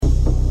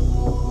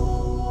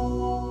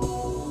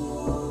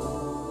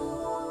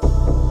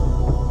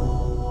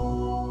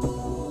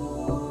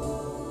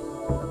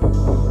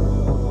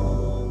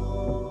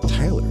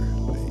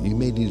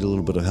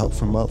out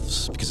for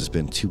months because it's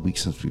been 2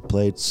 weeks since we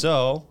played.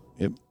 So,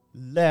 Yep.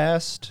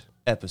 last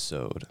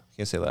episode,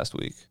 can't say last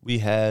week, we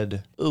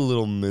had a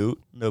little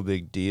moot, no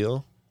big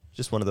deal.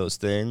 Just one of those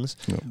things.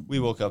 Yep. We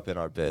woke up in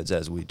our beds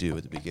as we do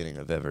at the beginning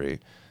of every,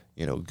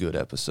 good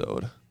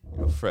episode.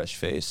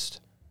 Fresh-faced,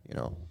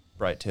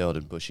 bright-tailed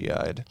and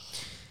bushy-eyed.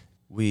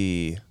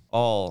 We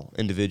all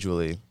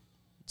individually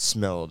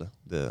smelled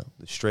the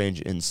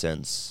strange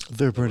incense.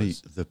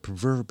 The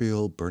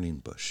proverbial burning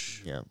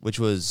bush. Yeah, which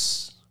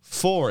was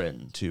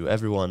foreign to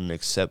everyone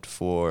except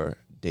for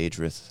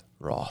Daedrith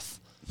Roth.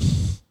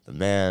 The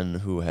man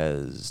who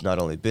has not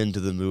only been to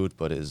the moot,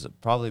 but has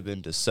probably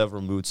been to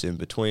several moots in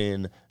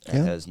between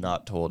and has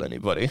not told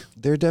anybody.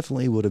 There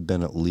definitely would have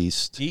been at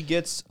least... He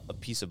gets a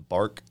piece of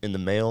bark in the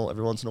mail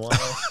every once in a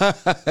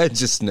while. It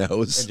just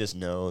knows. And just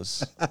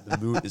knows. The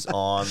moot is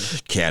on.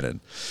 Canon.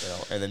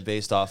 And then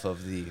based off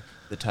of the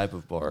type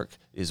of bark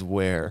is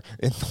where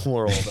in the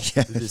world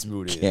this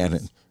moot is.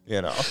 Canon.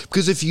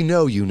 Because if you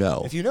know, you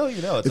know. If you know,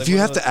 you know. It's if you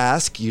have to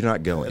ask, you're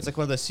not going. It's like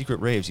one of those secret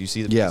raves. You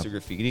see the piece of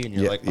graffiti, and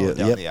you're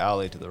down the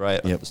alley to the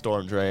right, up the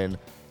storm drain,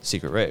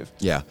 secret rave.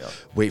 Yeah.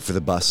 Wait for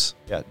the bus.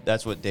 Yeah,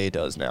 that's what Day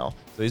does now.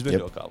 So he's been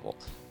to a couple.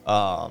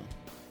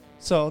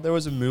 So there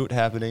was a moot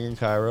happening in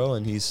Cairo,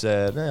 and he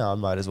said, I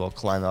might as well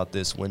climb out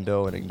this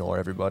window and ignore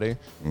everybody.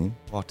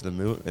 Walk to the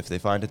moot. If they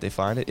find it, they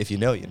find it. If you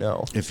know, you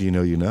know. If you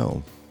know, you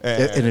know.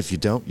 And if you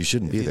don't, you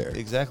shouldn't be there.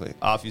 Exactly.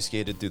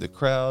 Obfuscated through the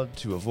crowd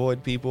to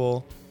avoid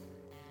people.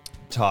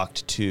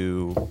 Talked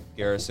to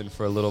Garrison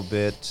for a little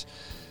bit.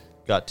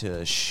 Got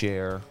to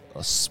share a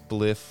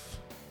spliff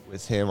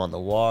with him on the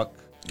walk.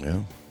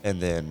 Yeah.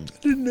 And then... I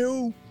didn't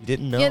know. You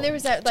didn't know? Yeah, there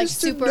was that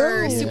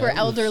super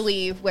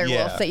elderly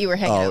werewolf that you were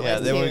hanging out with. Yeah,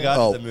 then we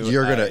got to the moot.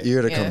 You're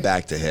gonna come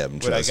back to him,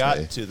 When I trust got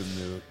me. to the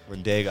moot,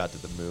 when Day got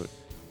to the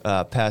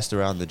moot, passed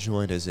around the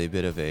joint as a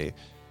bit of a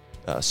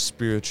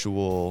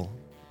spiritual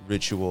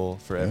ritual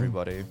for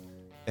everybody.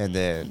 And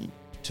then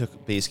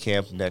took base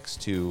camp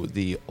next to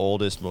the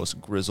oldest,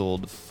 most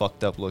grizzled,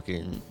 fucked up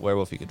looking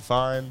werewolf he could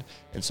find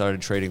and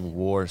started trading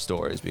war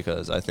stories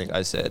because I think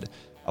I said,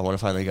 I want to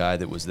find the guy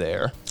that was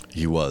there.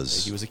 He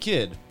was. He was a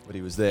kid, but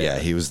he was there. Yeah,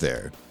 he was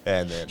there.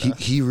 And then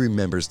he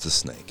remembers the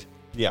snake.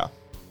 Yeah.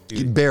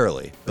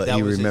 Barely, but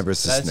he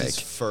remembers the that's snake. His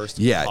first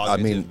yeah, I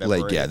mean,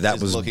 memory,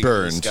 that was looking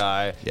burned. At the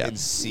sky and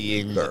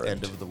seeing the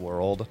end of the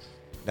world.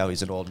 Now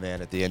he's an old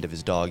man at the end of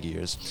his dog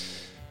years.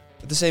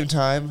 At the same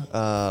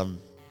time,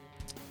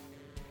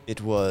 it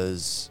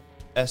was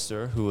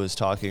Esther who was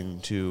talking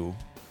to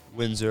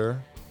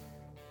Windsor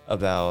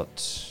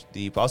about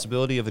the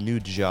possibility of a new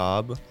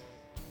job,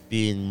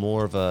 being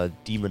more of a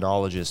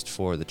demonologist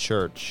for the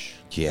church.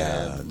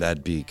 Yeah,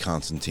 that'd be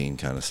Constantine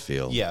kind of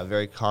feel. Yeah,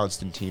 very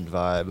Constantine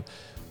vibe.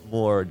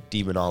 More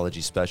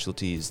demonology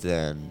specialties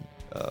than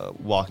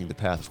walking the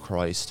path of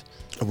Christ.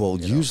 Well,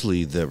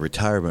 usually the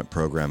retirement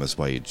program is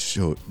why you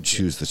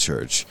choose the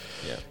church.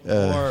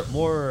 Yeah,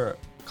 more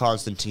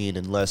Constantine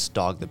and less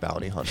Dog the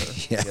Bounty Hunter.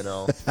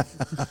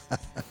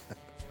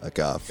 Fuck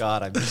off.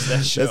 God, I missed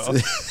that show.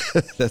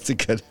 That's a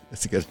good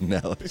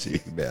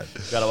analogy, man.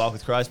 Gotta walk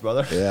with Christ,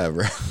 brother. Yeah,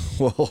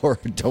 well, or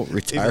don't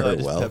retire Even though I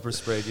just well. Pepper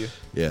sprayed you.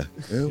 Yeah.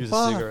 Here's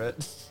a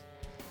cigarette.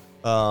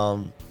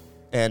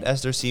 And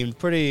Esther seemed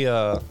pretty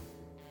on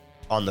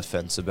the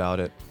fence about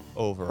it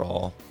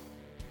overall.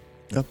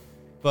 Yep.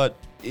 But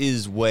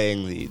is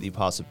weighing the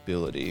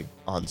possibility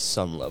on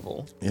some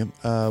level. Yep.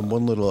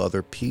 One little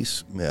other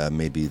piece,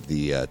 maybe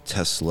the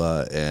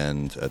Tesla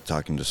and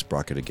talking to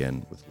Sprocket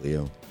again with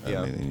Leo.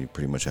 Yeah. I mean, you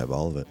pretty much have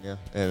all of it. Yeah.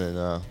 And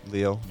then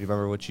Leo, do you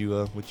remember what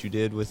you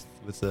did with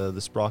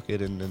the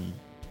Sprocket and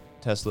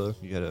Tesla?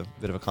 You had a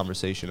bit of a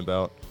conversation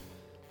about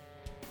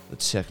the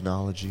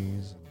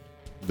technologies.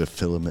 The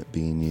filament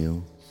being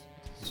you.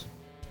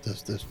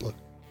 This look.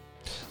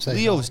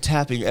 Leo was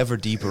tapping ever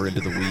deeper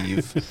into the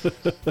weave.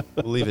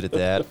 We'll leave it at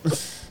that.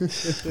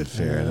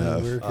 Fair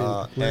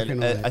enough.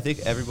 And I think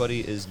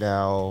everybody is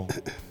now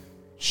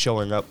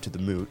showing up to the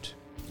moot.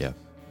 Yeah.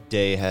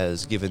 Day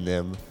has given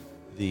them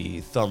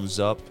the thumbs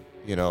up.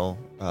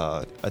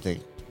 I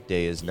think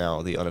Day is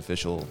now the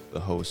unofficial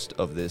host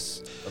of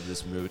this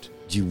moot.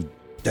 You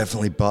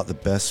definitely bought the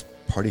best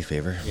party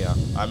favor. Yeah,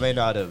 I may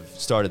not have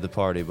started the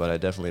party, but I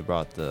definitely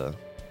brought the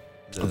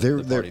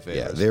party favors.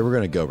 Yeah, they were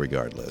going to go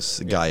regardless.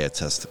 Gaia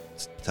touched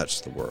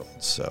the world,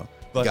 so.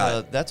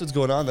 But that's what's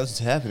going on. That's what's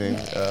happening.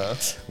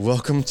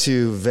 Welcome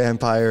to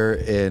Vampire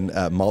in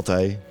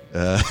Multi.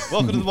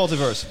 Welcome to the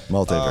multiverse.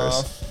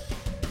 Multiverse.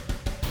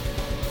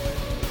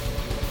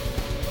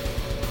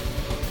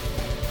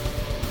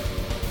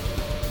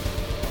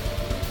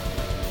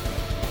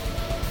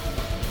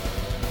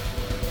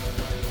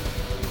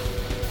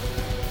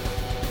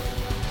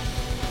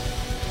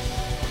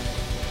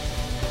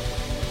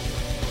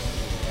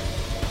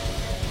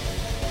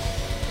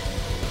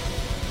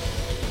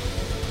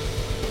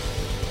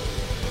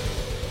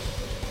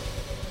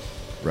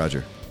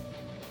 Roger.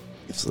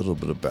 Give us a little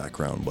bit of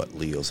background what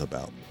Leo's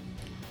about.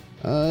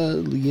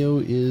 Leo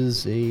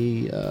is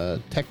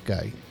a tech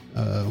guy.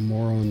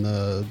 more on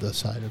the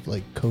side of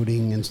like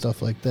coding and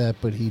stuff like that,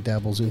 but he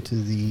dabbles into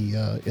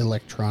the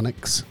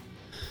electronics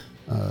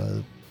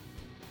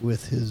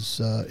with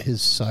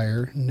his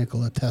sire,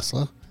 Nikola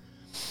Tesla.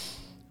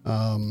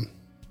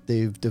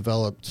 They've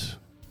developed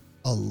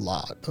a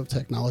lot of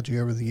technology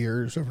over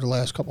the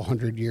last couple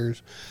hundred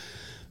years.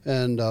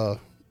 And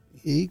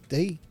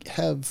they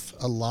have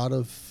a lot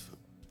of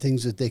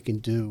things that they can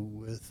do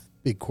with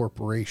big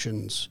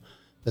corporations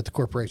that the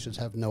corporations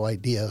have no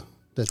idea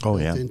that's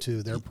built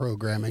into their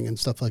programming and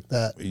stuff like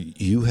that.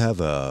 You have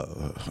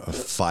a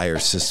fire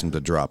system to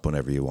drop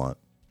whenever you want.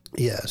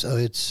 Yeah, so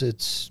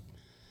it's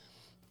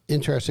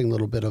interesting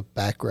little bit of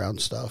background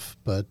stuff.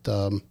 But,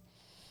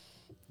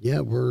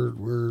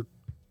 we're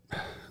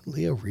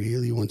Leo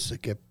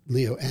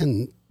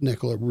and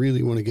Nikola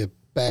really want to get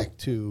back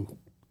to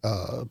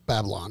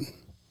Babylon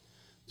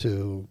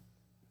to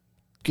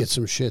get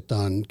some shit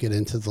done, get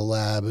into the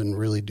lab and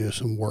really do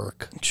some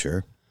work.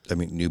 Sure. I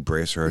mean, new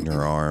bracer on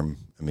your arm.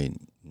 I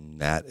mean,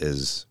 Nat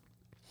is,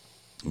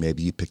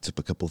 maybe you picked up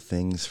a couple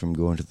things from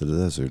going to the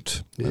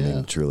desert. Yeah. I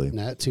mean, truly.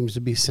 Nat seems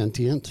to be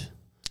sentient.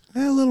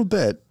 A little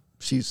bit.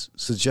 She's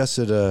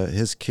suggested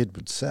his kid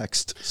would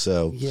sext.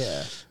 So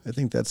yeah, I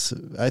think that's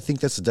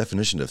the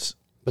definition of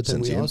But then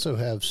sentient. we also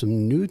have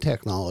some new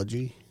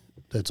technology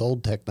that's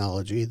old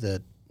technology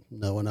that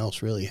no one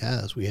else really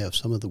has. We have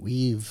some of the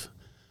weave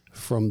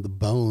from the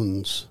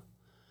bones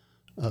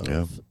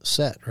of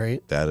Set,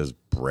 right? That is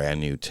brand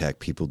new tech.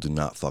 People do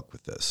not fuck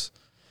with this.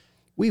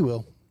 We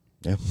will.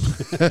 Yeah.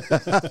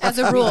 As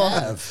a rule.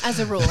 As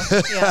a rule.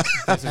 Yeah.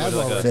 I went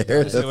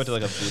to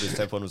like a Buddhist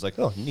temple and was like,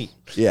 oh, neat.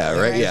 Yeah,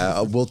 right.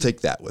 Yeah, we'll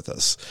take that with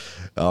us.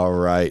 All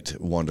right.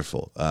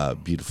 Wonderful.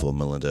 Beautiful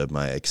Melinda,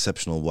 my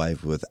exceptional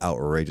wife with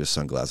outrageous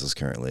sunglasses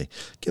currently.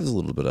 Give us a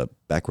little bit of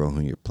background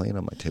who you're playing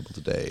on my table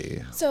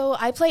today. So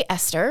I play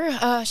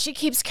Esther. She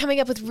keeps coming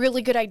up with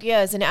really good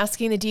ideas and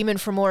asking the demon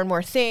for more and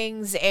more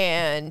things,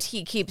 and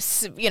he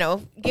keeps,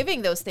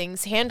 giving those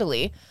things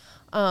handily.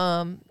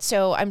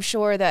 So I'm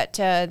sure that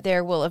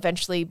there will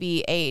eventually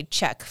be a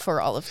check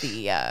for all of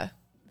the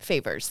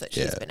favors that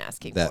she's been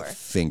asking that for. That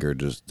finger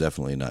is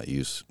definitely not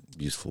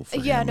useful for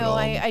him Yeah, at no, all.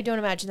 I don't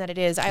imagine that it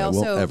is. I won't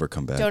also ever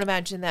come back. don't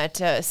imagine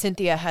that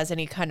Cynthia has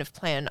any kind of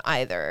plan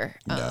either.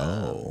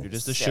 No. You're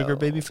just a sugar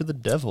baby for the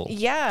devil.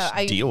 Yeah, Just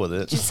I deal with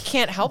it. just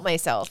can't help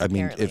myself. I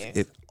mean,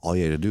 apparently. if all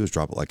you had to do is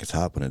drop it like it's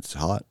hot when it's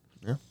hot.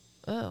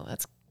 Oh,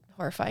 that's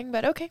horrifying,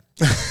 but okay.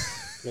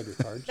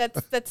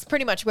 That's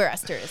pretty much where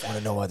Esther is Want at.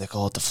 to know why they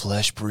call it the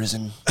flesh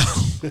prison?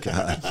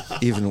 God,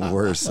 even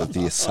worse at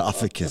the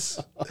esophagus.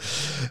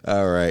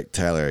 All right,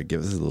 Tyler,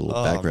 give us a little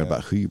background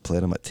about who you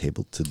played on my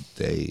table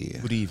today.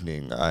 Good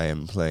evening. I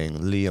am playing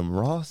Liam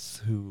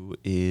Roth, who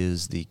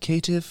is the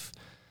caitiff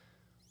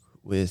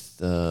with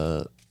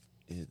the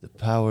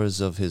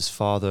powers of his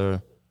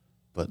father,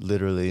 but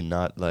literally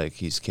not like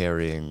he's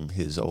carrying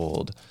his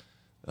old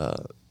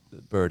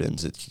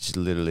burdens. It just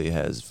literally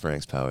has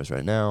Frank's powers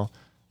right now.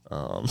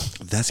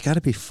 That's got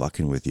to be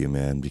fucking with you,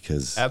 man,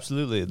 because...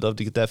 Absolutely. I'd love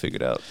to get that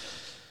figured out.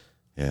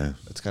 Yeah.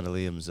 That's kind of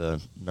Liam's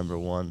number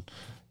one.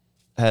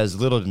 Has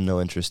little to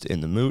no interest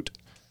in the moot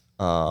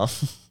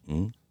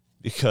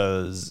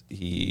because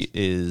he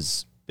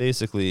is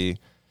basically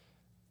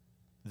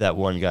that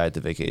one guy at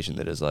the vacation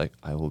that is like,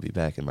 I will be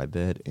back in my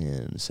bed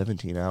in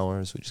 17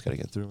 hours. We just got to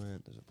get through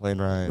it. There's a plane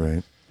ride.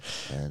 Right.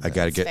 And I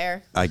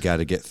got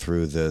to get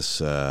through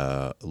this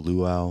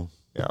luau.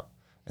 Yeah.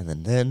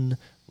 And then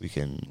we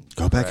can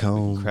Go back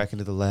home. We can crack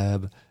into the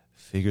lab,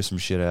 figure some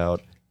shit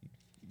out,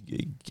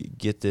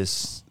 get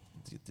this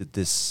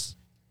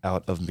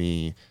out of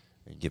me,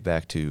 and get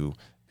back to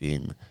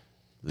being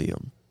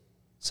Liam.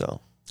 So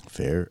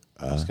Fair.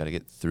 just got to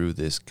get through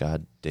this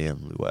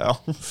goddamn luau.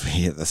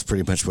 Yeah, that's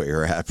pretty much what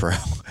you're at, bro.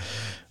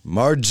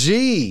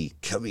 Margie,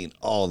 coming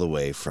all the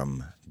way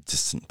from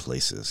distant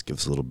places. Give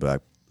us a little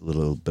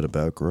bit of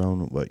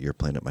background what you're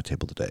playing at my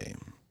table today.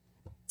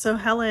 So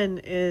Helen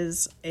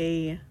is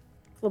a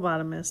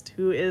phlebotomist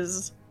who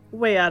is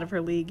way out of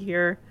her league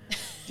here,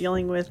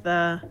 dealing with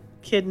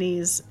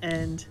kidneys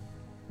and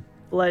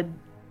blood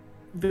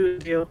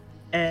voodoo,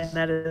 and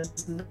that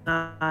is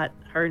not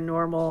her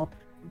normal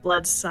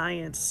blood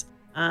science.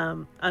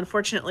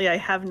 Unfortunately, I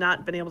have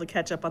not been able to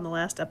catch up on the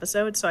last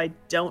episode, so I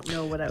don't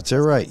know what I was. That's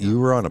all right. You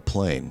were on a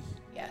plane,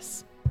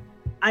 Yes.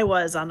 I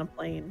was on a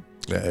plane.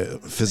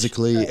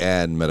 physically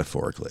and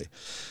metaphorically,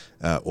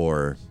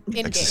 or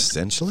In-game.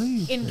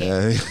 existentially.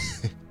 In-game.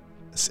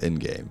 It's in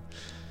game.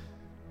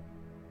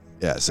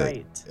 Yeah. So,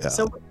 Right. yeah.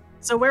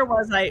 So where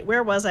was I?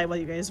 Where was I while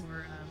you guys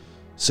were?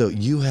 So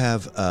you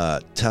have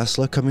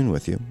Tesla coming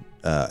with you.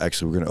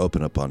 Actually, we're going to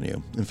open up on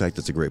you. In fact,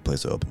 it's a great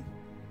place to open.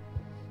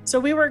 So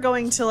we were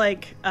going to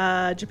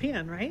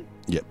Japan, right?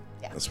 Yep.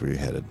 Yeah. That's where you're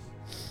headed.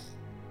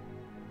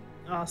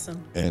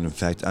 Awesome. And in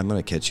fact, I'm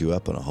going to catch you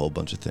up on a whole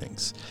bunch of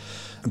things.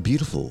 A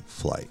beautiful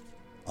flight.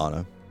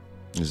 Anna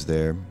is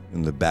there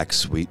in the back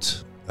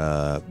suite.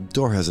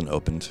 Door hasn't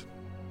opened.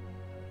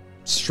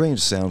 Strange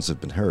sounds have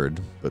been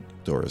heard, but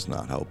door is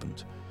not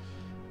opened.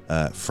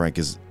 Frank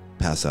is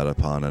passed out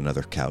upon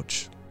another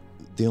couch.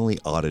 The only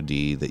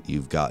oddity that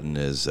you've gotten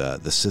is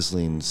the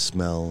sizzling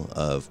smell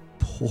of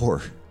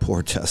poor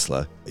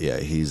Tesla. Yeah,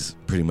 he's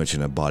pretty much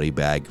in a body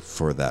bag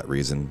for that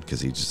reason,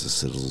 because he's just a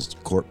sizzled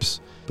corpse.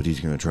 But he's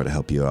going to try to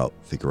help you out,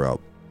 figure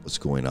out what's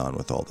going on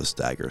with all this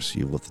daggers.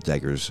 You left the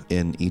daggers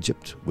in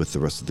Egypt with the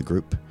rest of the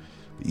group.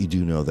 But you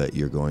do know that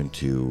you're going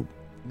to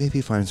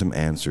maybe find some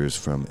answers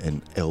from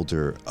an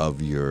elder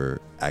of your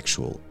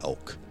actual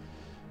elk.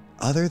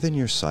 Other than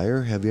your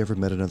sire, have you ever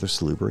met another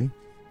Salubri?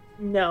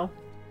 No.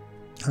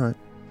 All right.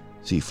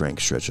 See Frank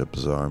stretch up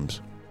his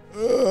arms.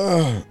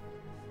 Oh,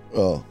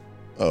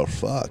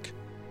 fuck.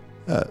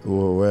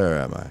 Where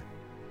am I?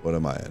 What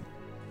am I in?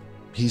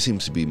 He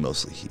seems to be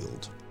mostly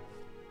healed.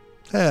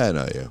 Hey, I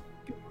know you.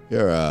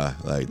 You're,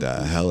 like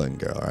that Helen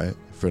girl, right?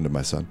 Friend of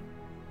my son.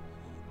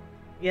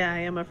 Yeah, I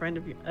am a friend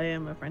of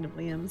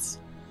Liam's.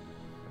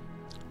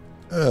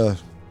 Why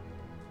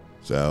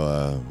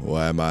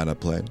am I on a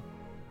plane?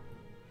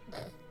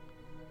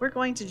 We're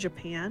going to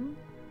Japan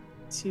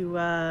to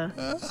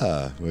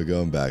We're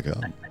going back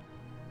home.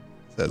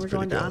 That's we're pretty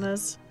going to cool.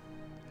 Anna's.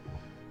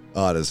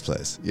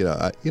 Place.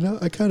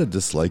 I kind of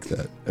dislike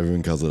that.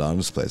 Everyone calls it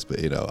Anna's place, but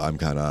I'm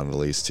kind of on a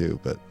lease too.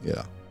 But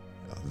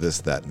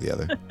this, that, and the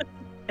other.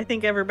 I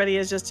think everybody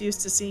is just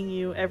used to seeing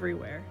you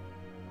everywhere.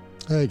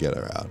 I get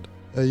around.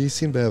 You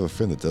seem to have a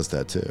friend that does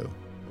that too.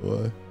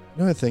 What? You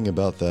know anything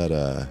about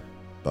that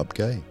Bub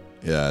guy?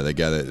 Yeah, the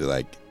guy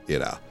that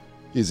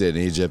he's in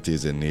Egypt,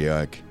 he's in New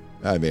York.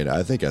 I mean,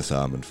 I think I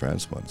saw him in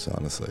France once,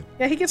 honestly.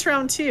 Yeah, he gets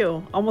around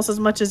too, almost as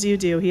much as you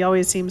do. He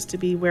always seems to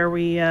be where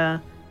we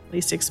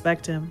least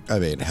expect him. I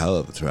mean, hell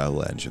of a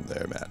travel engine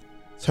there, man.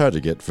 It's hard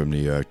to get from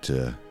New York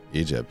to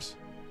Egypt.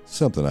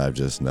 Something I've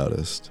just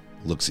noticed.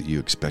 Looks at you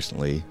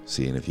expectantly,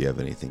 seeing if you have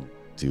anything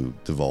to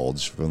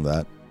divulge from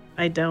that.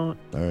 I don't.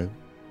 All right.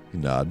 He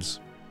nods,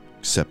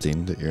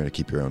 accepting that you're going to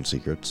keep your own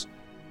secrets.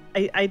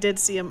 I did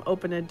see him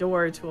open a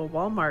door to a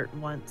Walmart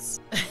once.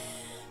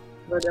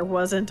 Where there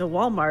wasn't a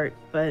Walmart,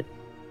 but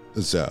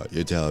So,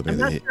 you're telling me I'm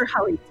that not sure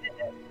how he did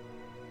it.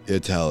 you're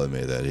telling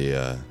me that he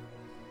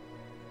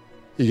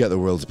got the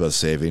world's best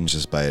savings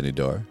just by any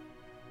door?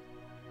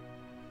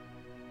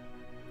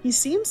 He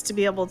seems to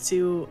be able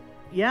to,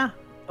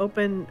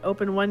 open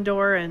one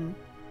door and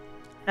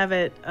have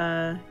it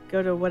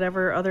go to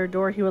whatever other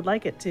door he would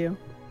like it to.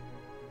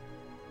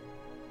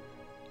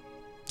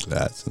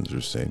 That's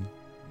interesting.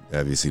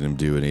 Have you seen him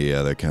do any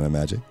other kind of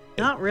magic?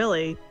 Not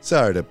really.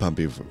 Sorry to pump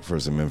you for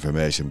some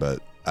information, but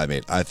I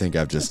mean, I think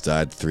I've just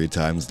died 3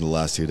 times in the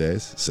last 2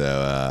 days,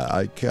 so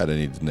I kind of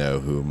need to know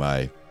who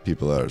my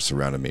people that are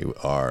surrounding me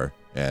are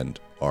and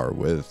are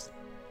with.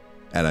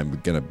 And I'm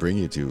going to bring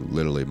you to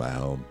literally my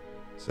home.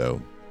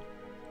 So,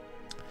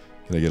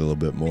 can I get a little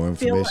bit more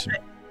information?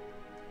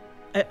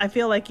 I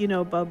feel like you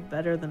know Bub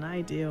better than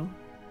I do.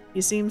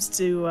 He seems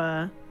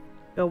to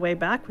go way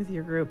back with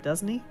your group,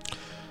 doesn't he?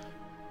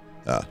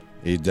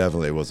 He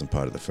definitely wasn't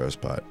part of the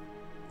first part.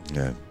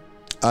 Yeah.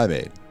 I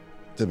mean,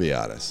 to be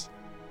honest,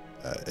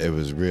 it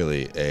was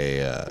really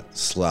a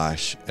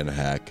slash and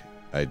hack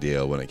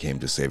idea when it came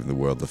to saving the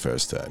world the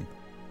first time.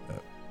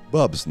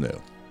 Bub's new.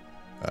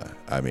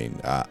 I mean,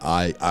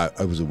 I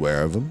was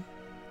aware of him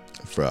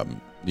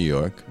from New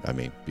York. I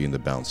mean, being the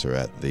bouncer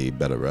at the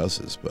Bed of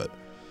Roses, but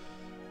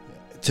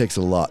it takes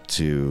a lot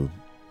to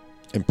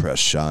impress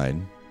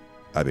Shine.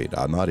 I mean,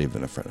 I'm not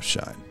even a friend of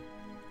Shine.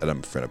 And I'm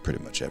a friend of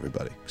pretty much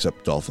everybody,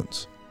 except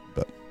dolphins.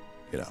 But,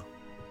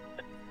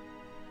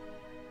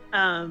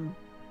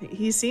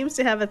 He seems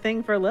to have a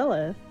thing for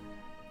Lilith,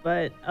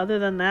 but other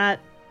than that,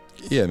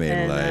 Yeah, I mean,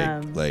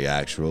 And, like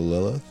actual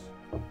Lilith?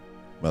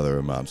 Mother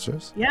of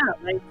monsters?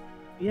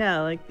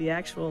 like the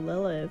actual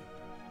Lilith.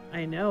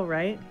 I know,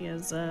 right? He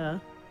has high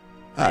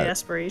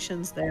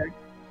aspirations there.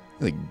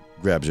 Like,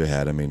 grabs your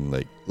hat. I mean,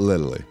 like,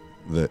 literally.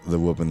 The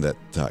woman that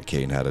taught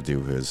Kane how to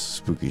do his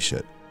spooky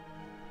shit.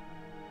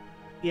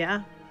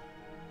 Yeah.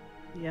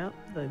 Yep,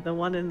 the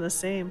one and the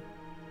same.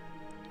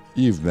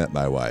 You've met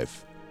my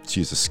wife.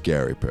 She's a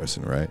scary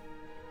person, right?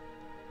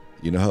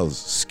 You know how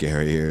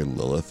scarier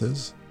Lilith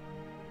is?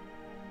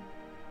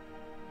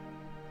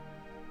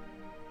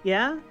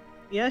 Yeah,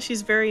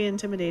 she's very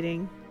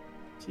intimidating.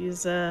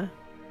 She's an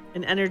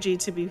energy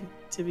to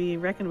be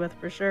reckoned with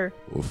for sure.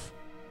 Oof.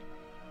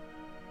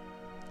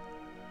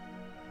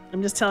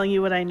 I'm just telling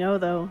you what I know,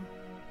 though.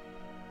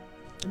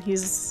 And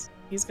he's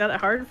got it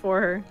hard for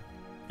her,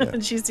 Yeah.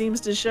 and she seems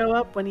to show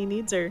up when he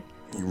needs her.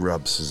 He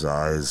rubs his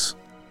eyes,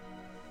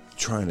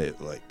 trying to,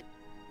 like,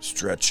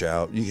 stretch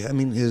out. I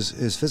mean,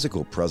 his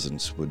physical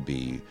presence would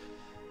be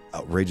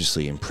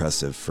outrageously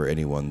impressive for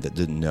anyone that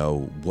didn't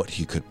know what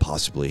he could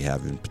possibly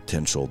have in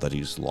potential that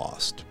he's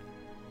lost.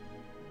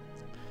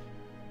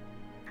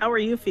 How are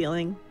you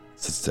feeling?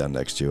 Sits down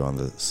next to you on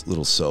the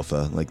little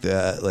sofa like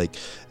that. Like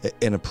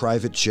in a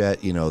private jet,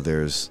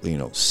 there's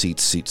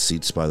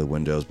seats by the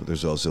windows, but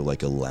there's also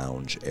like a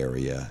lounge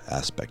area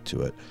aspect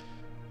to it.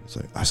 It's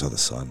like, I saw the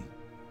sun.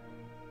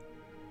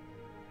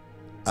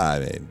 I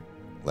mean,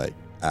 like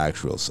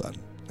actual sun.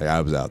 Like I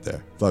was out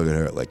there. Fucking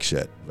hurt like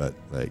shit, but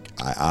like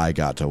I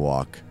got to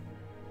walk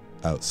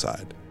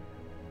outside.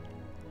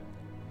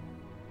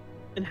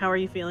 And how are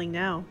you feeling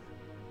now?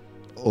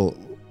 Oh,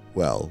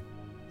 well,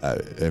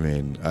 I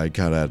mean, I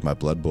kind of had my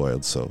blood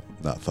boiled, so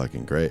not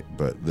fucking great.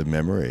 But the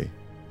memory,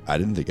 I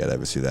didn't think I'd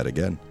ever see that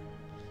again.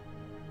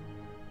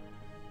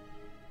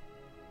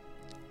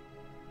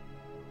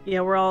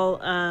 Yeah, we're all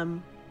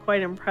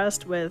quite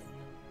impressed with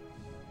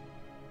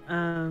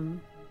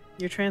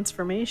your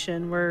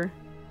transformation. We're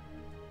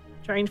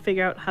trying to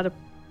figure out how to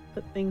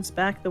put things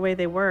back the way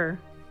they were.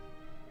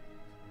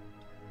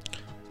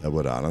 That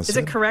would honestly. Is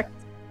it correct?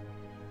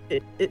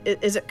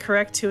 Is it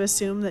correct to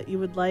assume that you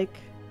would like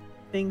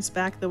things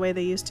back the way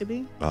they used to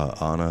be?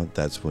 Anna,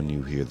 that's when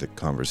you hear the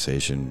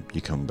conversation.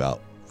 You come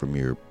out from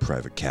your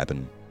private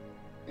cabin.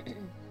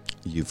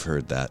 You've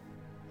heard that.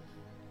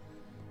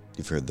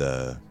 You've heard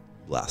the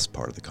last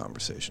part of the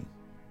conversation.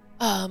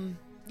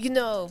 You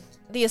know,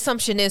 the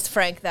assumption is,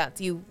 Frank, that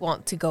you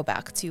want to go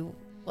back to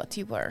what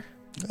you were.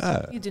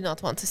 You do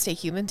not want to stay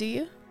human, do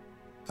you?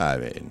 I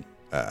mean,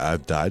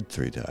 I've died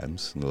 3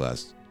 times in the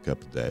last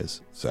couple of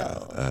days.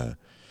 So,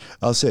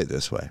 I'll say it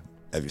this way.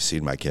 Have you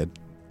seen my kid?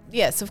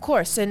 Yes, of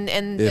course. And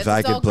If I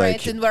it's could all play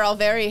great, and we're all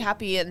very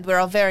happy, and we're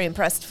all very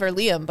impressed for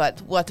Liam, but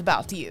what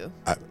about you?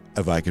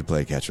 If I could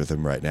play catch with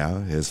him right now,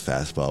 his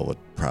fastball would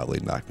probably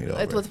knock me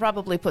over. It would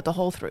probably put a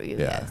hole through you,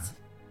 Yeah. yes.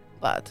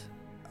 But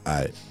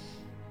I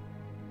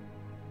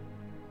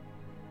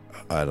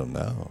don't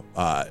know.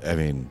 I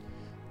mean,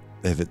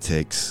 if it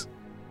takes...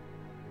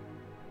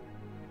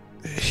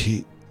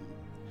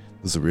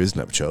 There's a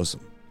reason I've chosen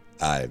him.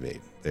 I mean,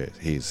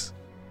 he's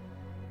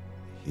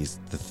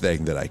the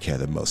thing that I care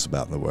the most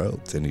about in the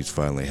world, and he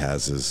finally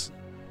has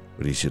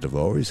what he should have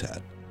always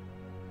had.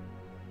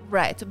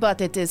 right, but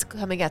it is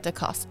coming at a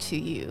cost to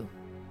you.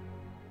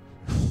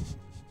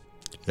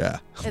 Yeah.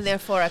 And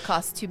therefore a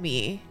cost to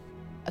me,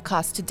 a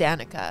cost to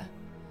Danica,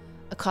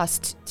 a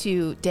cost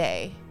to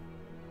Day.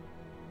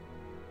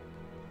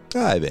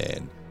 I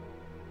mean,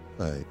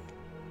 like,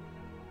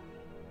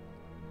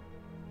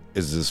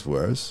 is this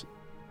worse?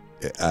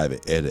 I mean,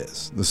 it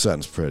is. The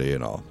sun's pretty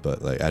and all,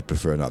 but like, I'd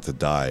prefer not to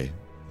die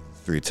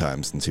 3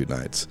 times in 2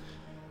 nights.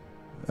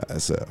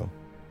 So,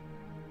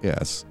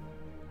 yes.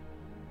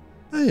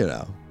 You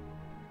know,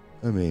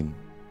 I mean,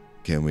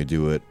 can we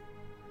do it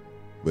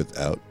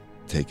without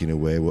taking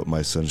away what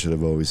my son should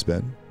have always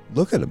been?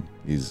 Look at him.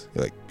 He's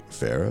like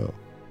Pharaoh.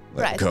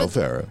 Like Right, go but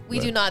Pharaoh. We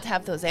do not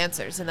have those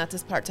answers, and that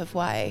is part of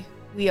why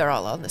we are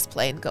all on this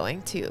plane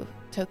going to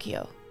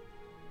Tokyo.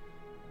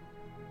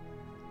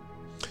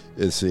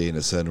 Is seeing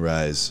a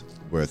sunrise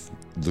worth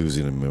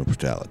losing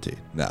immortality?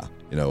 No.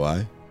 You know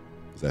why?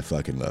 Because I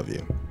fucking love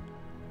you.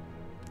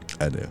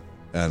 I do.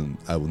 And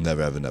I will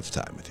never have enough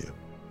time with you.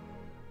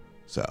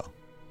 So,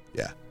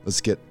 yeah.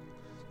 Let's get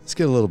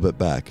a little bit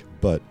back.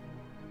 But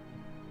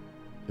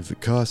if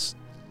it costs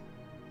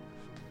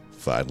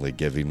finally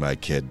giving my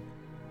kid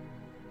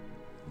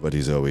what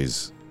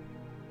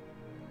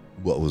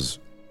was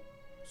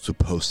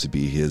supposed to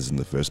be his in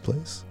the first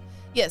place.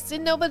 Yes,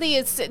 and nobody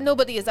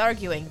is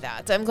arguing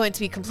that. I'm going to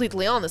be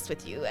completely honest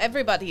with you.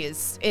 Everybody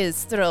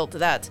is thrilled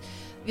that,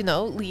 you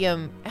know,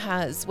 Liam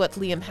has what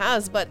Liam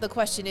has, but the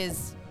question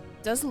is,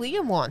 does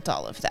Liam want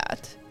all of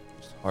that?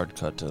 Just hard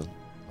cut to a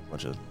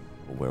bunch of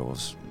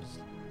werewolves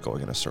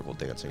going in a circle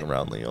dancing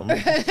around Liam.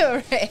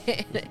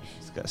 Right.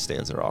 This guy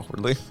stands there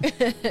awkwardly.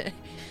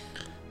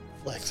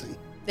 Flexing.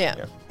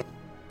 Yeah.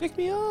 Pick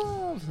me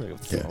up. Like,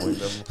 throwing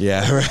them.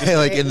 Yeah, right.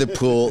 Like in the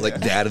pool, like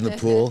dad in the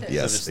pool. They're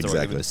Yes, just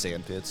throwing them exactly.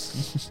 into sand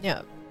pits.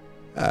 Yeah.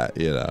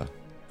 You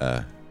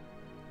know,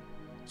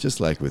 just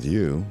like with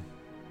you,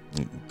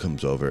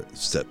 comes over,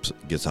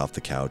 gets off the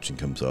couch and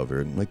comes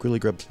over and like really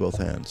grabs both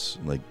hands.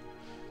 Like,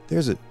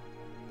 as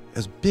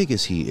big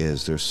as he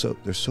is, there's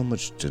so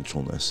much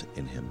gentleness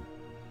in him.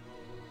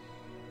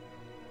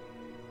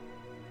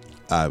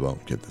 I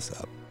won't give this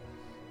up,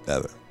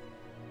 ever.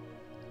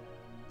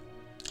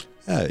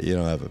 You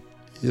don't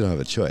have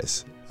a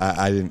choice.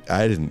 I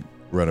didn't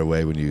run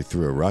away when you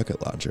threw a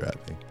rocket launcher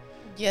at me.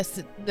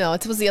 Yes, no,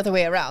 it was the other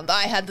way around.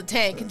 I had the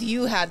tank and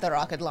you had the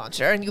rocket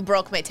launcher and you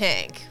broke my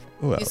tank.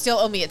 Well, You still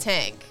owe me a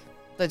tank.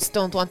 I just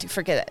don't want to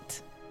forget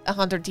it.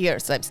 100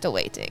 years, I'm still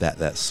waiting.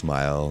 that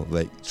smile,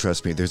 like,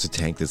 trust me, there's a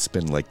tank that's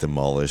been like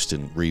demolished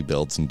and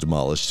rebuilt and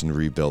demolished and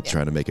rebuilt, Yeah.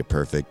 trying to make it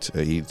perfect.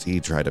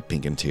 He tried a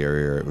pink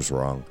interior, it was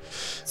wrong.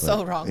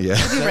 So wrong. Yeah.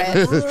 Maybe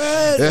red.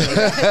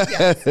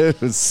 Yes.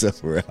 It was so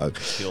wrong.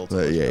 Killed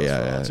But someone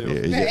yeah. else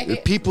too.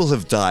 Right. People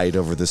have died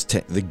over this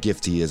the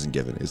gift he isn't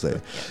given. He's like,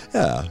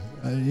 yeah,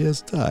 he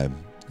has time,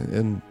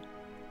 and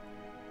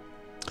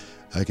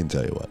I can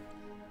tell you what,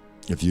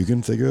 if you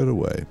can figure out a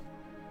way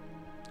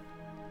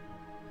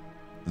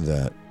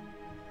that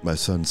my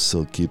son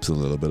still keeps a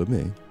little bit of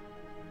me,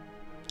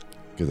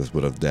 because that's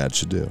what a dad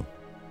should do,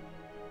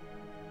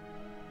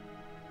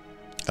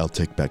 I'll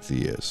take back the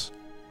years.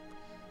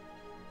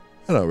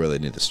 I don't really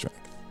need the strength.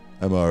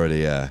 I'm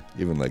already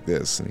even like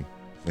this, and he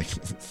like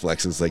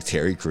flexes like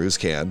Terry Crews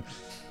can.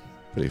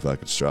 Pretty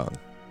fucking strong.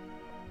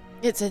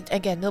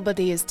 Again,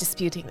 nobody is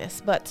disputing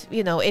this, but,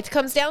 it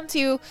comes down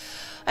to,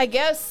 I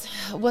guess,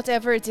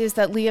 whatever it is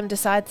that Liam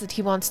decides that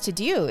he wants to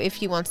do. If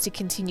he wants to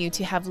continue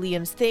to have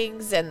Liam's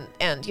things and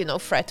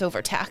fret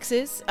over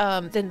taxes,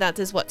 then that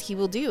is what he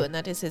will do, and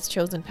that is his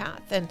chosen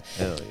path. And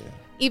Hell yeah.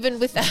 even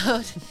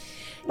without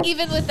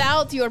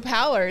your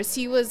powers,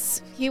 he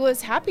was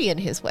happy in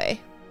his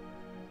way.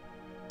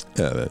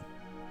 Yeah, but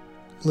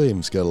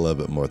Liam's got a little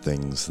bit more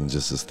things than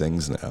just his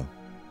things now.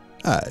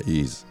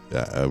 He's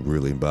a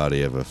ruling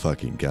body of a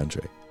fucking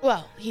country.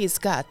 Well, he's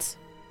got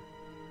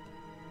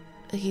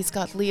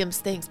Liam's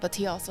things, but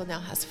he also now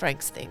has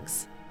Frank's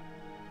things.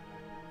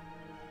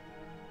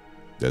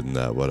 Isn't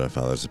that what our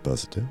father's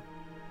supposed to do?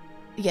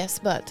 Yes,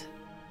 but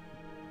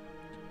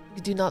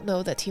we do not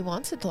know that he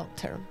wants it long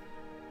term.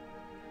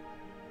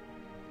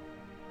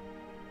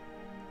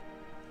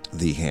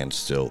 The hand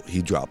still,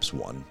 he drops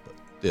one, but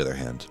the other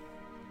hand.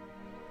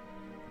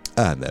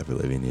 I'm never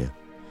leaving you.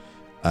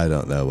 I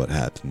don't know what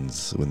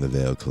happens when the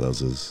veil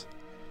closes,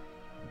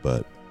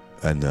 but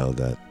I know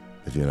that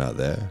if you're not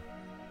there,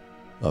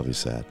 I'll be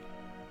sad.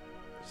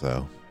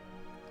 So,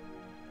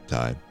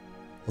 time.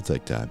 I'll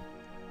take time.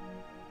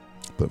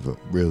 But if it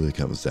really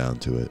comes down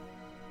to it,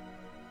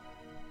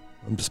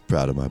 I'm just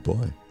proud of my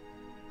boy.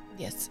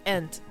 Yes,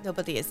 and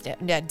nobody is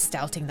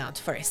doubting that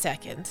for a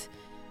second.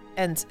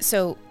 And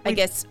so I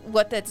guess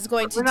what that's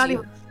going to do... We're not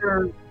even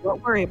sure what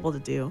we're able to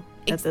do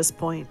at this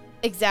point.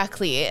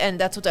 Exactly, and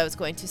that's what I was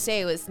going to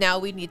say, was now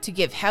we need to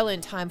give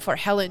Helen time for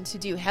Helen to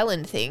do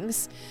Helen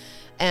things,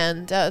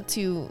 and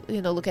to,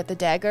 look at the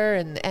dagger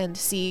and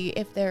see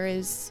if there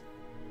is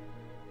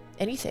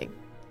anything.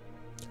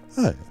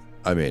 I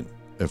mean,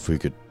 if we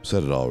could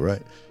set it all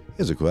right.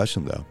 Here's a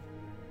question, though.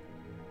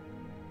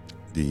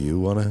 Do you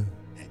want to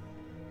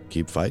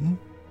keep fighting?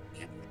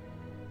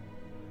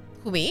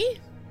 Who, me?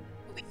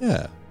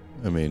 Yeah.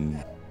 I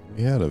mean,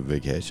 we had a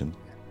vacation.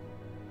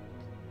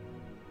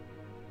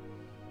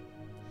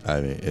 I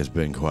mean, it's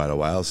been quite a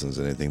while since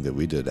anything that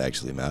we did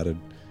actually mattered.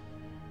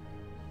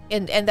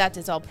 And that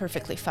is all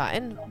perfectly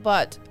fine,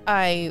 but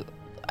I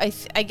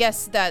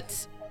guess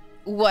that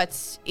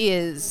what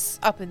is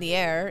up in the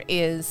air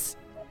is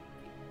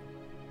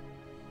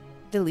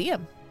the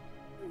Liam.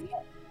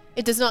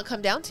 It does not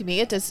come down to me.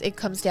 It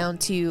comes down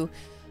to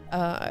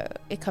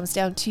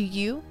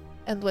you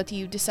and what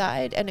you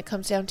decide, and it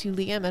comes down to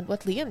Liam and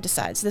what Liam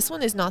decides. This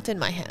one is not in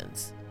my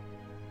hands.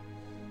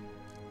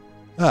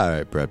 All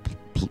right, Brad.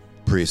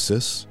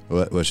 Priestess.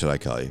 What should I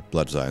call you?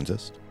 Blood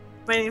scientist?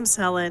 My name's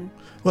Helen.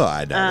 Well,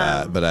 I know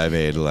that, but I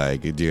mean,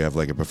 do you have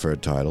a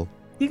preferred title?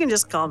 You can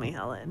just call me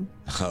Helen.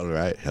 All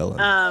right,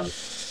 Helen.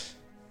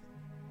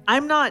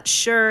 I'm not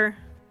sure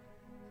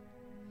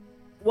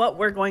what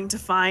we're going to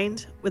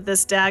find with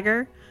this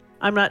dagger.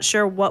 I'm not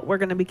sure what we're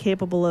going to be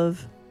capable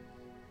of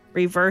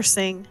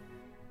reversing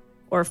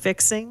or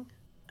fixing.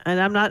 And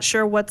I'm not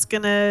sure what's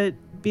going to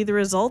be the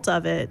result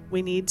of it.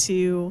 We need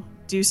to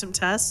do some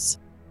tests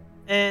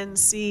and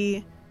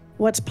see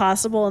what's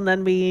possible, and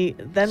then we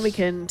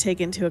can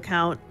take into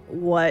account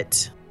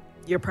what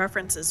your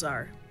preferences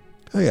are.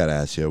 I gotta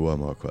ask you one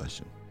more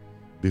question.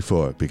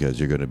 Because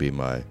you're gonna be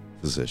my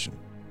physician.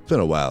 It's been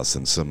a while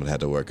since someone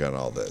had to work on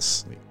all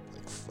this. He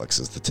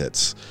flexes the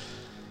tits.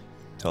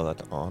 Tell that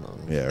to Anna.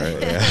 Yeah,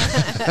 right.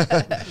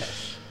 Yeah.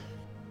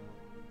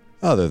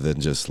 Other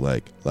than just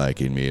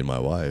liking me and my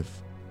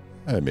wife,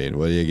 I mean,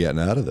 what are you getting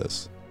out of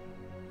this?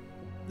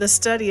 The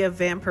study of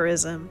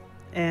vampirism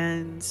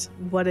and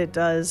what it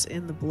does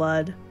in the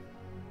blood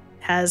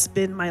has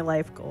been my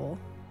life goal,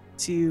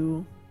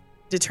 to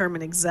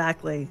determine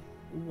exactly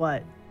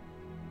what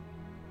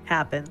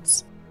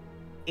happens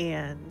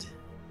and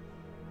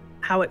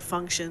how it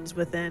functions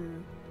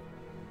within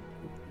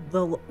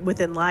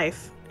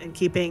life and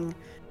keeping,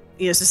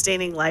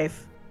 sustaining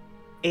life,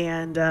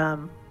 and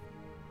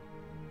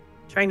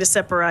trying to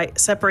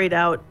separate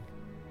out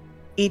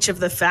each of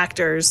the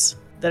factors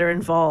that are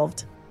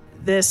involved.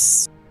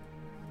 This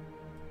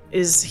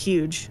is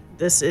huge.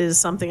 This is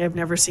something I've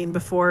never seen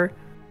before,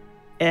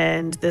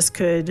 and this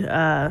could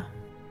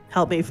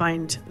help me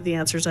find the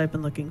answers I've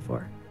been looking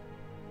for.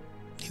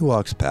 He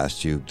walks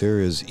past you. There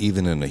is,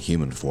 even in a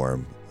human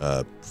form,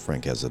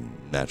 Frank has a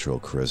natural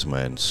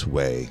charisma and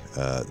sway.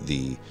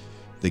 The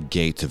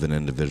gait of an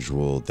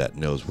individual that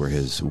knows where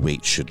his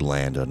weight should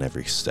land on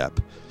every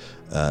step.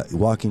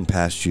 Walking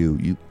past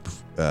you,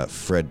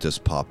 Fred does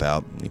pop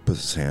out. He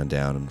puts his hand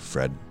down, and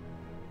Fred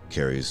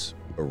carries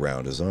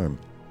around his arm.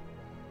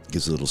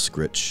 Gives a little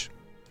scritch,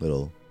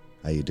 how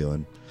you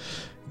doing?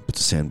 Puts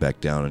his hand back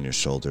down on your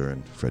shoulder,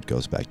 and Fred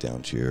goes back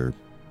down to your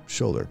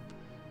shoulder.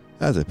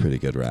 That's a pretty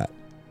good rat.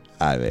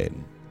 I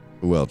mean,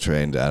 well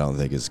trained, I don't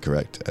think is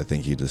correct. I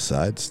think he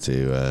decides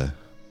to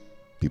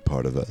be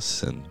part of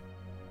us and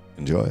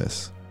enjoy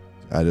us.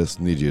 I just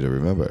need you to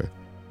remember,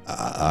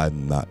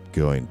 I'm not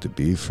going to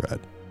be Fred.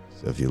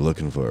 So if you're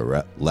looking for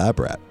a lab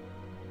rat,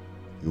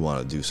 you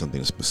want to do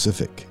something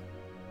specific,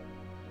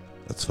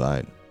 that's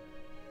fine.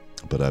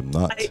 But I'm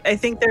not. I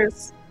think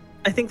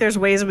there's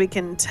ways we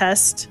can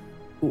test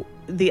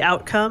the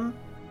outcome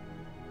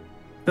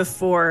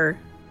before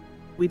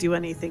we do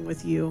anything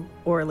with you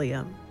or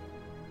Liam.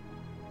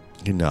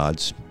 He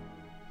nods.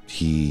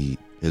 He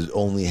has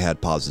only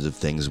had positive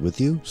things with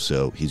you,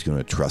 so he's going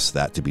to trust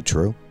that to be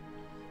true.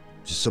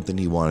 Just something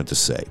he wanted to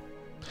say.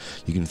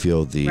 You can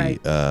feel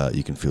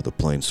the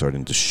plane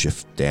starting to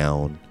shift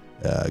down,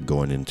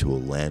 going into a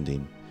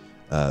landing.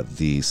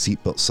 The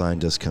seatbelt sign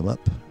does come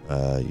up.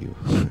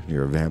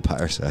 You're a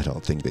vampire, so I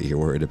don't think that you're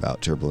worried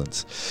about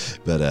turbulence.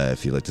 But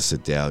if you like to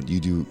sit down,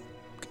 you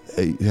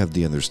have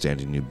the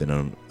understanding you've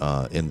been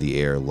in the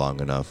air long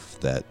enough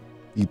that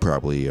you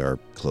probably are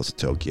close to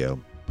Tokyo,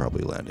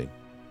 probably landing.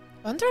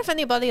 I wonder if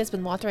anybody has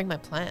been watering my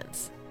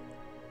plants.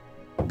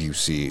 You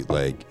see,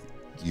 like,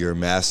 your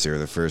master,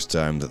 the first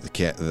time that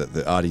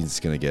the audience is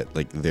going to get,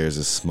 like, there's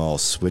a small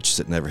switch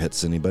that never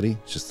hits anybody,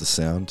 just the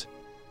sound,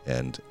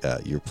 and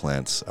your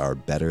plants are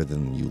better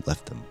than you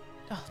left them.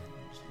 Oh,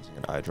 Using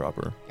an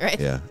eyedropper. right.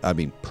 Yeah, I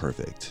mean,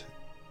 perfect.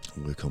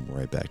 We'll come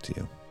right back to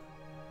you.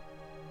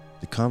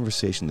 The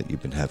conversation that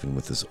you've been having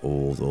with this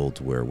old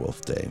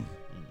werewolf dame.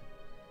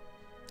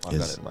 I've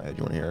got it in my head.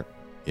 You want to hear it?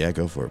 Yeah,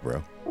 go for it,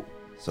 bro.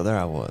 So there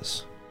I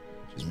was.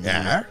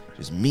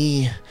 Just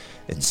me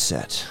and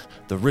Set.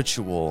 The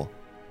ritual,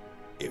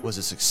 it was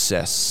a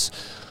success.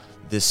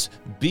 This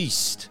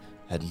beast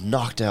had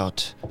knocked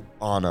out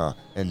Anna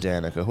and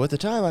Danica, who at the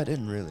time I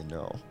didn't really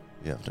know.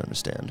 You have to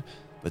understand.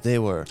 But they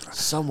were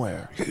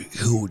somewhere.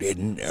 Who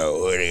didn't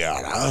know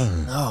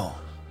Anna? No,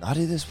 not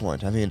at this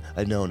point. I mean,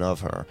 I'd known of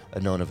her.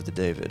 I'd known of the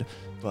David.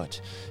 But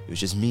it was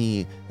just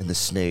me and the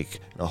snake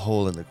in a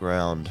hole in the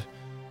ground.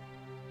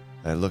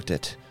 I looked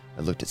at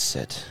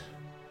Set.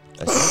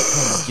 I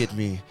said, "Come get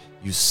me,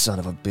 you son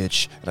of a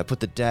bitch!" And I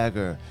put the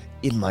dagger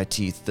in my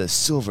teeth, the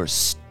silver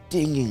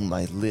stinging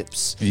my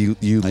lips. You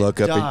look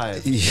I up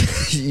dive. and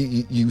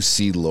you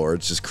see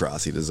Lord just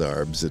crossing his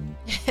arms and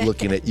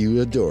looking at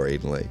you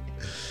adoringly.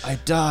 I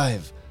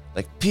dive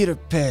like Peter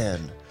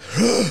Pan,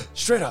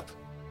 straight up,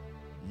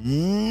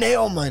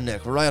 nail my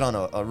neck right on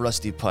a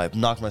rusty pipe,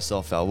 knocked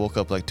myself out. Woke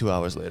up like 2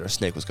 hours later.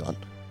 Snake was gone.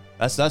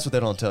 That's what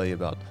they don't tell you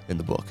about in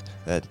the book.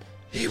 That.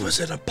 He was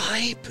in a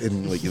pipe,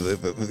 and like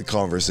the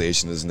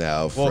conversation is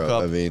now Woke from.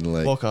 up, I mean,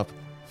 like woke up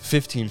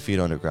 15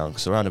 feet underground,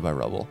 surrounded by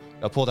rubble.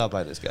 Got pulled out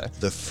by this guy.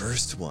 the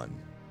first one.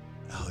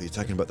 Oh, you're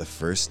talking about the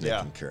first snake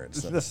Yeah.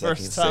 occurrence. not The second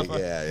first time, snake.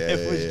 Yeah,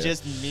 it was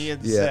just me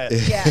and Yeah.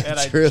 Seth. Yeah. And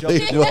I It really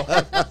jumped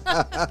was.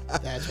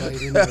 That's why he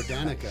didn't have a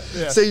Danica.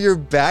 Yeah. So your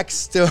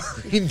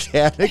backstory,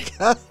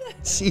 Danica?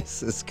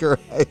 Jesus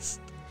Christ!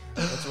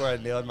 That's where I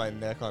nailed my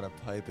neck on a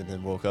pipe and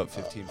then woke up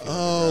 15 feet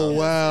Oh underground.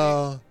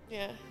 wow!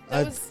 Yeah.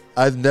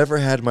 I've never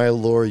had my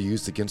lore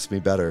used against me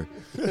better.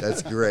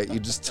 That's great. You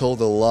just told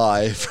a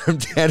lie from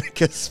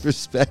Danica's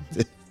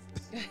perspective.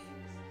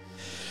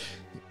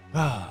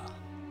 Ah.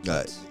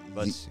 Uh,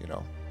 But you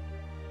know,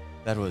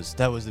 that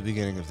was the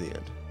beginning of the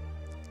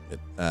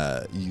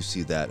end. You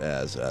see that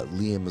as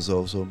Liam is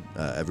also,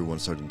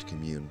 everyone's starting to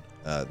commune.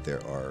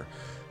 There are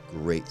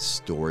great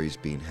stories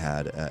being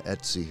had.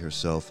 Etsy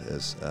herself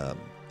is,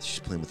 she's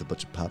playing with a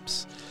bunch of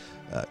pups.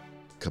 A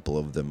couple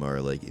of them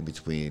are like in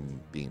between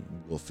being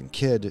wolf and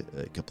kid.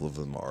 A couple of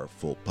them are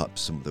full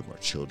pups. Some of them are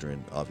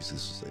children. Obviously,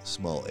 this is a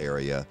small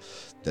area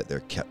that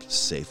they're kept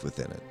safe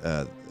within it.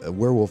 A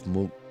werewolf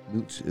moot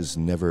is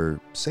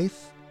never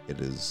safe. It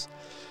is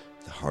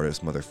the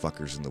hardest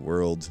motherfuckers in the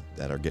world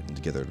that are getting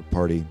together to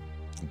party,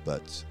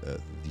 but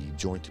the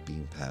joint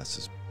being passed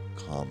has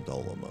calmed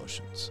all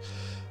emotions.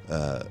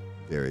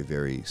 Very,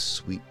 very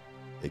sweet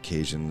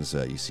occasions.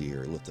 You see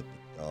her lift up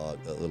a dog,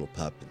 a little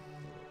pup, and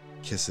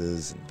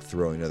kisses and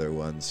throwing other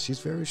ones. She's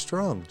very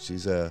strong.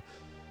 She's been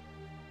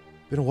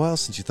a while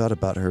since you thought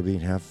about her being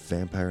half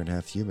vampire and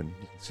half human.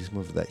 You can see some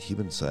of that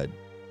human side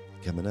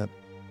coming up.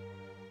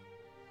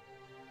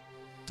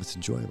 It's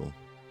enjoyable.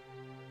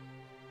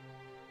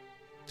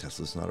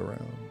 Tesla's not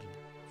around.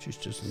 She's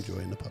just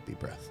enjoying the puppy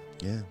breath.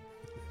 Yeah.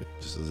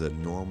 Just as a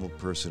normal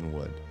person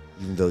would.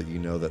 Even though you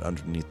know that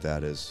underneath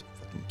that is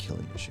a fucking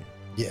killing machine.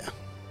 Yeah.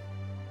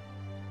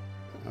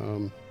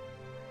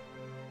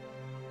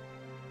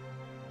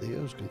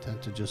 Leo's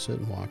content to just sit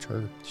and watch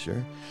her.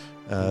 Sure.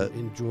 And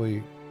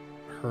enjoy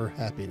her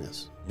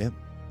happiness. Yep.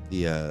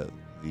 The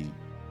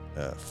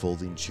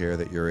folding chair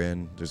that you're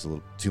in, there's a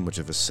little too much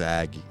of a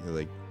sag.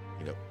 Like,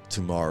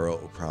 tomorrow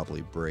it will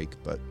probably break,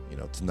 but,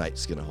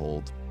 tonight's going to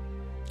hold.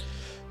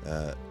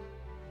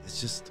 It's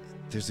just,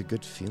 there's a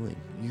good feeling.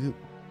 You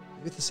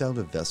get the sound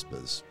of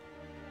Vespas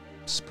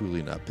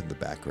spooling up in the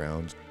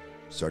background,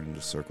 starting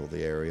to circle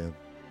the area.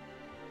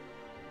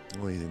 The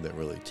only thing that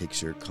really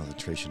takes your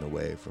concentration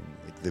away from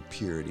the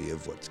purity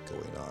of what's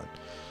going on.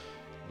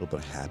 A little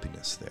bit of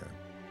happiness there.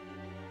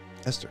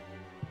 Esther.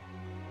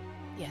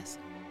 Yes.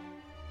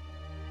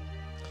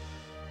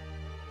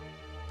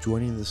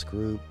 Joining this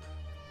group,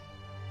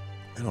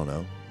 I don't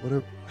know.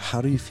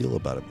 How do you feel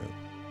about it, Moon?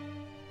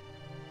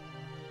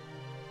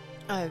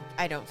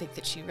 I don't think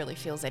that she really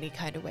feels any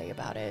kind of way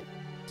about it,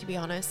 to be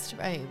honest.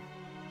 I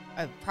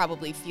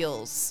probably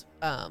feels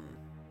a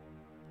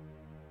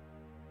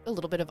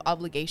little bit of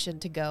obligation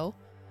to go.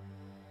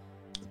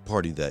 The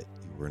party that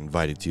you were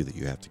invited to that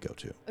you have to go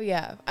to. Oh,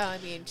 yeah. I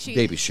mean,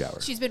 Baby shower.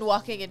 She's been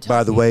walking and talking.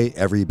 By the way,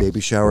 every baby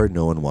shower,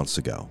 no one wants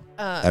to go.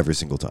 Every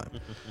single time.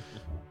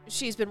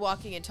 She's been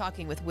walking and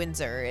talking with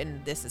Windsor,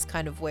 and this is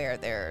kind of where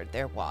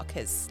their walk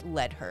has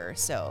led her.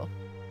 So,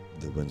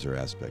 The Windsor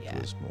aspect Yeah.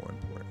 was more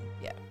important.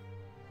 yeah.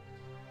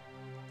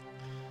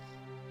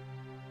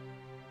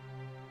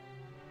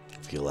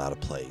 Feel out of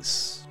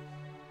place.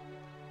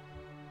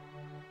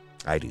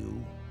 I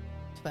do.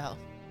 Well,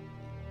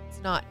 it's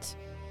not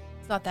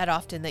that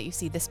often that you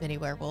see this many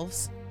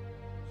werewolves.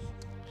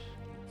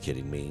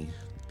 Kidding me?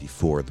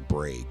 Before the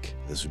break,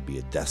 this would be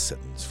a death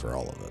sentence for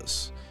all of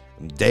us.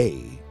 And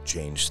they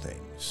changed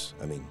things.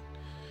 I mean,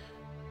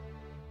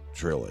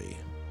 truly.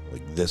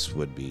 Like, this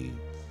would be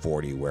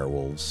 40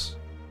 werewolves.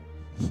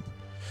 It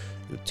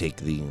would take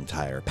the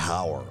entire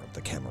power of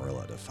the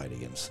Camarilla to fight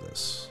against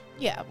this.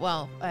 Yeah,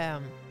 well,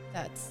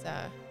 that's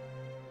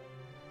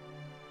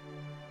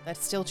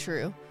still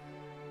true.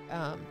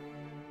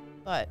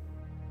 But,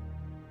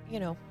 you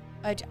know,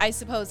 I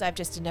suppose I've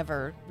just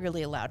never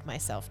really allowed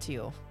myself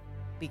to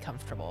be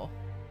comfortable.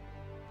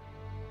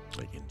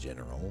 Like, in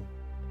general.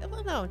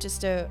 Well, no,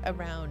 just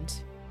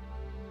around.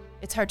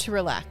 It's hard to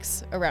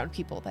relax around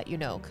people that you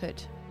know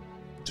could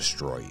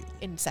Destroy you.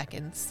 in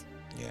seconds.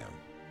 Yeah.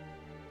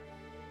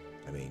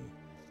 I mean,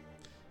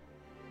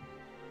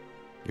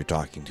 you're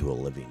talking to a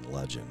living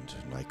legend,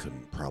 and I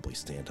couldn't probably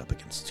stand up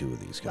against two of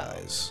these Well,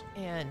 guys.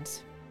 And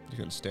You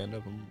can stand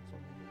up and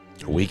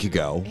A week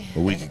ago,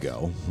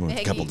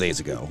 a couple days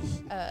ago.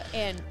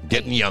 and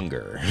Getting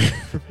younger.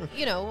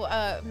 you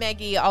know,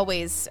 Maggie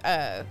always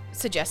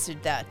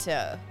suggested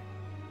that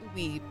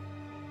we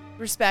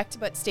respect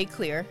but stay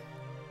clear,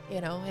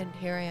 you know, and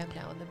here I am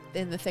now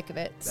in the thick of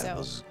it. That So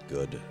was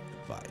good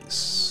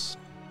advice.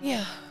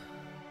 yeah,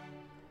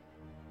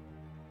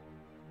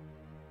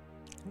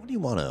 What do you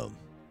want to...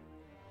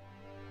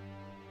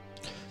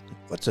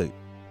 What's a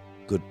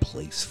good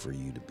place for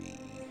you to be?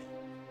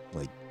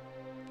 Like,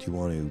 do you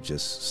want to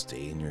just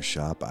stay in your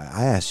shop?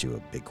 I asked you a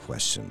big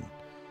question.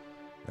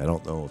 I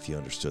don't know if you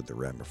understood the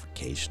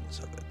ramifications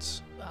of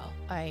it. well,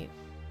 I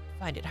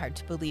find it hard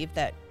to believe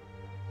that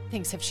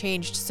things have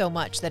changed so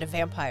much that a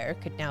vampire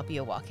could now be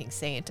a walking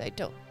saint. I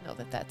don't know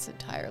that that's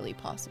entirely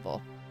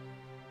possible.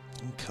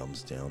 It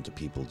comes down to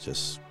people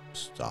just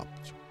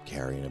stopped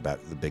caring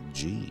about the big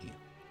G.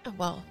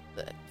 Well,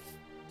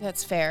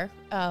 that's fair.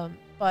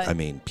 But I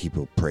mean,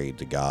 people prayed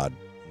to God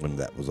when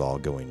that was all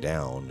going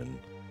down,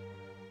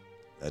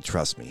 and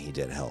trust me, he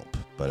did help.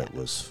 But Yeah. it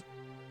was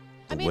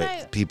I the mean,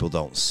 way people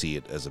don't see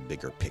it as a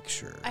bigger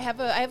picture. I have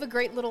a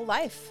great little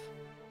life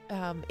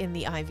in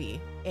the Ivy,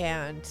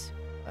 and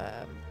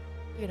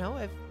you know,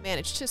 I've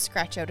managed to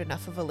scratch out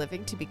enough of a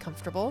living to be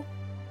comfortable.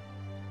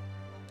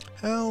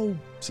 How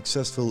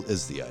successful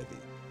is the Ivy?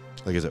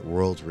 Like, is it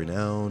world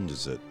renowned?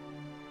 Is it?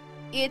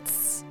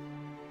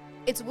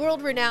 It's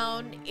world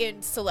renowned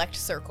in select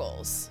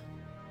circles.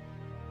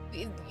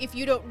 If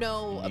you don't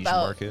know niche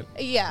about market.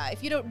 yeah,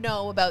 if you don't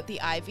know about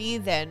the Ivy,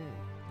 then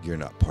You're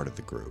not part of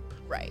the group.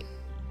 right.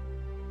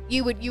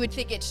 You would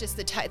think it's just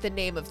the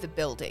name of the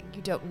building.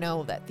 You don't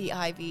know that the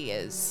Ivy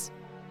is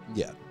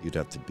Yeah, you'd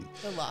have to be.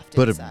 the loft.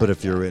 But inside,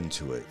 if you're yeah.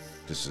 into it,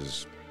 this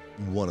is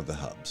one of the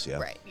hubs. Yeah.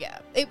 Right, yeah.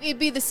 It'd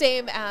be the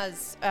same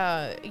as,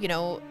 you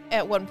know,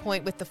 at one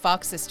point with the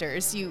Fox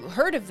sisters. You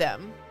heard of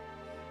them,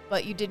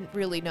 but you didn't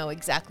really know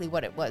exactly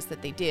what it was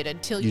that they did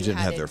until you didn't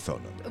had have it- their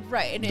phone number.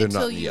 Right, and They're not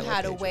until in the you yellow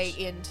had a way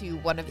pages. into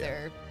one of Yeah.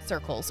 their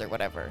circles or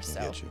whatever. I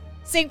So, get you.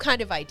 same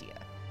kind of idea.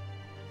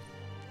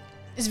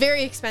 It's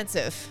very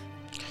expensive.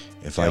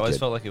 If I I always could,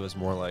 felt like it was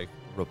more like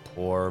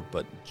rapport,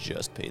 but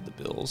just paid the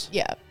bills.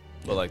 Yeah,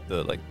 But like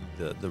the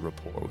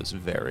rapport was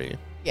very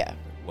yeah,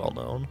 well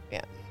known.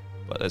 Yeah.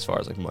 But as far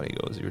as like money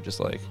goes, you were just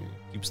like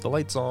keeps the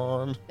lights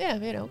on. yeah,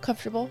 you know,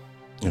 comfortable.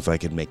 if I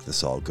could make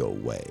this all go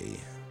away,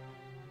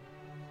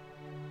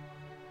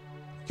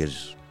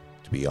 because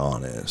to be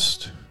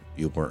honest,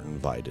 you weren't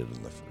invited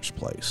in the first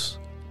place.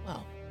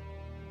 Well,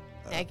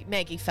 Uh,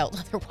 Maggie felt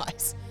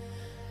otherwise.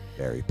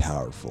 Very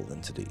powerful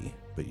entity,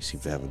 but you seem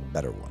to have a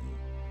better one.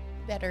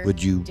 Better,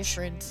 Would you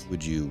different.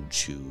 Would you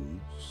choose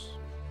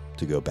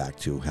to go back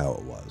to how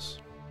it was?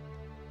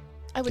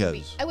 I wouldn't be.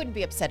 'cause- I wouldn't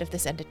be upset if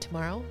this ended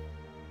tomorrow.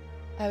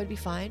 I would be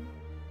fine.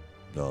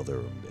 No other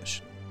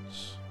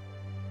ambitions.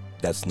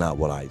 That's not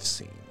what I've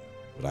seen.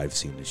 What I've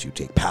seen is you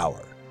take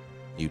power,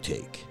 you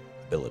take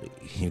ability,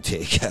 you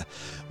take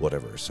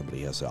whatever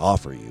somebody has to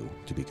offer you,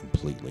 to be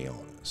completely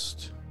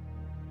honest.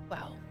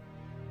 Well,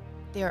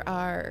 there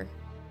are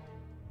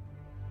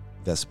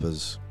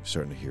Vespa's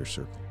starting to hear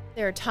circle.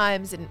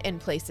 times and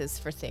places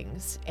for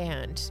things,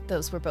 and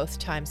those were both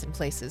times and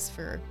places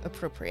for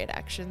appropriate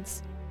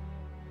actions.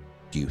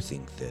 Do you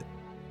think that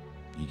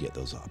you get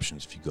those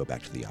options if you go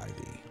back to the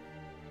Ivy?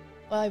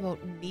 Well, I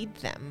won't need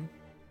them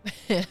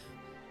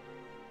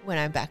when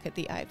I'm back at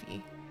the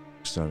Ivy.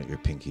 Just down at your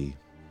pinky.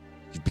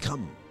 You've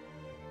become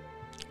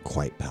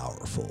quite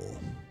powerful.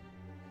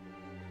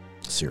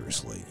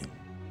 Seriously.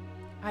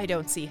 I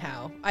don't see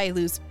how. I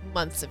lose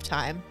months of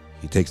time.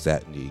 He takes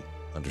that and he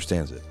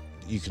understands it.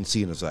 You can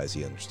see in his eyes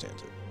he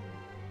understands it.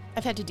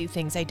 I've had to do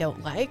things I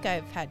don't like.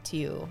 I've had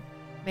to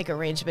make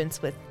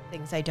arrangements with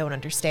things I don't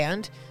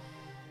understand.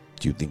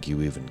 Do you think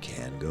you even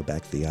can go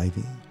back to the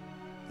Ivy?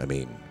 I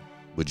mean,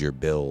 would your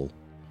bill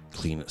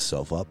clean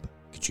itself up?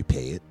 Could you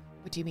pay it?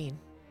 What do you mean?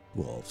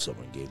 Well, if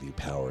someone gave you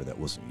power that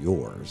wasn't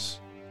yours,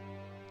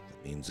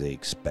 that means they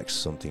expect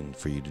something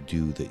for you to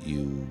do that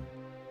you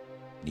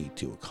need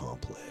to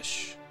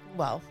accomplish.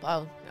 Well,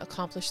 I'll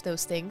accomplish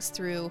those things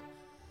through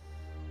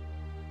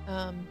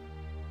other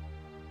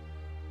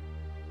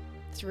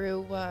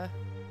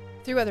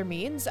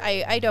means.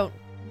 I don't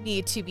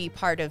need to be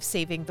part of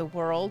saving the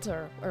world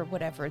or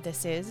whatever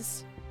this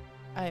is.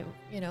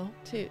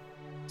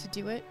 To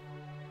do it.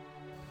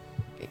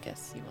 I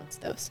guess he wants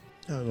those.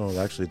 No,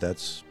 actually,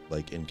 that's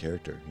like in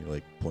character. He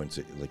like points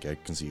at, like, I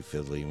can see you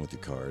fiddling with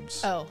your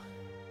cards. Oh,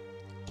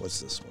 What's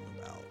this one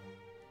about?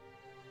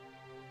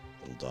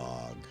 Little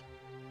dog.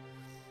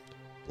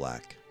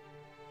 Black.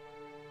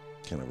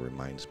 Kind of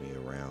reminds me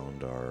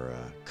around our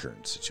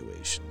current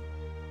situation.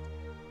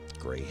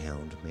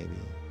 Greyhound, maybe?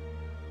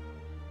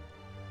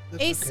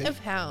 That's Ace okay. of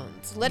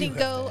Hounds. Letting have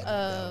go to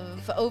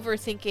have of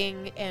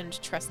overthinking and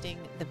trusting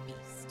the beast.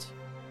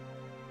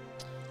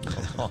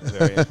 Oh,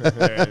 very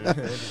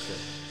interesting.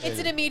 It's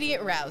an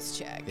immediate rouse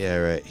check. Yeah,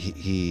 right.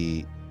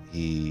 He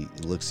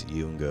looks at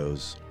you and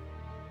goes,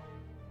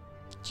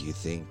 do you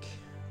think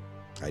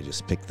I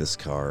just picked this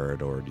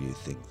card, or do you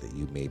think that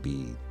you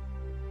maybe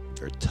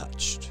are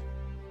touched?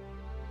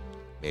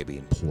 Maybe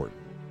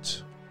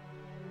important?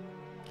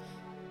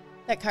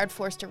 That card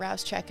forced a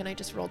rouse check, and I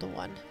just rolled a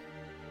 1.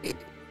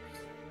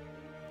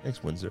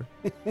 Thanks, Windsor.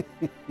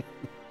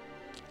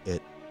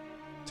 It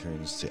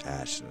turns to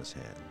ash in his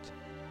hand.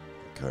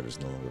 The card is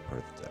no longer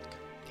part of the deck.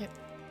 Yeah,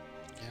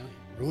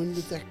 he ruined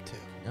the deck too.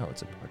 No,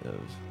 it's a part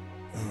of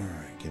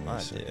Alright, give me my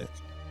a second. dick.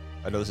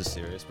 I know this is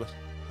serious, but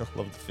I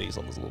love the face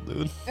on this little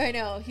dude. I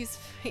know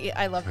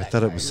I love I that. thought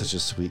it card. was such a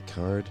sweet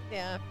card.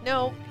 Yeah. Oh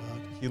No, my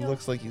God. He No.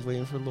 looks like he's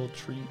waiting for a little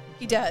treat.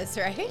 he does,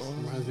 right?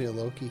 Reminds me of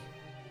Loki.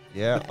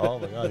 Yeah. Oh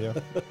my god.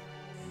 Yeah.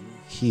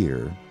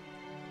 Here,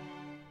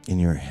 in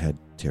your head,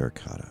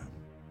 Terracotta,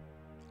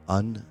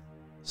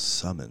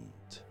 unsummoned,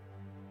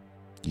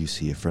 you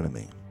see a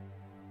frenemy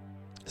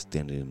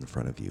standing in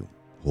front of you,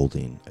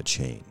 holding a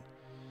chain.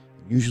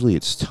 Usually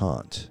it's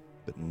taunt,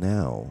 but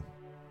now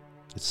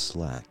it's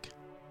slack.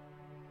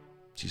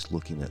 She's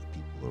looking at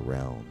people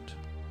around.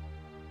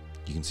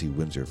 You can see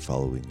Windsor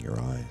following your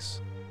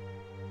eyes.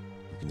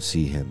 You can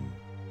see him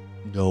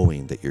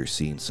knowing that you're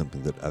seeing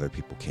something that other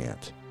people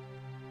can't.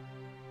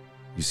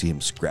 You see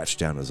him scratch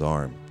down his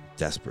arm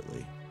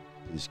desperately.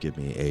 Please give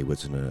me a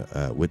wits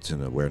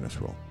and awareness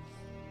roll.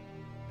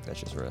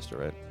 That's just Rester,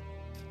 right?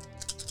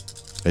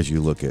 As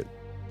you look at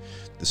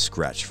the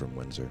scratch from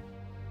Windsor.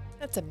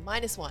 That's a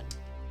 -1.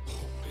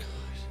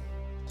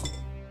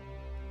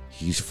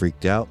 He's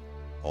freaked out.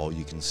 All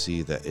you can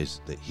see that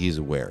is that he's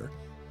aware.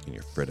 And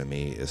your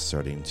frenemy is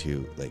starting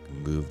to like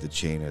move the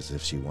chain as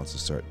if she wants to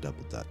start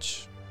double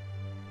dutch.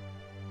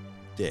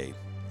 Day,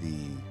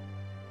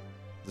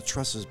 the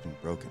truss has been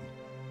broken.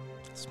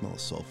 The smell of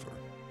sulfur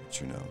hits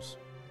your nose.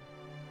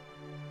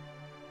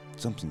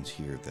 Something's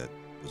here that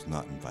was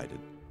not invited.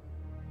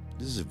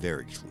 This is a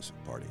very exclusive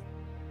party.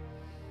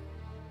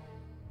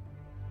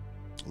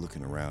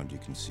 Looking around, you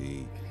can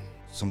see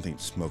something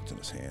smoked in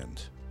his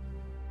hand.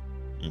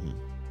 Mm-hmm.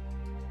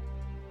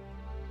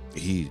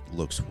 He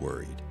looks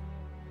worried.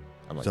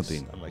 I'm like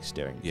Something- I'm like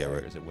staring. Yeah, right.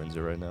 daggers at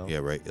Windsor right now. Yeah,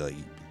 right. Like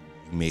you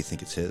may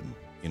think it's him,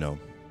 you know.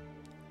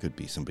 Could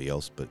be somebody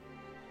else, but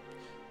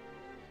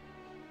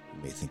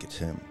you may think it's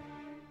him.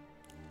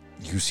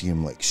 You see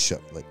him like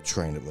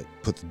trying to like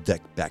put the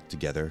deck back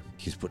together.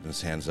 He's putting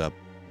his hands up.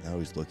 Now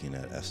he's looking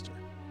at Esther.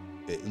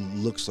 It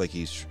looks like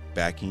he's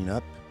backing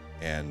up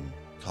and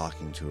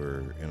talking to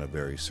her in a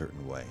very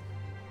certain way.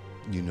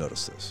 You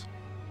notice this.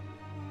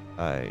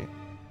 I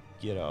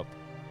get up.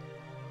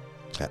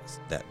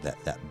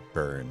 That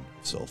burn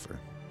of sulfur.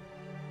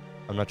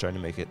 I'm not trying to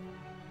make it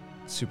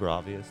super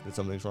obvious that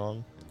something's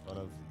wrong in front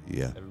of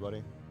Yeah.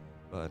 everybody,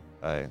 but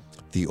I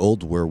The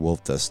old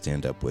werewolf does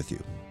stand up with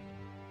you.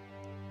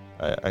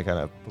 kind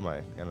of put my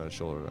hand on his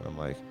shoulder and I'm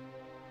like,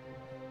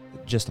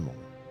 just a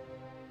moment.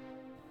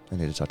 I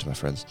need to talk to my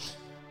friends.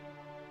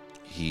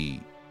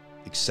 He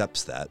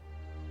accepts that,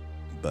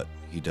 but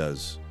he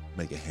does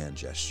make a hand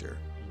gesture.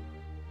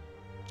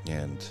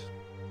 And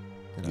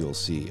you'll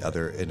see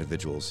other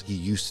individuals. He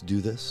used to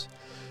do this.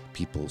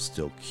 People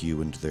still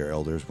queue into their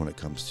elders when it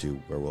comes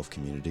to werewolf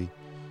community.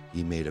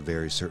 He made a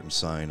very certain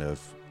sign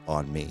of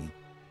on me.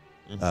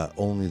 Mhm.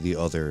 Only the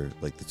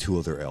two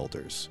other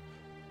elders,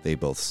 they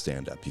both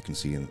stand up. You can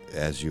see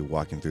as you're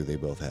walking through, they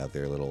both have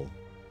their little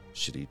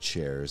shitty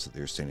chairs that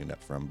they're standing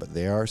up from, but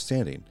they are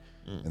standing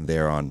Mm. and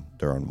they're on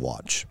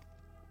watch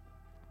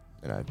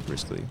And I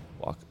briskly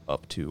walk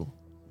up to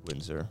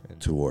Windsor and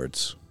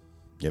towards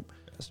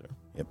Esther.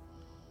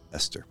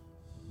 Esther.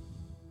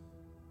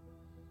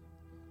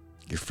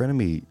 Your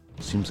frenemy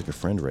seems like a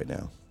friend right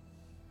now.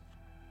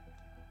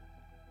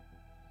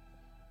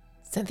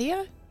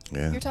 Cynthia?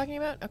 Yeah. You're talking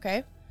about?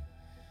 Okay.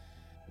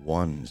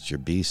 One is your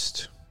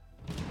beast.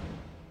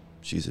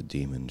 She's a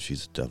demon.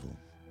 She's a devil.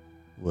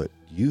 What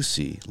you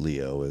see,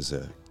 Leo, is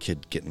a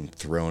kid getting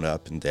thrown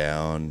up and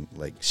down.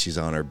 Like, she's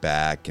on her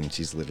back, and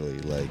she's literally,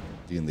 like,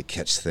 doing the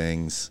catch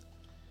things.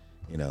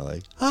 You know,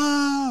 like,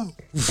 oh!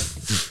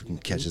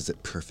 And catches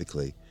it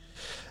perfectly.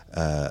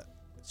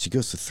 She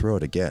goes to throw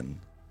it again.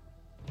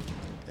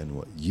 And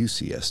what you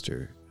see,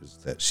 Esther, is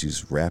that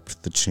she's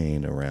wrapped the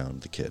chain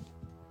around the kid.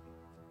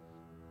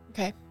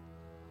 Okay.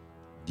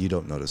 You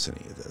don't notice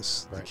any of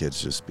this. Right. The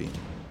kid's just being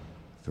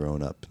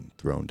thrown up and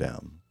thrown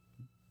down.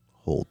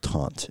 Whole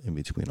taunt in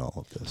between all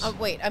of this.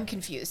 Wait, I'm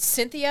confused.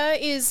 Cynthia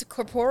is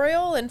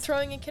corporeal and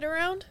throwing a kid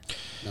around?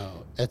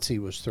 No, Etsy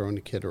was throwing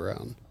the kid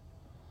around.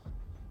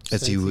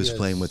 As he was Cynthia's-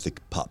 playing with the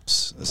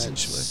pups, and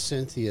essentially.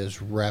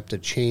 Cynthia's wrapped a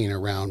chain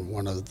around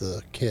one of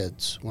the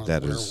kids, one of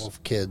That the is-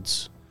 werewolf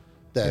kids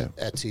that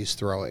Etsy's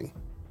throwing.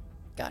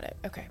 Got it.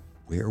 Okay.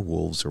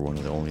 Werewolves are one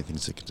of the only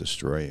things that can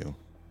destroy you.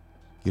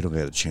 You don't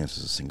get a chance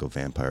as a single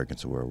vampire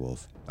against a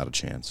werewolf. Not a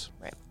chance.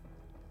 Right.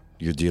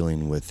 You're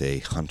dealing with a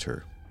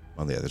hunter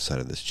on the other side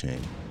of this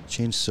chain.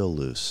 Chain's still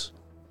loose,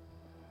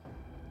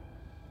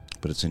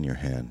 but it's in your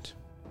hand.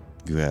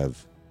 You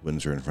have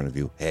Windsor in front of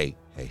you. Hey.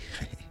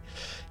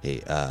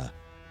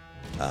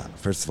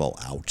 First of all,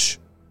 ouch.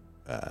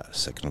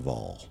 Second of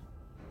all,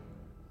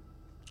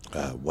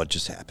 what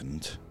just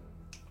happened?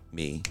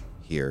 Me,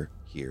 here.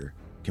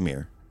 Come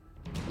here.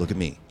 Look at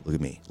me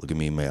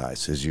in my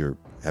eyes as you're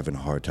having a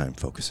hard time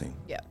focusing.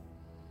 Yeah.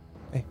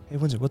 Hey,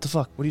 Windsor, what the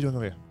fuck? What are you doing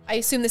over here? I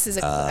assume this is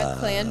a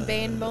clan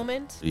bane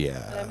moment. Yeah.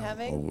 That I'm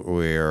having?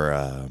 We're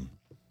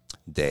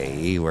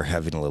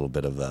having a little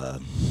bit of a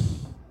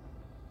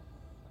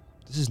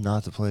This is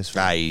not the place for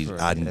I for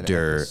an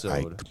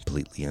episode.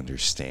 completely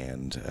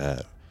understand.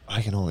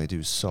 I can only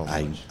do so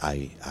much.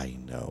 I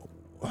know.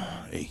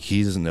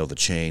 He doesn't know the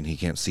chain. He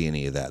can't see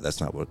any of that. That's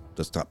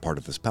not part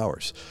of his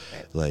powers.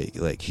 Right.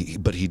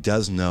 But he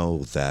does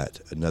know that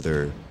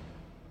another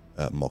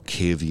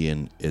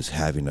Malkavian is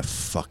having a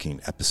fucking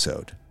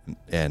episode,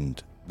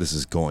 and this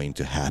is going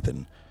to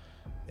happen.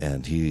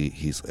 And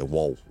he's like,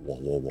 whoa.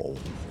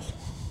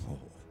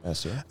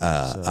 Esther,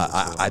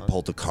 I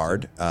pulled a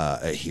card.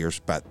 Here's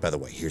by the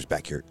way, here's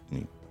back your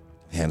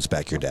hands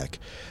back your deck.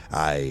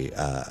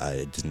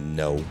 I didn't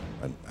know.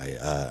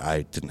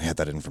 I didn't have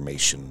that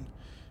information.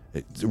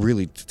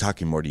 Really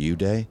talking more to you,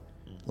 Day.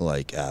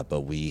 Like,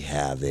 but we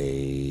have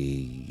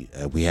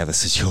a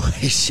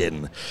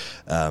situation.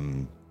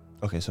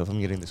 Okay, so if I'm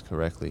getting this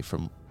correctly,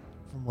 from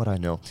what I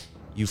know,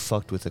 you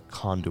fucked with a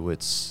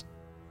conduit's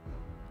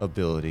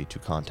ability to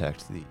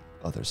contact the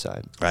other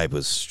side. I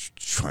was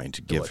trying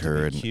to give What,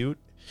 her to be cute.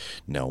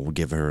 we'll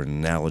give her an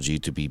analogy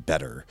to be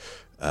better.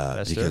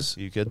 Esther, Because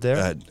you good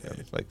there?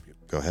 Like,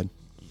 go ahead.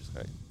 I'm just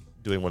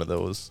doing one of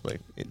those, like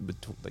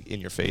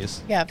in your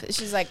face. Yeah.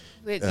 She's like,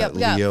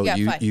 Leo,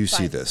 fine, you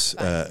see fine, this.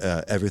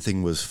 fine.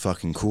 Everything was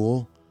fucking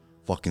cool.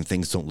 Fucking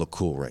things don't look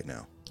cool right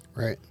now.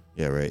 Right.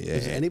 Yeah, right.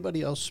 Does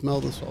anybody else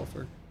smell the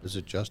sulfur? Is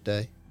it just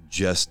Day?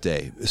 Just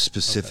Day,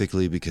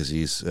 specifically because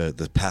he's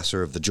the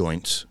passer of the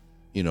joints.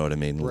 You know what I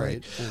mean?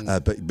 Right.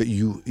 Like, but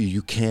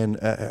you can.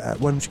 Why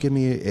don't you give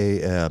me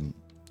a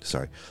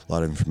sorry, a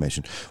lot of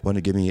information. Why don't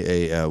you give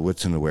me a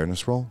wits and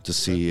awareness roll to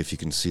see if you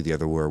can see the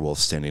other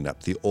werewolves standing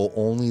up?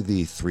 Only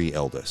the three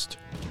eldest.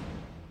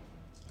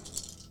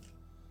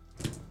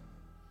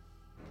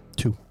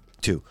 2.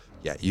 2.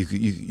 Yeah,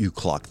 you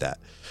clock that.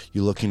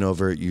 You're looking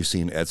over. You're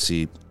seeing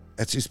Etsy.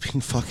 Etsy's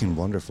being fucking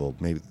wonderful.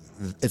 Maybe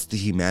it's the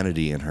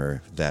humanity in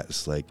her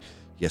that's like,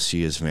 yes,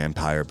 she is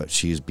vampire, but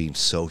she is being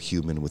so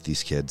human with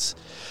these kids.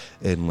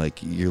 And like,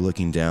 you're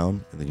looking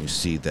down, and then you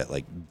see that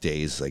like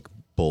Day's like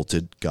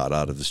bolted, got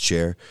out of his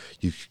chair.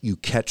 You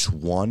catch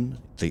one,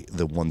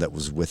 the one that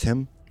was with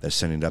him, that's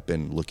standing up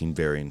and looking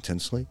very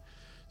intensely.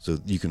 So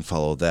you can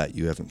follow that.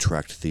 You haven't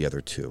tracked the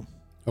other two.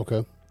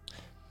 Okay.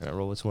 Can I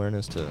roll its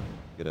awareness to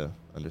get a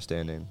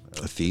understanding?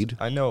 A feed?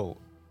 I know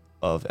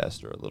of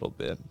Esther a little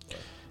bit.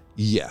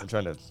 Yeah. I'm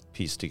trying to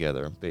piece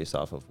together based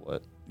off of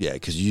what. Yeah,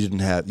 because you didn't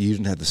have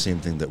the same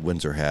thing that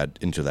Windsor had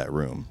into that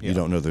room. Yeah. You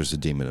don't know there's a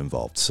demon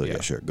involved. So yeah,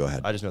 Yeah. sure, go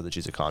ahead. I just know that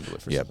she's a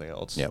conduit for Yep. something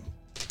else. Yep.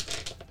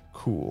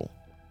 Cool.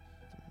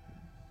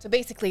 So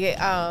basically,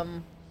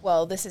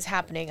 well, this is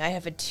happening. I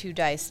have a 2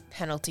 dice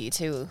penalty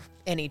to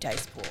any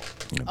dice pool,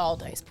 Yep. all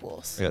dice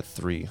pools. I got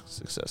 3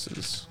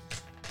 successes.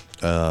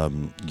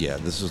 Yeah,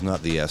 this is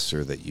not the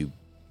Esther that you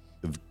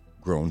have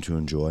grown to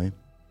enjoy.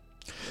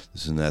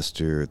 This is an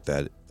Esther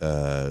that,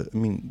 I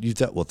mean, you've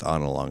dealt with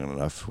Anna long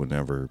enough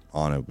whenever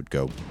Anna would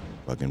go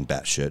fucking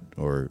batshit,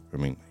 or, I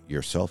mean,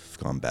 yourself have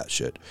gone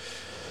batshit.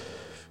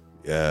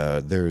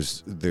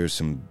 There's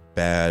some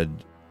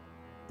bad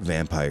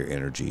vampire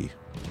energy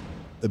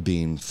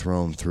being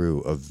thrown through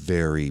a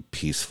very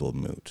peaceful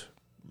mood.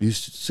 You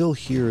still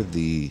hear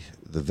the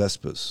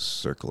Vespas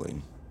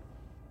circling.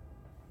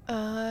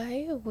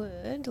 I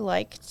would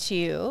like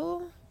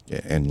to.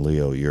 Yeah, and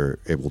Leo, you're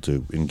able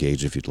to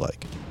engage if you'd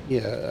like.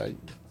 Yeah,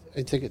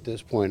 I think at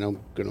this point I'm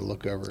going to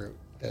look over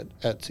at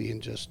Etsy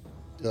and just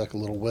do like a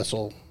little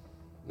whistle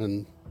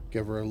and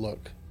give her a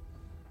look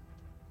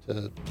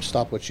to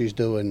stop what she's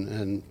doing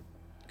and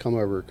come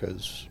over,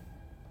 because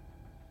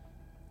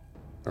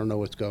I don't know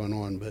what's going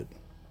on, but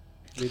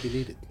maybe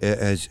need it.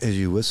 As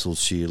you whistle,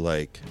 she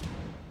like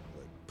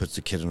puts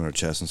the kid on her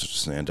chest and starts to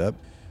stand up.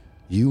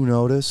 You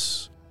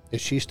notice,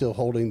 Is she still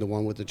holding the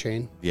one with the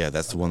chain? yeah,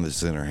 that's the one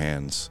that's in her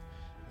hands.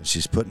 And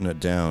she's putting it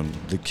down.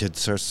 The kid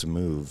starts to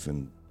move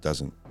and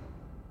doesn't.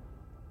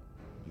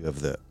 You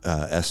have the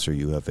Esther.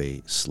 You have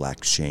a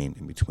slack chain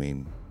in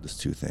between this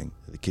two thing.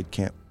 The kid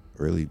can't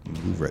really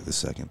move right this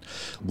second.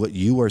 What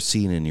you are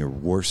seeing in your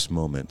worst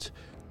moment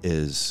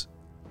is,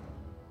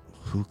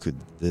 who could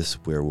this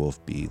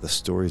werewolf be? The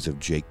stories of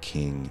Jake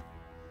King,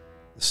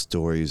 the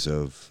stories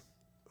of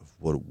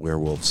what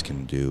werewolves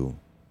can do.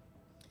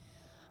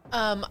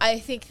 I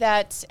think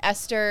that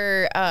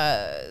Esther,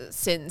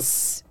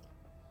 since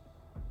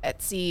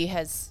Etsy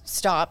has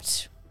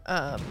stopped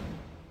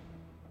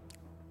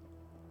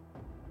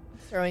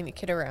throwing the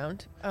kid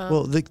around.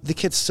 Well, the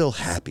kid's still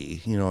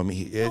happy. You know, I mean,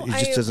 he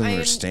just doesn't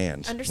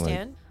understand.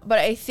 Understand. But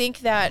I think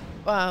that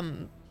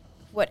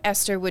what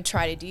Esther would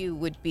try to do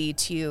would be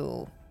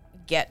to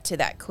get to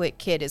that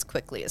kid as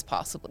quickly as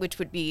possible, which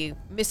would be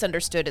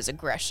misunderstood as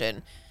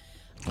aggression.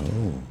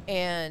 Oh.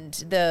 And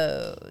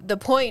the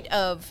point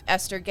of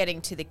Esther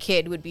getting to the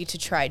kid would be to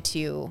try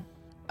to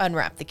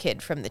unwrap the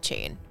kid from the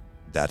chain.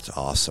 That's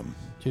awesome.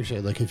 So you say,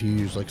 like, if you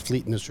use, like,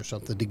 fleetness or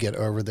something to get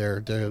over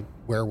there, the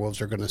werewolves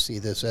are going to see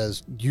this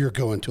as you're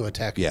going to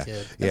attack the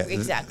kid. Yeah,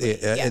 Exactly.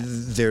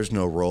 There's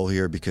no role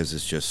here because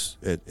it's just,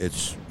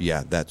 it's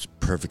that's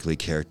perfectly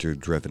character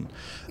driven.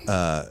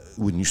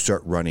 When you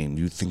start running,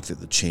 you think that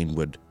the chain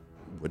would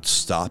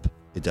stop.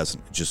 It doesn't.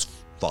 It just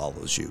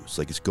follows you. It's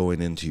like it's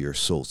going into your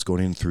soul. It's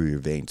going in through your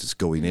veins. It's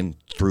going in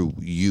through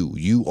you.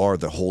 You are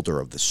the holder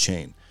of this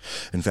chain.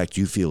 In fact,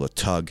 you feel a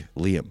tug,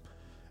 Liam.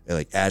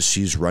 Like, as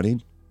she's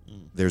running,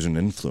 there's an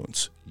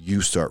influence.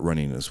 You start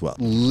running as well.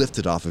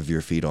 Lifted off of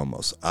your feet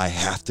almost. I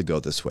have to go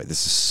this way.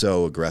 This is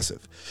so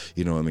aggressive.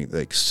 You know what I mean?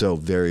 Like, so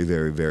very,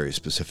 very, very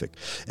specific.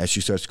 As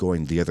she starts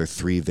going, the other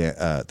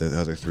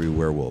three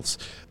werewolves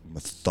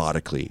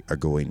methodically are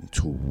going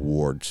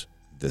towards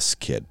this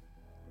kid.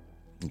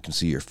 You can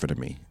see your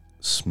frenemy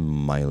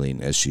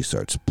smiling as she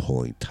starts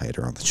pulling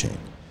tighter on the chain.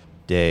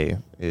 Day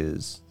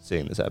is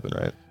seeing this happen,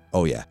 right?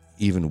 Oh, yeah.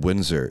 Even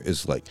Windsor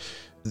is like,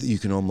 you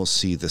can almost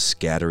see the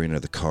scattering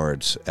of the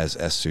cards as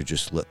Esther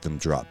just let them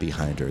drop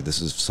behind her.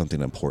 This is something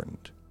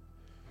important.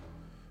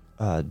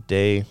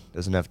 Day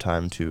doesn't have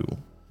time to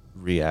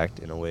react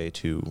in a way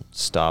to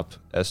stop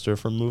Esther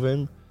from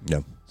moving.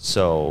 No.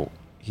 So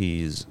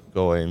he's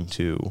going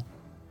to,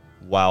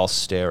 while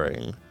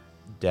staring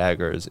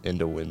daggers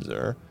into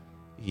Windsor,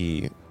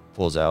 he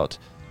pulls out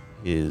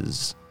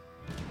his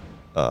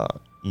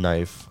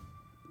knife,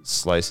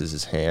 slices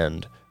his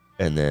hand,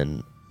 and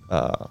then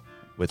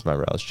with my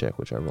rouse check,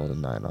 which I rolled a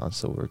 9 on,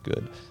 so we're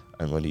good,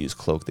 I'm going to use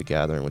Cloak the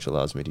Gathering, which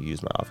allows me to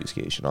use my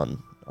obfuscation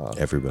on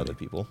Everybody. other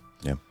people.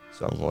 Yeah.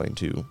 So I'm going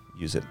to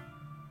use it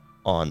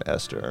on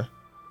Esther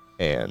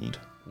and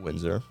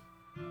Windsor.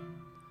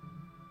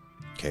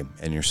 Okay.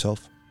 And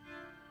yourself?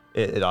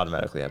 It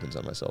automatically happens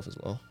on myself as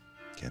well.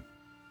 Okay.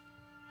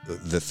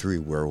 The three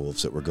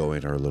werewolves that were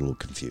going are a little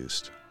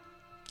confused.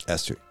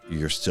 Esther,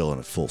 you're still in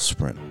a full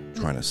sprint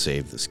trying to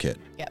save this kid.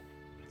 Yep.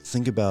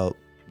 Think about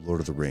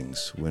Lord of the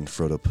Rings. When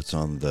Frodo puts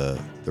on the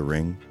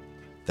ring,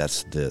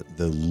 that's the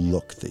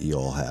look that you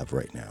all have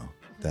right now.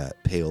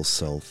 That pale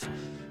self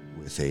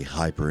with a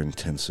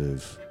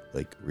hyper-intensive,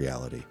 like,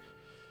 reality.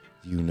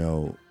 You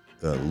know,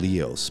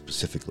 Leo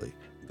specifically,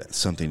 that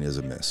something is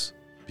amiss.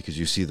 Because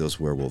you see those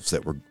werewolves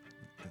that were...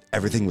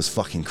 Everything was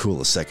fucking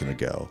cool a second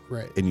ago.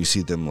 Right. And you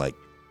see them, like,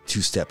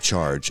 two-step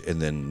charge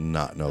and then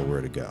not know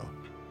where to go.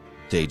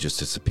 Day just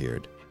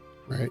disappeared.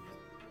 Right.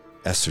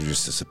 Esther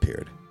just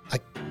disappeared.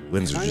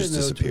 Windsor Kind of just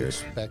know to disappeared.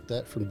 expect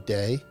that from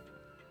Day,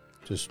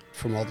 just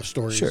from all the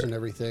stories Sure. and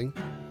everything.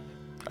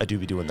 I do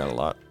be doing that a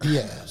lot.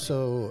 Yeah,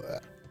 so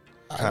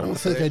I Kind of don't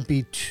think afraid. I'd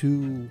be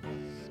too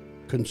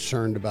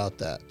concerned about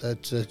that.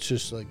 That's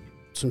just like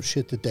some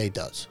shit that Day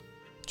does.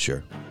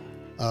 Sure.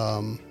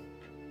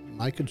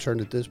 My concern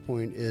at this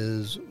point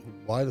is,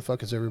 why the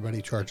fuck is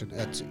everybody charging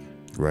Etsy?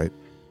 Right.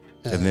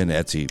 And then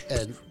Etsy.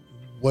 And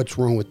what's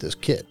wrong with this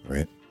kid?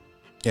 Right.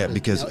 Yeah,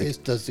 because Now,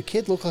 does the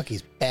kid look like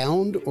he's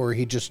bound, or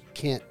he just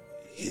can't?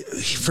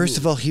 first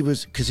of all, he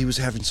was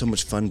having so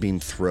much fun being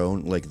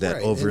thrown, like that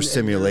Right,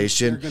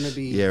 overstimulation. and they're gonna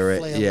be Yeah, right.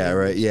 flailing. Yeah,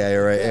 right. Yeah,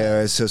 right. Yeah.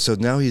 Yeah. So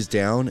now he's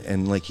down,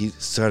 and like he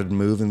started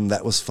moving.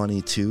 That was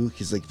funny too.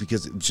 He's like,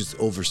 because it's just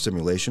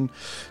overstimulation.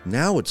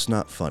 Now it's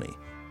not funny.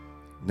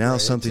 Now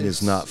Right, something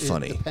is not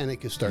funny. The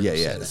panic is starting Yeah, to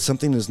yeah. set in.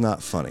 Something is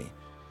not funny.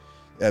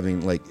 I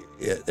mean, like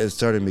it's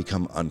starting to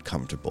become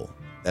uncomfortable.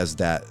 As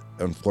that,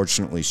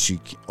 unfortunately,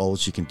 all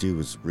she can do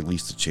is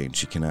release the chain.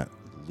 She cannot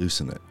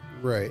loosen it.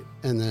 Right,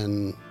 and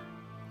then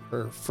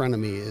her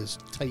frenemy is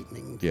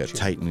tightening. Yeah, chain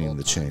tightening all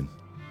the time. chain.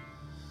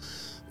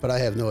 But I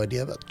have no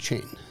idea about the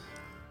chain.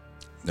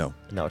 No.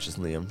 And now it's just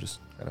Liam just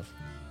kind of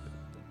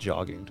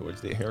jogging towards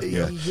the air.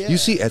 Yeah. Yeah, You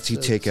see Etsy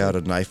so- take so- out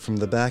a knife from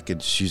the back,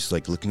 and she's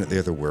like looking at the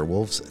other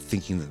werewolves,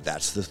 thinking that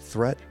that's the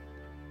threat.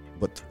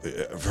 But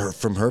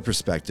from her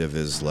perspective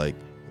is like,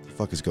 what the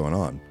fuck is going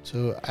on?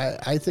 So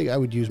I think I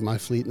would use my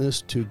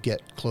fleetness to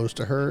get close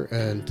to her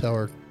and tell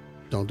her,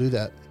 don't do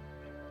that.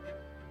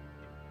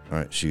 All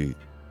right,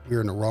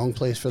 You're in the wrong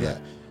place for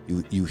that.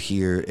 you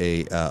hear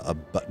a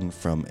button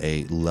from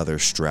a leather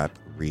strap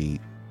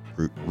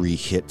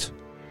re-hit.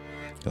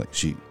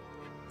 Like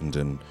and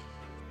then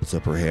puts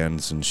up her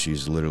hands, and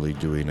she's literally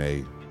doing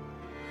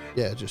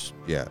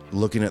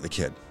looking at the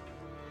kid.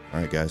 All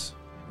right, guys,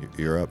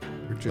 you're up.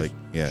 We're just Like,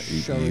 yeah,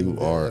 showing you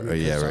that- are. because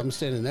Yeah, right. I'm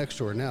standing next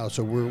to her now,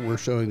 so we're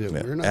showing that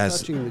Yeah, we're not as-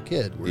 touching the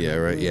kid. We're Yeah,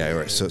 not right. doing Yeah,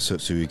 right. anything.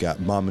 So you got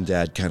mom and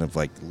dad kind of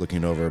like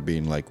looking over,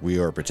 being like, "We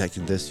are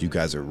protecting this. You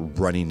guys are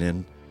running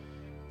in."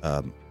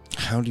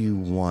 How do you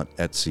want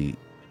Esther?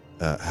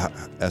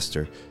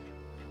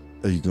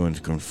 Are you going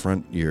to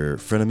confront your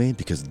frenemy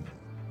because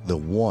the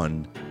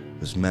one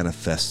has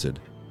manifested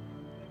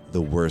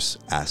the worst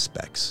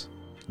aspects?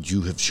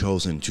 You have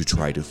chosen to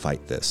try to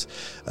fight this.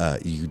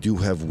 You do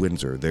have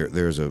Windsor.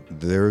 There's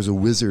a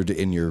wizard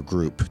in your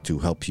group to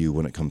help you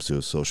when it comes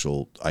to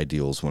social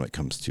ideals, when it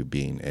comes to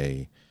being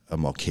a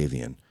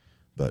Malkavian.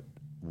 But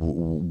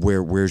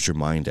where's your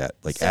mind at?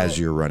 Like, So- as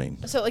you're running.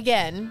 So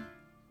again,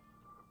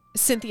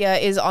 Cynthia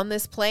is on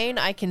this plane.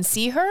 I can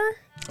see her.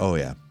 Oh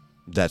yeah,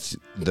 that's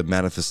the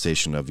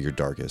manifestation of your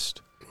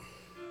darkest.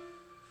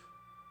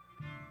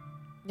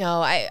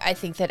 No, I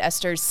think that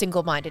Esther's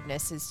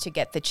single-mindedness is to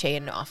get the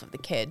chain off of the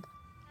kid.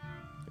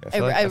 I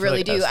feel I feel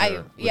really do. Esther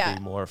would Yeah.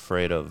 be more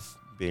afraid of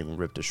being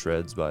ripped to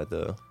shreds by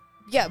the.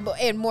 Yeah,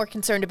 and more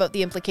concerned about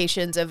the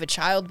implications of a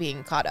child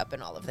being caught up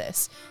in all of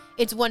this.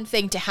 It's one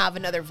thing to have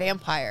another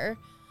vampire.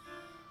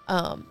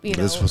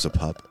 This was a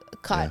pup.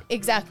 caught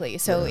exactly.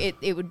 So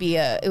it would be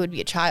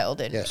a child,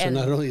 and Yeah, so and,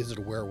 not only is it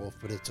a werewolf,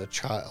 but it's a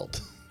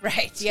child.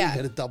 right, So you yeah,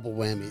 get a double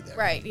whammy there.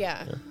 right,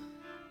 yeah,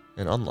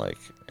 And unlike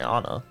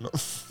Anna,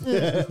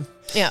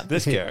 yeah.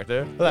 this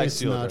character, like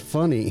It's not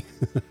funny.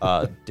 Day,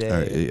 All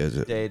right, is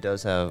it- Day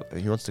does have.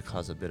 He wants to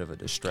cause a bit of a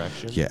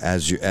distraction. Yeah,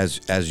 as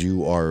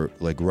you are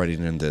like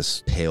running in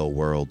this pale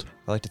world.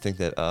 I like to think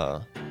that,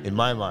 in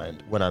my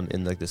mind, when I'm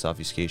in like this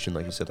obfuscation,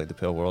 like you said, like the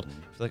pale world, I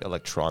feel like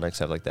electronics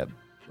have like that,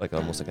 like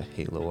almost like a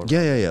halo. Or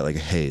Yeah, like a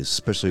haze,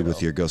 especially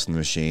with your Ghost in the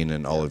Machine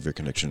and all of your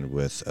connection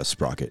with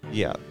Sprocket.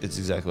 Yeah, it's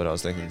exactly what I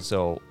was thinking.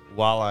 So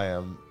while I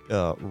am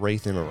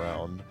wraithing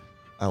around,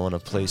 I want to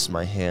place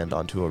my hand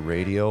onto a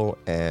radio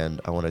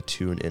and I want to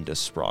tune into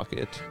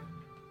Sprocket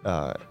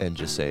and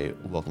just say,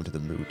 "Welcome to the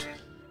Moot,"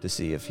 to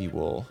see if he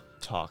will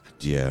talk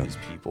to Yeah. these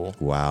people.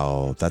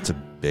 Wow, that's a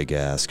big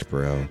ask,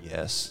 bro.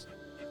 Yes,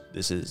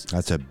 this is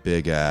That's a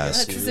big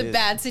ask. This is a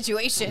bad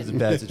situation. it's a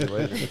bad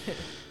situation.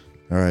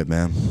 All right,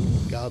 man.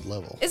 God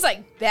level. It's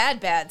like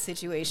bad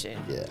situation.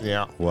 Yeah.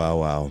 Yeah.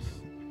 Wow.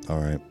 All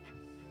right.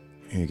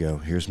 Here you go.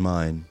 Here's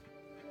mine.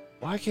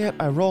 Why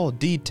can't I roll a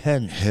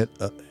D10?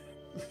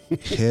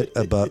 Hit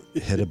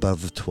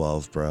above the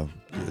 12, bro.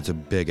 It's a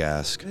big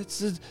ask.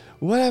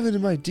 What happened to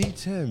my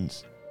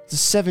D10s? It's a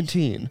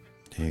 17.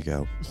 Here you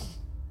go.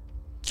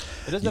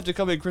 It doesn't have to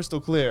come in crystal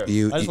clear.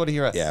 You- I just want to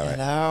hear a yeah, right.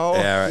 hello.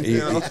 Yeah,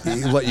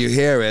 right. What you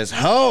hear is,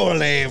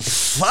 "Holy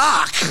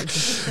fuck,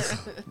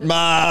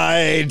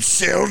 my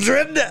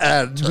children!"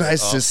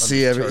 Nice to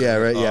see every. Yeah,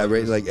 right. Yeah,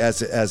 right. Like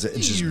as it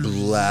just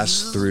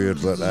blasts through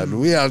it, and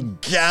we are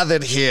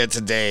gathered here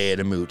today in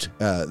a moot.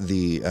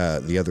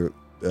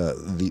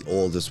 The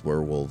oldest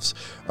werewolves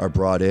are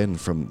brought in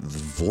from the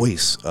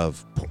voice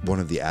of one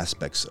of the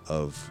aspects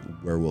of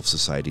werewolf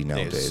society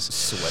nowadays.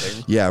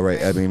 Sweating. Yeah,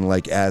 right. I mean,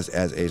 like as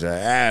Asia,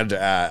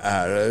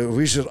 and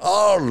we should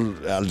all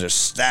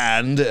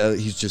understand.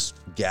 He's just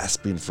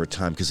gasping for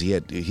time because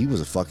he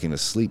was fucking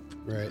asleep.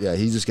 Right. Yeah,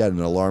 he just got an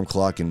alarm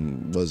clock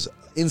and was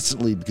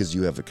instantly, because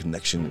you have a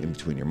connection in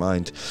between your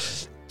mind,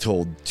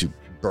 told to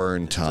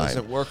burn time.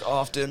 Doesn't work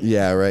often.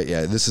 Yeah, right.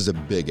 Yeah, this is a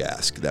big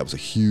ask. That was a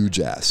huge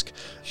ask.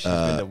 She's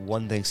been to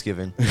one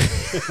Thanksgiving.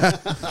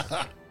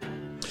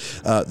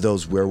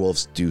 Those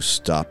werewolves do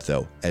stop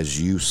though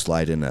as you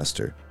slide in,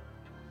 Esther.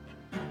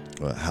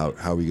 How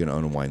are we going to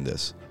unwind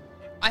this?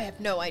 I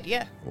have no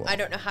idea. Well. I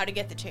don't know how to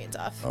get the chains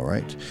off. All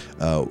right.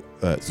 So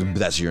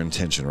that's your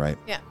intention, right?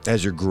 Yeah.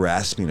 As you're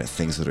grasping at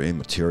things that are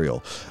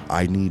immaterial,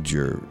 I need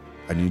your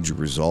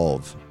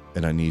resolve,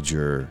 and I need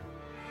your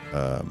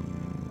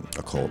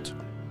occult.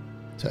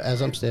 So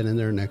as I'm standing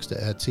there next to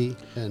Etsy,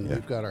 and Yeah.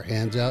 we've got our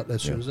hands out,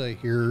 as soon as I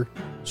hear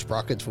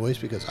Sprocket's voice,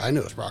 because I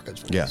know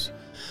Sprocket's voice, Yeah.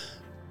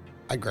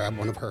 I grab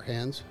one of her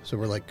hands. So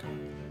we're like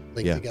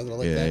linked Yeah. together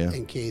like Yeah, that yeah.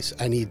 in case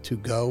I need to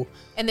go.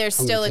 And there's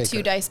I'm still gonna a take her.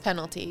 2 dice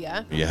penalty,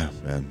 yeah? Yeah,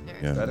 man.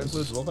 Yeah. That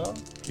includes willpower?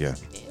 Yeah.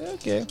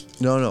 Okay.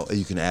 No,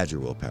 you can add your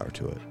willpower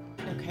to it.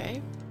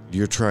 Okay.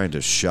 You're trying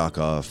to shock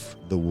off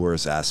the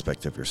worst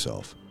aspect of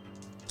yourself.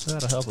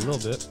 That'll help a little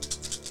bit.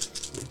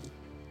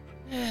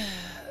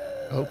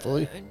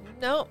 Hopefully.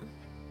 No,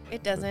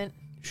 it doesn't.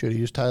 Should have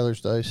used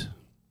Tyler's dice.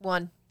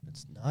 1.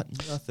 It's not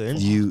nothing.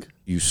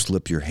 You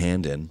slip your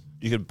hand in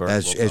You could burn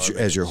as willpower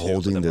as you're too, but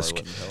holding that this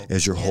probably wouldn't help.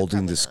 as you're Yeah, holding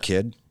probably this not.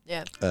 kid.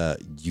 Yeah.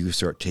 You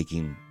start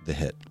taking the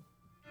hit.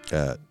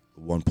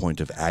 1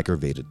 point of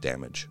aggravated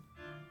damage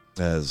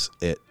as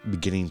it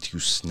beginning to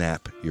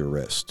snap your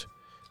wrist.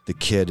 The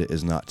kid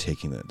is not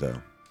taking it,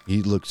 though.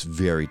 He looks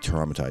very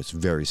traumatized,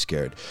 very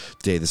scared.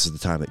 Day, this is the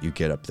time that you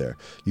get up there.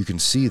 You can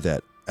see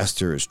that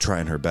Esther is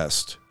trying her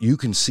best. You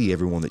can see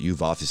everyone that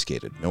you've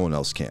obfuscated. No one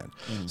else can.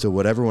 So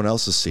what everyone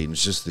else is seeing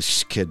is just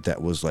this kid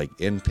that was like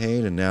in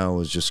pain and now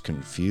is just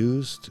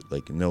confused,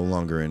 like no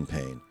longer in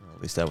pain.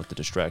 At least that with the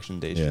distraction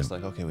day, Yeah. she's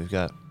like, okay,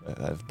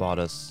 I've bought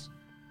us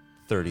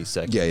 30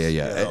 seconds. Yeah. you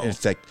know? In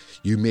fact,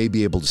 you may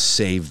be able to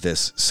save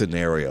this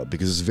scenario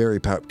because it's very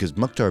powerful. Because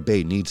Mukhtar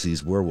Bey needs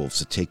these werewolves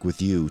to take with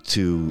you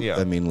to. Yeah.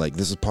 I mean, like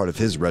this is part of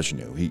his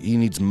retinue. He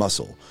needs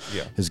muscle.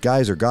 Yeah. His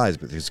guys are guys,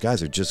 but his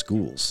guys are just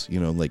ghouls.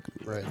 You know, like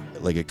Right.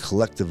 like a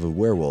collective of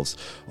werewolves.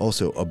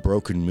 Also, a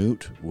broken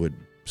moot would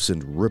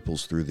send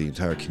ripples through the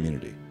entire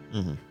community.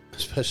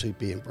 Especially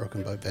being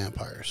broken by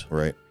vampires.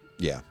 Right?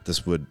 Yeah.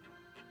 This would.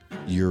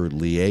 Your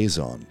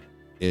liaison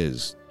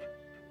is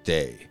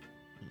Day.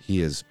 He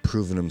has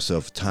proven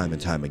himself time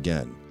and time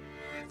again.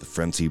 The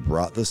friends he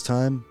brought this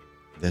time,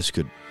 this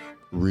could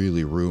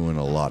really ruin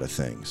a lot of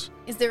things.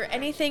 Is there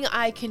anything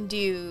I can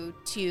do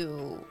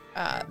to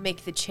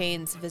make the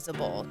chains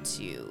visible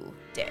to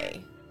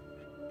Day?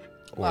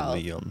 Or while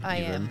Liam, I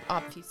even. am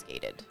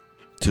obfuscated.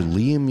 To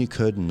Liam, you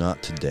could,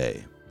 not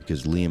today,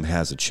 because Liam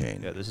has a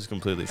chain. Yeah, this is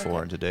completely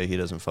foreign today. He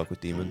doesn't fuck with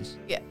demons.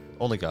 Yeah.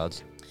 Only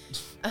gods.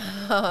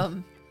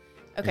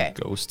 Okay. And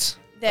ghosts.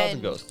 Gods Then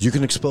and ghosts. You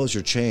can expose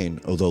your chain,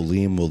 although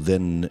Liam will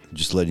then,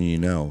 just letting you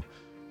know,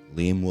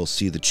 Liam will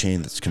see the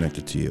chain that's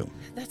connected to you.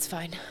 that's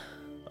fine.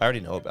 I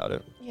already know about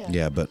it. Yeah.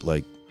 Yeah, but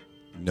like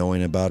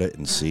knowing about it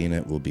and seeing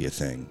it will be a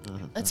thing.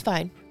 That's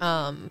fine.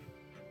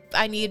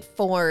 I need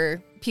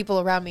for people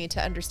around me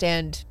to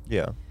understand.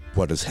 Yeah.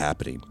 What is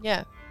happening?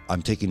 Yeah.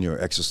 I'm taking your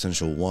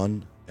existential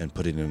one and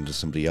putting it into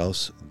somebody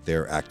else.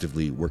 They're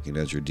actively working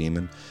as your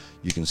demon.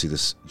 You can see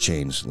this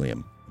change,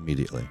 Liam,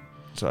 immediately.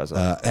 So as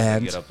Uh, I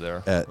and, get up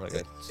there, like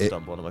I it-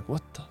 stumble and I'm like,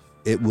 what the?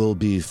 It will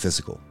be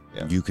physical.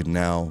 Yeah. You can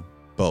now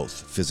both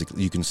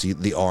physically. You can see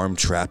the arm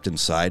trapped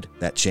inside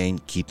that chain,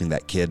 keeping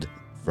that kid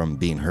from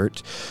being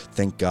hurt.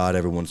 Thank God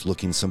everyone's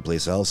looking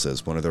someplace else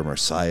as one of their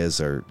messiahs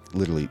are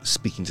literally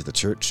speaking to the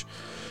church.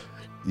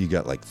 You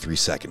got like 3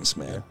 seconds,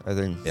 man. I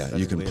think. Yeah, I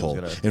you think can Liam's pull.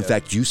 gonna- In yeah.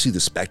 fact, you see the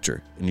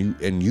specter,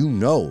 and you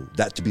know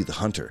that to be the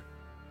hunter.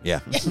 Yeah,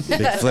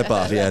 big flip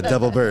off. Yeah,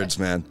 double birds,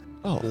 man.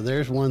 Oh. So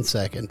there's 1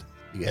 second.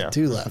 You got Yeah.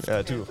 2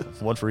 left. Two.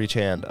 One for each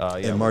hand. Yeah,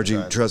 And Margie, we're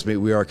trying. trust me,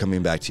 we are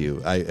coming back to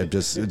you. I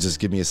just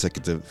give me a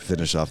second to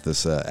finish off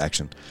this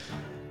action.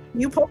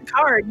 You pull a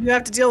card, you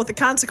have to deal with the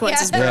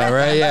consequences. Yeah,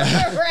 right.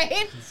 Yeah.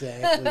 Right?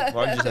 Exactly.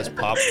 Margie just has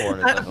popcorn.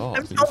 And it's like, oh,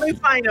 I'm totally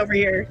fine over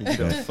here. you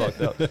got fucked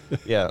up.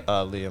 Yeah,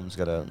 Liam's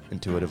gotta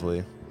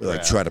intuitively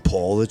Like try to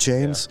pull the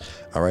chains.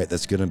 All right,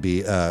 that's gonna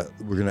be. We're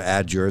gonna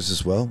add yours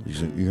as well.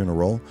 You're gonna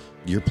roll.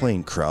 You're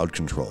playing crowd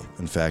control.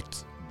 In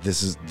fact,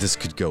 this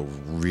could go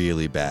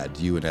really bad.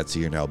 You and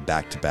Etsy are now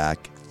back to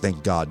back.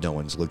 Thank God no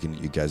one's looking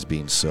at you guys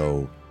being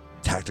so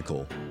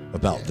tactical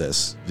about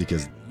this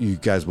because you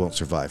guys won't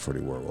survive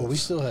 40 werewolves. Well, we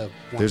still have.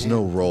 There's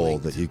no roll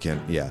that you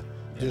can. Yeah.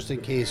 Just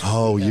in case.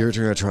 Oh, we have- you're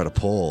gonna try to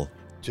pull.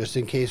 Just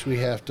in case we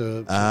have to.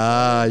 You're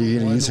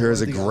gonna one use her or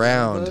as a the other of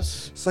ground.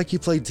 us. It's like you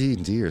play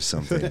D&D or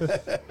something.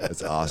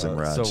 That's awesome,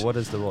 Raj. So what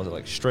is the role? Is it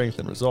like strength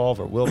and resolve,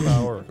 or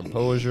willpower, or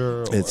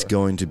composure? It's or-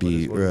 going to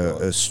be what is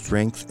it? a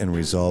strength and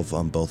resolve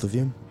on both of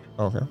you.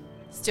 Okay.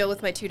 Still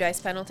with my 2 dice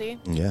penalty.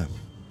 Yeah.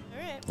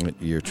 All right.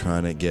 You're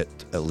trying to get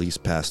at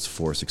least past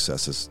 4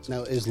 successes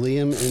Now, is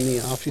Liam in the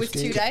With 2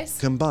 obfuscate? dice?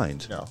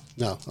 combined. No.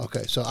 No.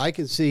 Okay. So I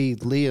can see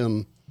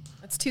Liam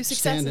That's 2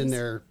 successes. standing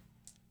there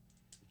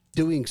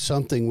doing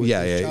something with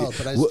Yeah, the yeah. child,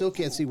 but I What- still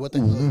can't see what the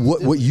hell he's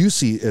What doing. you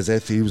see is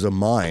if he was a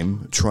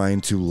mime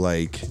trying to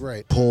like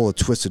Right. pull a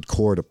twisted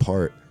cord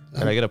apart.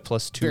 Can I get a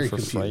 +2 very for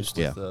fright confused.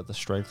 with Yeah. the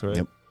strength, right?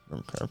 Yep.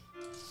 Okay.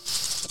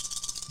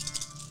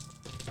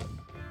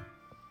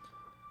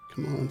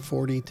 Come on,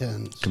 40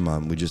 10s. Come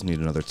on, we just need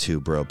another 2,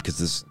 bro, because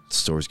this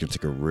story's gonna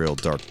take a real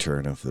dark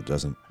turn if it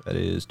doesn't. That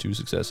is 2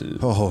 successes.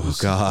 Oh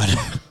God,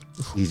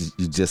 you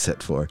just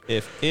hit 4.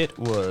 If it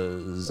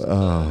was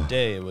Oh. a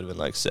day, it would have been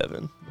like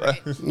 7.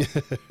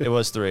 It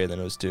was 3, and then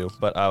it was 2.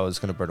 But I was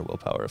gonna burn a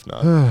willpower if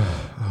not.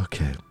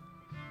 Okay.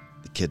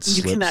 The kid You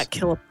slips. cannot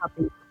kill a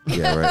puppy.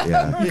 Yeah, right.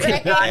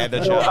 Yeah. And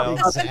a child.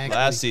 Exactly.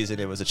 Last season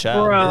it was a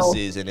child. Bro. This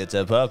season it's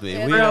a puppy.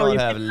 Yeah. We Bro, don't you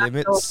have cannot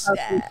limits. kill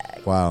a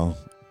puppy. Wow.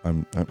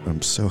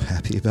 I'm so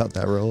happy about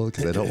that roll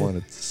because I don't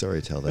want to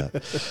sorry tell that.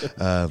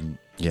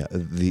 Yeah,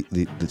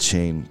 the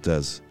chain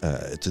does.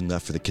 It's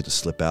enough for the kid to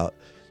slip out.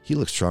 He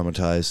looks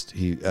traumatized.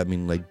 He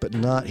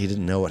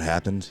didn't know what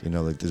happened. You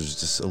know, like there's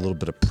just a little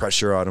bit of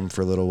pressure on him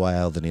for a little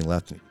while. Then he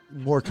left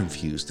more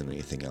confused than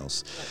anything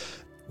else.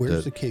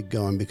 Where's the kid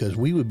going? Because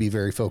we would be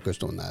very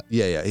focused on that.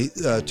 Yeah.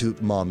 To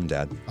mom and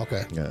dad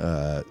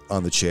Okay.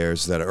 on the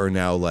chairs that are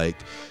now like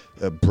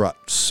brought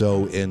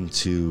so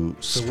into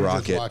So we're just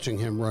Sprocket. watching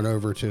him run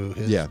over to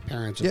his Yeah.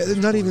 parents. at Yeah, this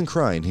they're not point. even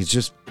crying. He's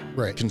just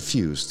Right.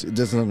 confused. It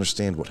doesn't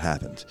understand what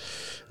happened.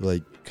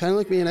 Like, Kind of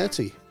like me and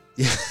Etsy.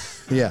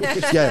 yeah.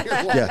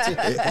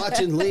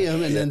 Watching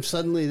Liam, and then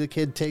suddenly the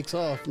kid takes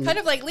off. and- Kind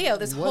of like Leo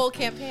this What? whole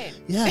campaign.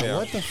 Yeah,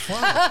 what the fuck,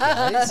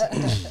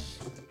 guys?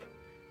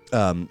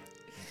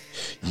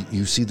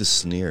 You see the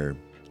sneer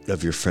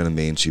of your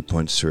frenemy, and she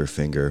points to her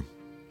finger,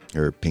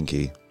 her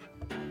pinky,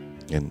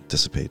 and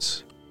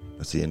dissipates.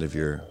 That's the end of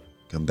your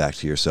come back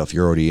to yourself.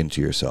 You're already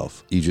into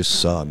yourself. You just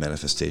saw a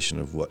manifestation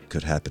of what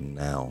could happen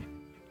now.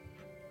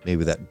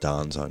 Maybe that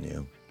dawns on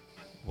you.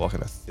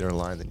 Walking a thinner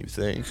line than you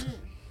think.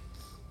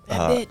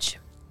 That bitch.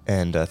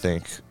 And I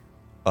think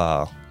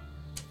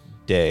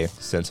Day,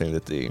 sensing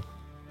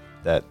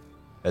that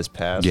has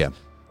passed, Yeah.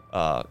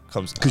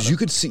 comes Because out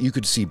you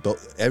could see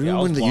both.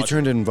 Everyone was that you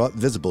watching. turned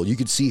invisible, you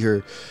could see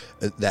her.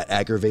 That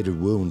aggravated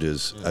wound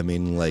is. I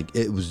mean, like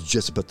it was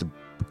just about to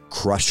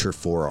crush her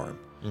forearm.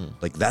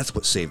 Like that's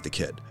what saved the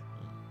kid.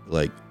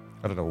 Like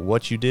I don't know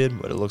what you did,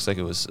 but it looks like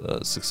it was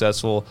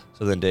successful.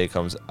 So then Day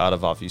comes out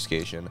of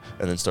obfuscation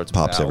and then starts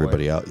pops bowing.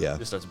 everybody out. Yeah.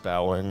 Just starts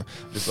bowing,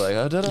 just like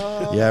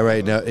da-da. Yeah.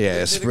 Right now.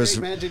 Yeah. Did a great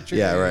magic trick.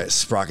 Yeah. Right.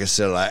 Sprock is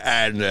still like,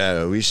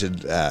 and we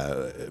should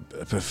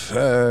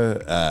prefer.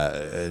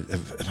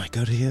 Am I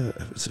good here?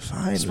 Is it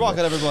fine?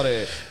 Sprocket,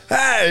 everybody.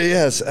 Ah,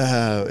 yes.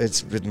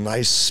 It's been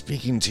nice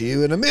speaking to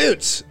you in a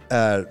minute.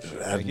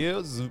 Thank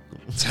you.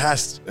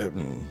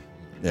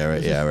 Yeah,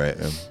 right. Yeah, right.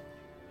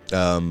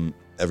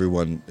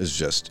 Everyone is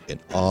just in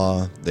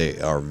awe. They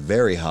are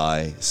very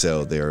high,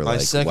 so they are My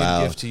like, second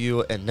wow. gift to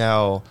you, and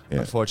now, Yeah.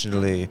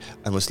 unfortunately,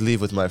 I must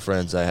leave with my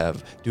friends. I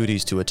have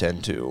duties to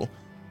attend to.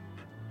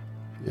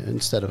 Yeah,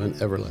 instead of an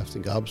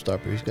everlasting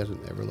gobstopper, he's got an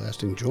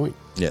everlasting joint.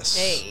 Yes.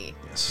 Hey.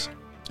 Yes.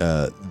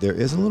 There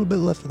is a little bit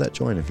left of that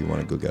joint if you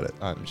want to go get it.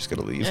 I'm just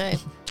gonna leave. All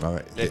right. All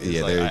right. Nick is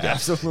Yeah, like, there you "I go.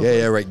 absolutely-"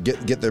 Yeah, right.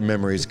 Get their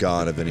memories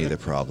gone of any of their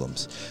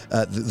problems.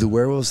 The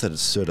werewolves that had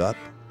stood up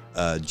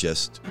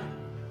just,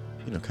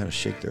 kind of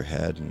shake their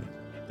head, and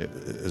it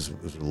was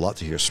a lot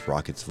to hear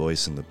Sprocket's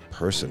voice in the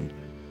person.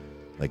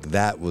 Like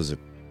that was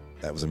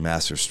a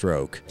master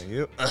stroke. Thank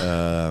you.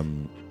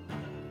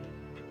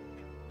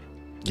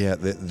 Yeah,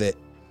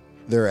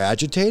 they're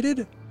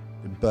agitated,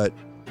 but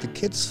the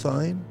kid's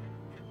fine.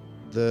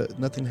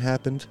 Nothing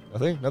happened.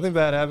 Nothing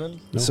bad happened.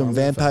 No Some harm,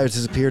 no foul. vampires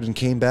disappeared and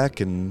came back,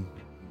 and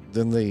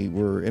then they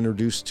were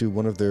introduced to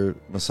one of their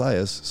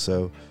messiahs.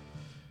 So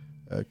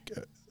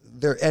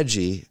they're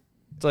edgy.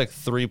 It's like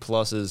 3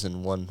 pluses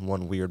and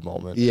one weird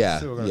moment. Yeah,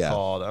 That's what we're gonna yeah.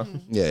 call it.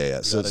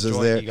 Yeah. So, got a so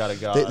joint, they're- you got a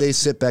god. they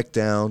sit back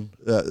down.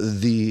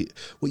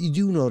 What you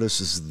do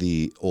notice is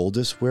the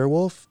oldest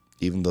werewolf,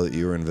 even though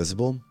you're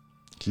invisible,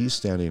 he's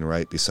standing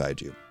right beside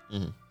you.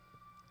 Mhm.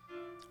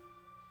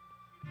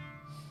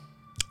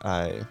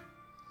 I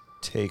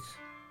take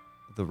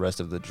the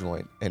rest of the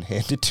joint and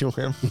hand it to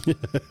him.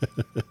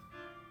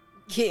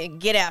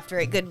 Get after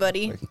it, good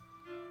buddy.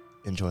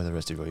 Enjoy the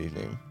rest of your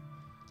evening.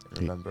 And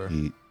remember,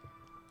 He-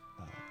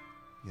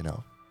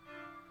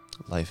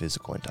 life is a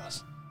coin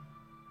toss.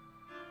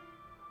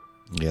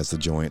 He has the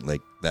joint,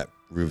 like that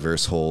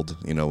reverse hold,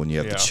 when you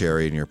have Yeah. the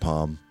cherry in your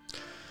palm.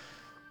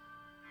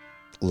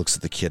 Looks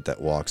at the kid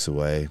that walks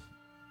away.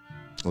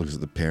 Looks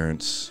at the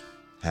parents.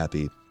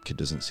 Happy. Kid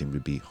doesn't seem to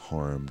be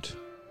harmed.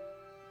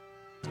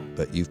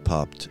 But you've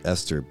popped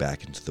Esther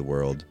back into the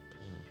world.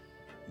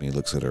 And he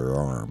looks at her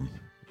arm.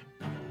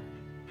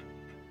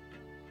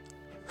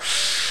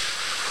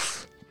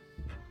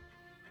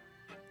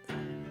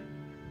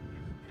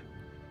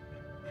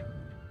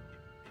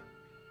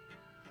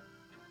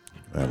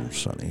 And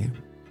Sonny,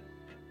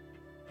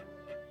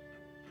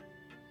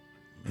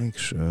 make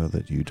sure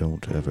that you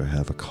don't ever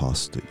have a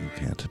cost that you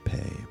can't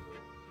pay.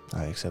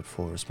 I accept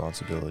full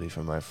responsibility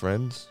for my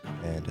friends,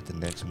 and at the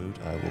next moot,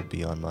 I will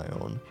be on my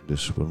own.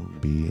 This will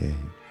be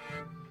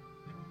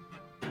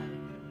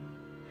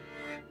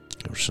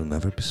it shall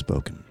never be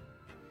spoken.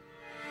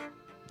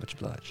 Much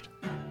obliged.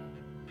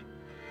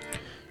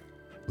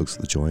 Looks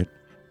at the joint,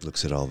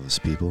 looks at all of his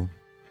people.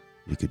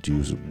 You could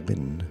use a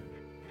win.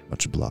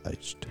 Much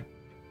obliged.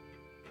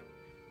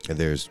 And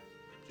there's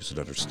just an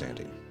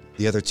understanding.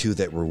 The other two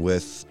that were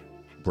with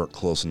weren't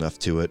close enough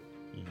to it.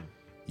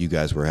 You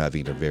guys were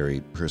having a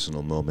very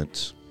personal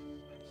moment.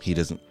 He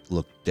doesn't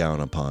look down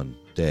upon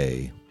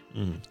Day,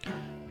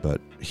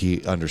 but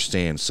he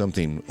understands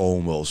something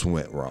almost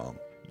went wrong.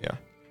 Yeah.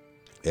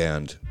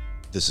 And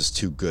this is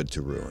too good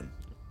to ruin.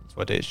 That's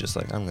why Dave's just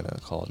like, I'm going to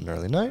call it an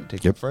early night, take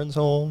Yep. your friends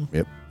home.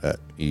 Yep.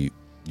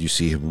 You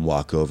see him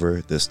walk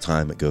over. This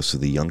time it goes to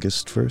the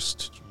youngest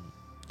first.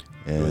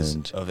 Who is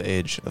And of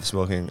age of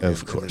smoking.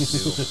 Of in course.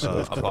 this new,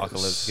 Of course.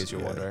 apocalypse, in case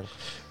you're Yeah. wondering.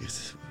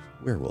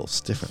 werewolves,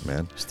 different,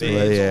 man. They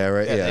Well, age- yeah,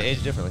 right. They Yeah.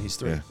 age differently. He's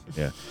 3.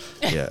 Yeah.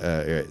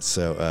 Right.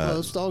 So, Well,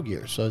 it's dog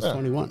years, so it's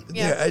 21.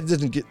 yeah, I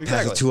didn't get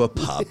passed Exactly. it to a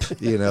pup.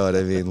 You know what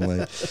I mean?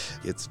 Like,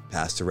 it's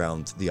passed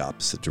around the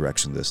opposite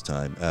direction this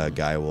time.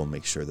 Guy will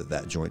make sure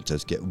that joint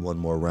does get one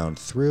more round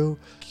through.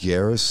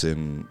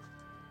 Garrison,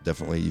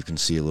 definitely, you can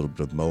see a little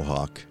bit of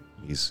mohawk.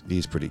 He's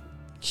pretty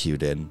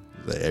cute in.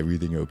 Like,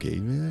 everything okay,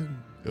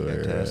 man? Or,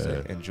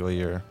 Fantastic. Enjoy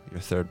your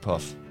third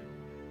puff.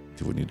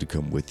 do we need to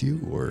come with you,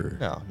 or?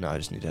 No, I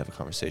just need to have a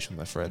conversation with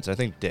my friends. I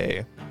think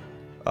Day,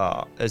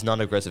 as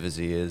non-aggressive as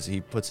he is, he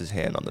puts his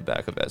hand on the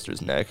back of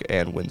Esther's neck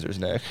and Windsor's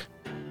neck,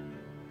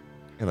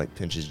 and like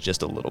pinches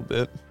just a little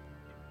bit.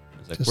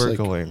 It's like, Just we're like-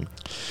 going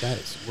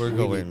Guys, We're we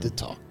going- need to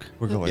talk.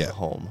 Yeah.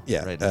 home.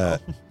 Yeah. Right now.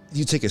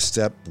 You take a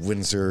step.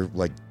 Windsor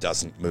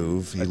doesn't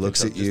move. He I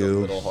looks think at I'm just a you.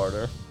 little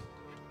harder.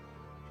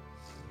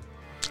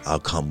 I'll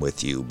come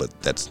with you, but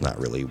that's not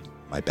really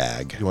my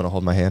bag. You want to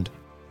hold my hand?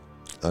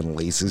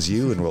 Unlaces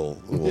you, and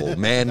we'll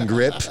man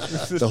grip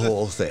the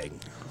whole thing.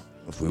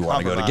 If we want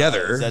to go Compromise.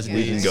 together, That's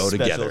we can go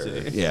together.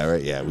 specialty. Yeah,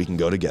 right. Yeah, we can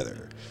go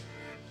together.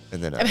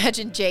 And then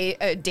Imagine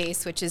Day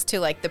switches to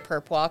like the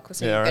perp walk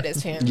so Yeah, you right. get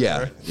his hand.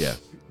 Yeah, yeah.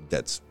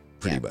 That's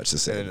pretty Yeah. much the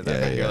same. and Yeah, then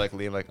I yeah, hear yeah. like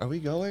Liam, like, are we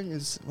going?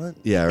 Is what?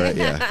 Yeah, right.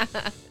 Yeah.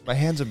 My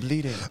hands are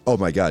bleeding. Oh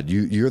my God,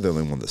 you're the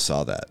only one that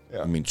saw that.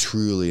 Yeah. I mean,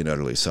 truly and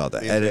utterly saw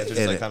that. The And, hands are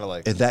just, like, kinda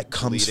like and that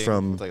comes bleeding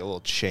from with, like a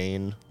little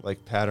chain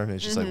like pattern.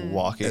 It's just like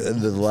walking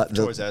the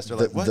towards Esther.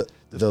 Like, what?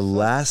 the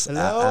last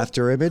Hello?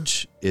 after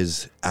image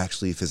is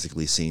actually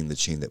physically seeing the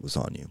chain that was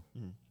on you.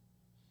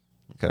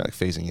 Kind of like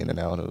phasing in and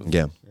out of.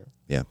 Yeah,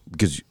 yeah,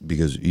 because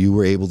you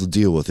were able to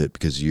deal with it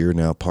because you're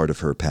now part of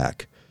her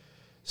pack.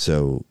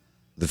 So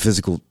the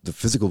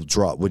physical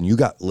drop when you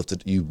got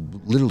lifted, you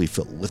literally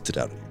felt lifted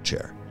out of your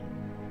chair.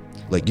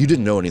 Like you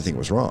didn't know anything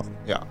was wrong.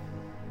 Yeah.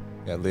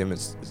 Yeah, Liam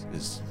is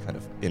kind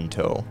of in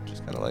tow.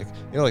 Just kind of like,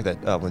 like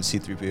that when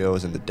C-3PO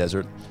is in the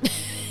desert.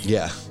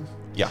 Yeah.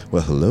 Yeah.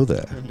 Well, hello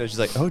there. And she's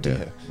like, oh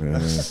dear.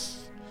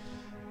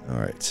 All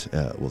right,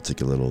 we'll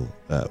take a little.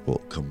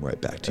 We'll come right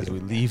back to As you. we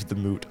leave the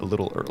moot a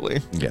little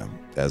early. Yeah,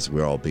 as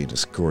we're all being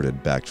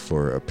escorted back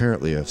for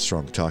apparently a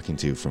strong talking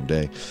to from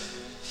Day.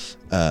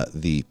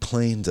 The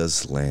plane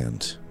does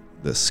land.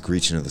 The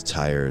screeching of the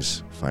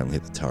tires finally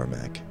hit the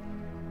tarmac.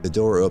 The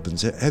door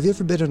opens. Have you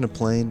ever been in a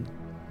plane,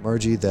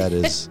 Margie? That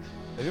is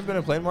Have you ever been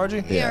in a plane,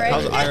 Margie? Yeah, right.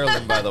 How's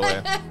Ireland, by the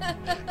way?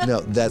 no.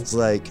 That's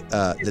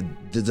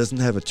that doesn't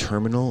have a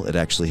terminal. It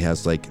actually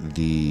has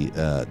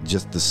the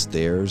just the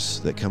stairs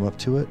that come up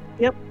to it.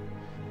 Yep.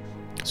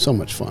 So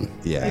much fun.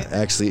 Yeah,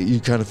 actually, you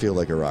kind of feel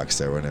like a rock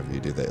star whenever you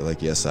do that.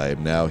 Like, yes, I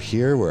am now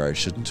here where I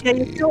shouldn't Yeah, be.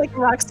 you feel like a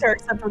rock star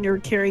except when you're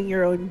carrying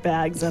your own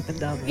bags up and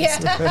down the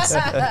stairs.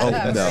 Yeah.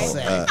 Oh, no.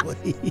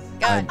 Exactly.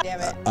 God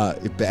damn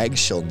it. Bags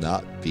shall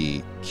not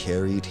be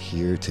carried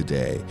here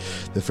today.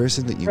 The first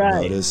thing that you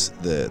Right. notice,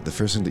 the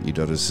first thing that you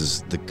notice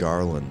is the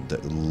garland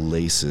that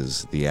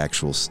laces the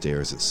actual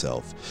stairs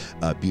itself.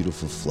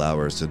 Beautiful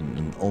flowers,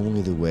 and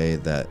only the way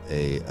that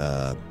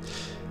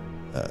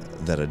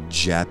that a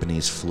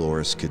Japanese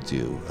florist could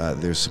do.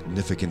 There's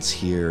significance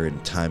here in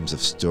times of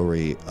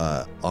story.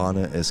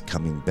 Anna is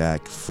coming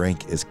back.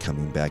 Frank is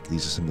coming back.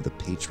 These are some of the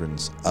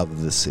patrons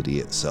of the city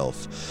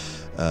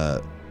itself.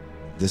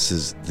 This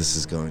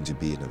is going to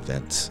be an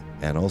event,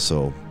 and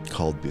also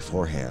called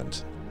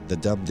beforehand. The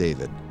Dumb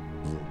David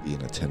will be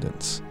in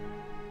attendance.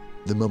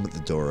 The moment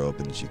the door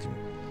opens, you can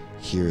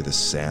hear the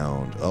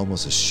sound,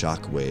 almost a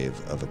shockwave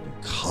of a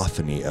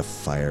cacophony of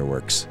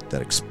fireworks that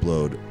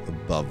explode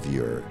above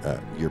your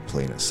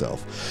plane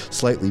itself,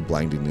 slightly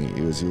blinding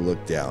you as you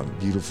look down.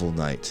 Beautiful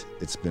night.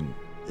 It's been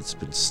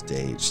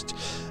staged.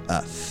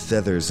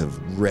 Feathers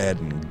of red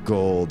and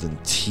gold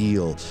and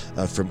teal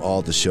from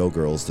all the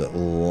showgirls that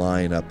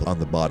line up on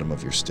the bottom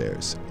of your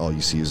stairs. All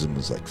you see is them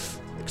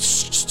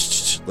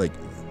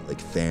like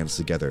fans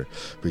together,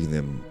 bringing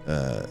them.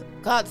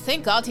 God,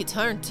 thank God he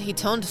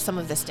toned some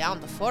of this down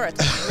before. It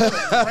was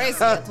really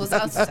crazy. It was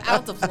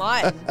out of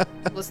line.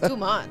 It was too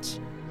much.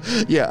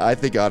 Yeah, I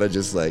think Anna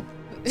just like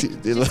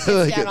Just gets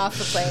down off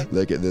the plane.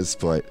 Like at this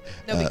point.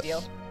 No big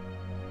deal.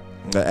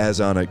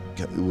 As Anna,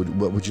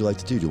 what would you like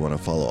to do? Do you want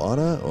to follow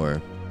Anna,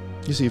 or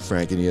you see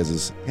Frank and he has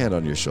his hand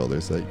on your shoulder?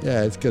 It's like,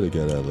 yeah, it's gonna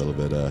get a little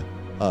bit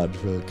odd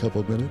for a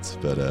couple minutes,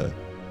 but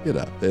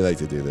they like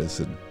to do this,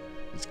 and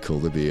it's cool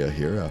to be a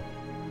hero.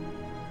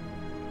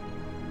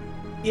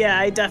 Yeah,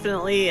 I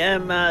definitely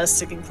am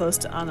sticking close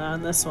to Anna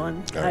on this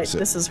one. All right, so-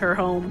 This is her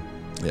home,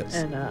 Yes.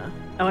 and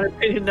I want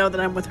everybody to know that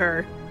I'm with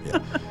her.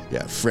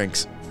 Yeah,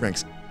 Frank's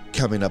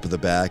coming up at the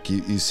back.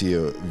 You see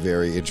a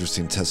very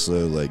interesting Tesla,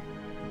 like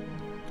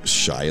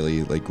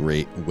shyly, like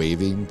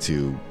waving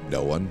to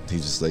no one.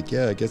 He's just like,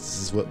 yeah, I guess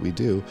this is what we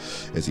do,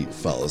 as he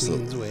follows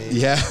Queen's the wave.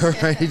 yeah,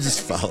 right. He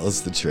just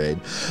follows the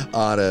train.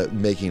 Anna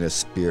making a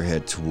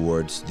spearhead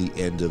towards the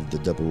end of the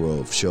double row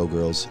of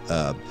showgirls.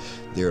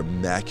 They're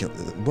immaculate.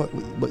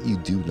 What you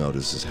do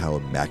notice is how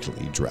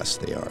immaculately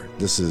dressed they are.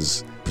 This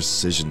is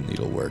precision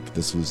needlework.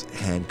 This was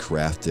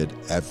handcrafted.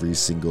 Every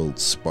single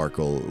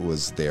sparkle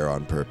was there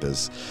on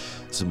purpose.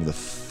 Some of the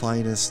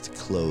finest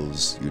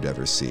clothes you'd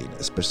ever seen,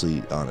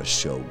 especially on a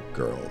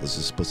showgirl. This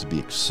is supposed to be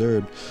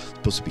absurd,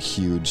 supposed to be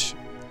huge.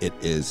 It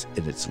is,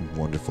 and it's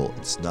wonderful.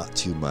 It's not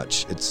too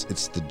much. It's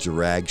the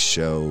drag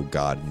show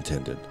God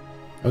intended.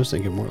 I was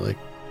thinking more like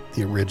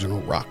the original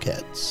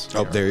Rockettes.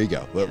 Oh, there you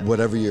go.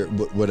 Whatever your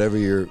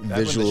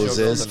visuals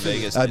is.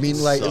 Vegas, I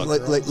mean, like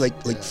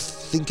Yeah.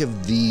 think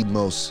of the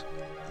most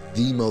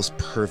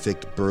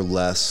perfect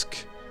burlesque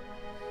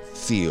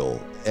feel,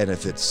 and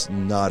if it's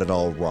not at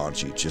all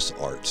raunchy, just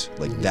art.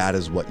 Like that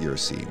is what you're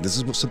seeing. This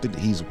is something that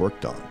he's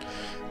worked on.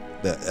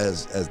 That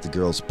as the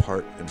girls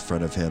part in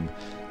front of him,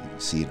 you can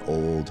see an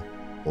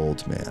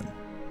old man.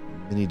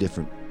 Many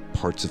different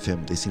parts of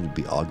him, they seem to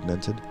be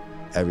augmented.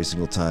 every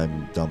single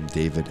time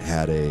David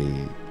had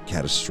a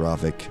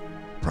catastrophic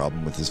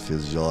problem with his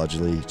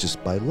physiology,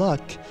 just by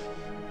luck,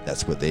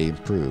 that's what they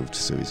improved.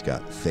 So he's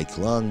got fake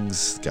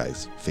lungs,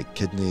 guy's fake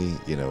kidney,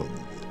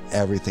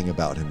 everything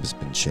about him has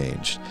been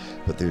changed.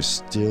 But there's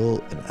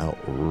still an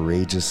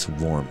outrageous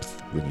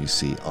warmth when you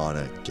see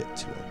Anna get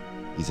to him.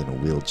 He's in a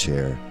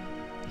wheelchair.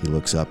 He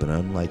looks up, and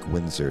unlike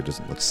Windsor,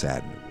 doesn't look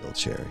sad in a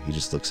wheelchair. He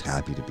just looks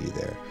happy to be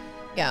there.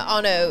 Yeah,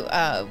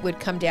 Anna would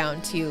come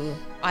down to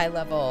eye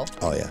level.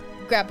 Oh, yeah.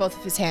 Grab both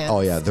of his hands. Oh,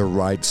 yeah. The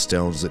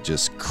rhinestones that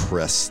just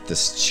caress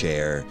this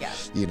chair.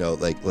 Yeah.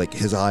 Like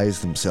his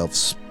eyes themselves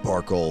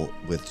sparkle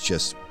with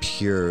just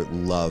pure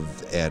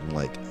love. And,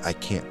 I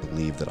can't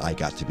believe that I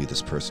got to be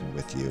this person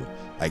with you.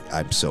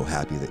 I'm so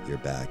happy that you're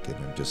back, and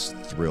I'm just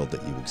thrilled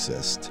that you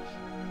exist.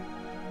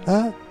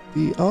 The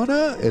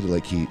Anna?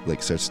 And, he,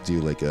 starts to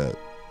do, a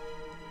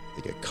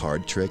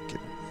card trick, and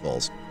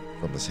falls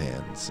from his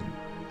hands, and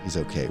he's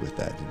okay with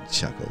that and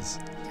chuckles.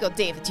 Go,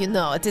 David,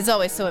 it is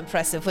always so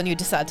impressive when you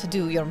decide to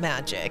do your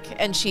magic.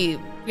 And she,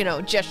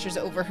 gestures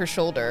over her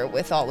shoulder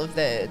with all of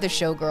the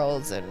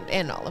showgirls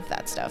and all of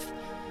that stuff.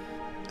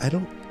 I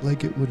don't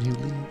like it when you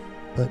leave,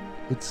 but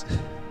it's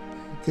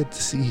good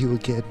to see you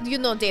again.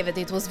 David,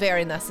 it was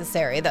very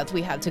necessary that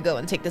we had to go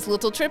and take this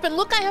little trip. And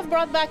look, I have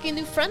brought back a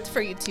new friend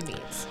for you to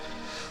meet.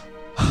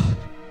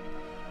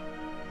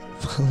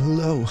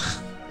 Hello.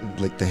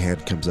 The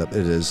hand comes up.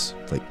 It is,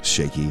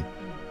 shaky.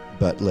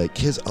 But,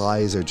 his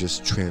eyes are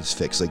just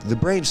transfixed. The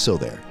brain's still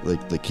there.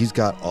 He's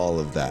got all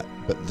of that.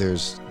 But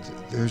there's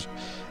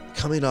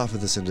coming off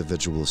of this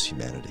individual's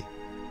humanity.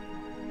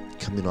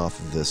 Coming off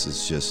of this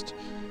is just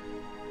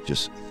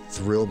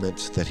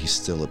thrillment that he's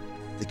still a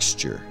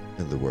fixture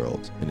in the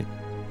world. And he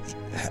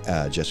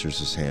gestures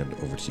his hand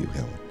over to you,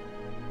 Helen.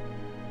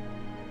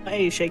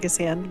 I shake his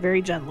hand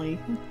very gently.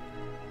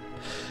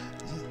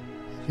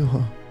 You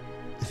are,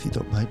 if you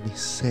don't mind me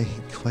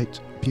saying,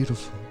 quite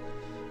beautiful.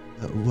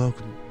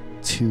 Welcome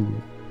to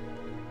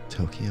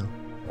Tokyo.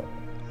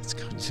 It's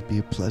going to be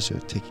a pleasure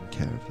taking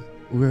care of you.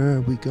 Where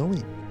are we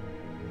going?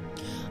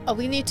 Oh,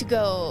 we need to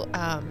go.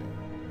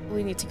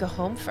 We need to go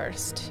home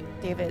first,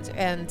 David.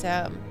 And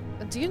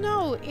do you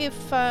know if?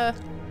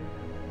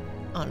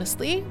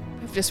 Honestly,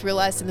 I've just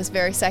realized in this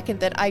very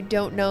second that I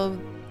don't know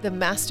the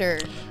master,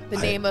 the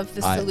name of the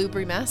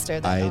Salubri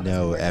master. I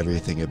know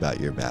everything about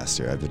your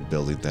master. I've been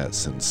building that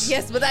since.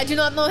 Yes, but I do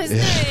not know his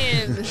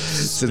name.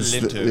 since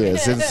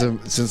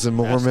the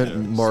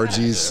moment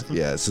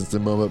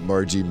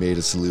Margie made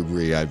a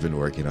Salubri, I've been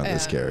working on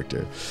this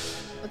character.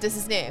 What is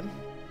his name?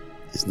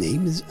 His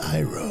name is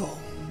Iroh.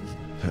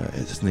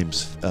 His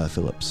name's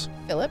Phillips.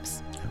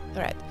 Phillips.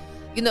 All right.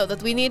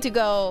 That we need to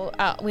go.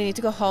 We need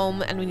to go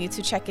home, and we need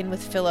to check in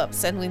with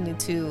Phillips, and we need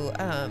to,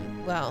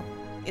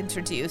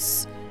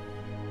 introduce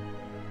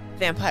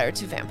vampire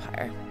to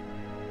vampire.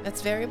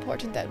 That's very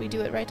important that we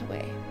do it right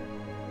away.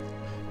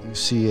 You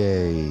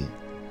see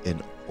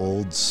an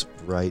old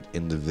sprite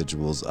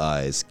individual's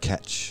eyes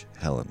catch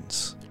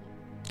Helen's.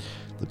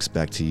 Looks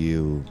back to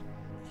you.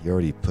 He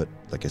already put,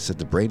 like I said,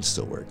 the brain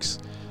still works.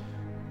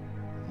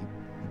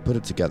 You put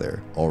it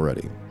together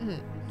already. Mm-hmm.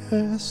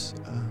 Yes,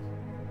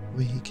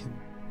 we can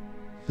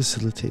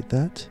facilitate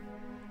that.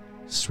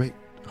 Straight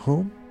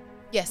home?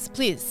 Yes,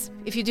 please,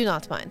 if you do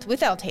not mind,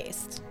 without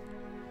haste.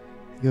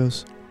 He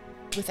goes.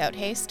 Without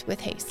haste, with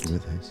haste.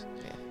 With haste.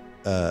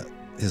 Yeah.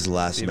 His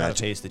last the amount of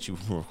haste that you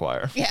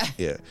require. Yeah.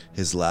 Yeah.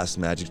 His last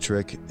magic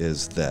trick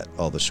is that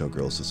all the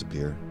showgirls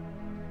disappear.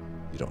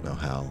 You don't know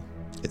how.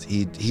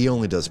 He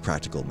only does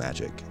practical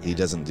magic. Yeah. He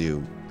doesn't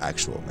do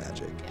actual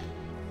magic. Yeah.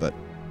 But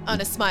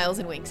Anna smiles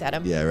and winks at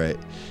him. Yeah, right.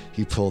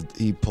 He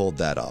pulled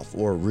that off,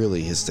 or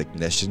really his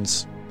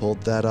technicians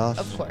pulled that off.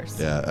 Of course.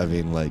 Yeah, I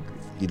mean,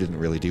 he didn't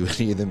really do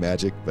any of the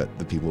magic, but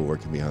the people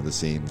working behind the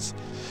scenes.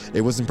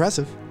 It was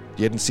impressive.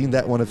 You hadn't seen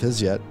that one of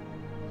his yet.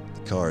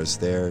 The car is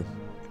there,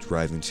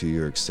 driving to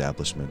your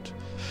establishment.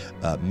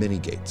 Mini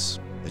gates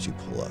as you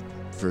pull up.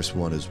 First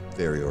one is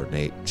very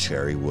ornate,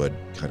 cherry wood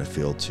kind of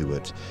feel to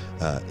it.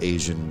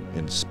 Asian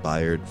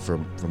inspired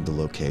from the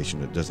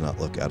location. It does not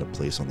look out of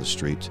place on the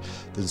street.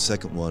 The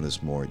second one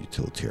is more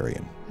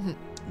utilitarian. Mm-hmm.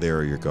 There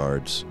are your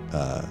guards,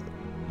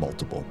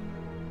 multiple.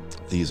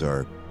 These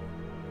are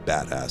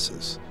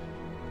badasses,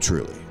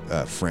 truly.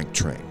 Frank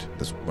trained.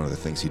 That's one of the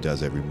things he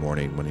does every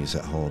morning when he's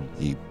at home.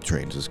 He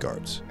trains his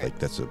guards.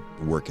 That's a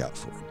workout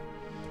for him.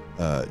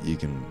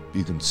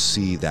 You can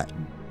see that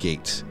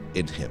gait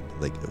in him.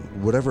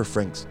 Whatever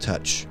Frank's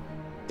touch,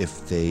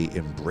 if they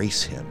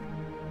embrace him,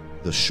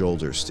 the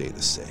shoulders stay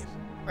the same.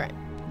 Right.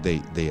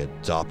 They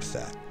adopt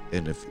that.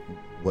 And if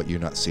what you're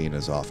not seeing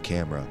is off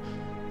camera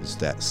is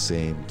that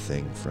same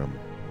thing from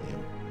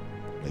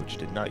which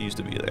did not used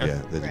to be there.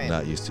 Yeah, that did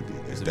not used to be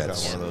there.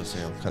 That's one of those,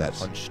 kind of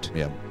hunched.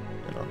 Yeah.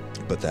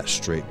 But that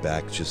straight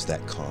back, just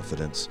that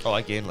confidence. Oh,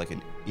 I gained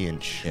an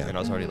inch, and I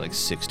was already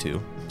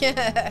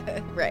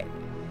 6'2". Right.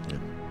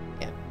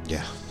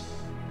 Yeah.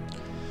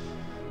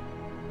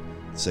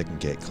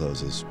 Second gate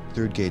closes.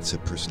 Third gate's a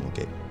personal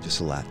gate. Just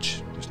a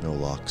latch. There's no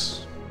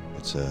locks.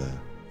 It's a...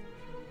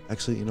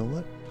 Actually, you know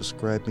what?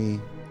 Describe me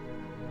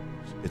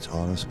It's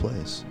Anna's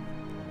place.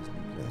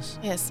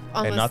 Yes,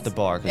 And not the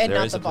bar, because and there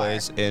not is the a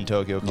place in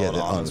Tokyo called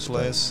the Anna's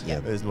Place. Yeah.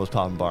 It's the most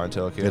poppin' bar in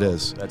Tokyo. It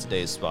is. That's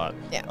Dave's spot.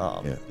 Yeah.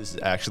 Yeah. This is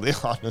actually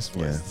Anna's place.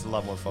 Yeah. It's a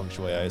lot more feng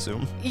shui, I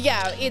assume.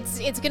 Yeah, it's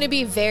going to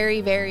be very,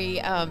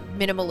 very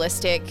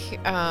minimalistic.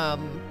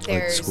 Like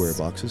There's square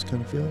boxes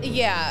kind of feel?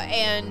 Yeah,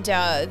 and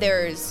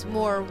there's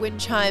more wind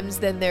chimes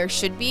than there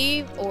should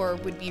be or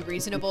would be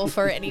reasonable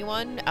for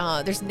anyone.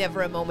 There's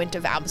never a moment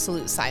of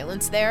absolute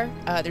silence there.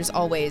 There's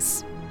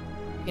always,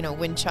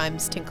 wind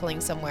chimes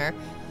tinkling somewhere.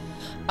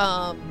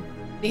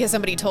 Because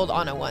somebody told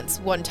Anna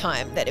one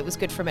time that it was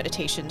good for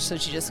meditation, so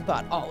she just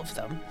bought all of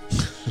them.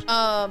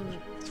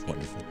 It's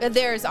wonderful.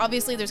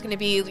 There's going to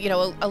be,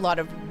 a lot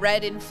of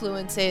red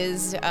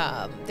influences.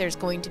 There's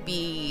going to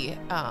be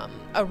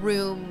a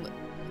room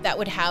that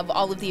would have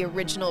all of the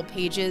original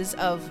pages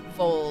of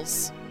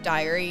Vol's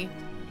diary,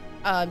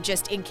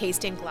 just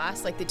encased in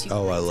glass, like the two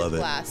Oh, I plates love of it.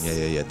 glass.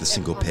 Yeah. The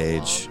single on the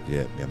page.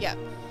 wall. Yeah.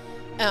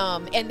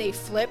 And they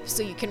flip,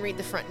 so you can read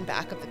the front and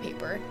back of the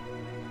paper.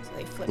 So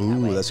they flip that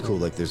Ooh, way. that's cool.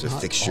 Like there's a Not all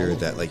fixture of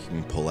that them. like you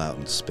can pull out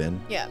and spin.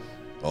 Yeah.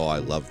 Oh, I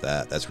love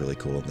that. That's really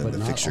cool. And then But the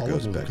not fixture all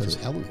goes of them, back to because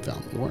Helen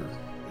found more.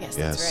 Yes,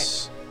 that's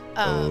Yes.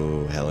 right.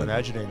 Oh, I'm Helen.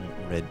 imagining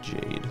red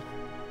jade.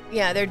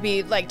 Yeah, there'd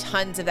be like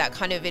tons of that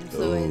kind of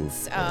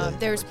influence. really?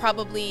 There's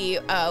probably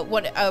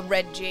a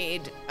red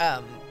jade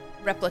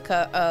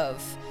replica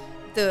of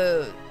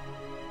the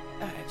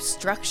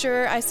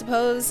structure, I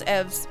suppose,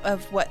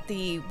 of what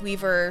the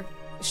Weaver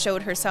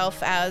showed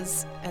herself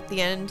as at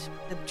the end,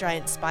 the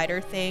giant spider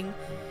thing.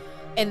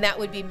 And that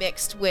would be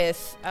mixed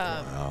with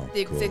Wow,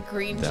 the cool.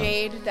 green Yeah.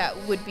 jade that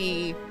would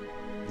be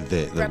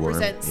The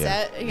represent worm.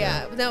 Set.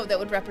 Yeah. No, that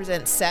would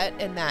represent Set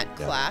in that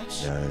Yeah.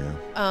 clash. Yeah.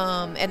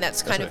 And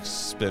that's That's kind an of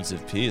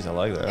expensive piece. I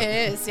like that.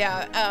 It is,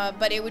 yeah.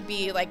 But it would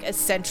be like a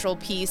central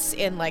piece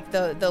in like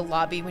the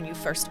lobby when you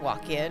first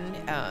walk in.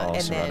 All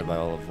And surrounded then, by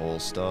all of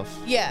Vol's stuff.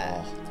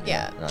 Yeah, Oh,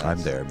 yeah. nice.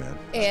 I'm there, man.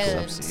 And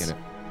I'm seeing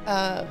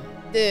it.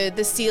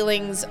 the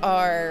ceilings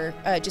are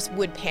just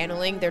wood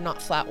paneling. They're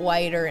not flat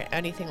white or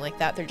anything like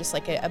that. They're just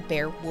like a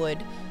bare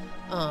wood.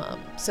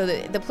 So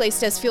the place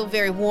does feel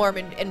very warm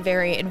and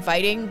very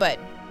inviting, but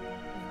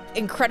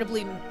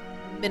incredibly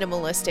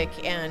minimalistic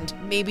and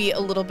maybe a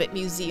little bit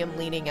museum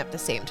leaning at the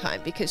same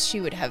time, because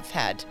she would have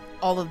had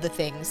all of the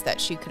things that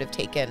she could have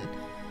taken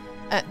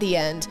at the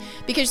end.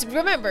 Because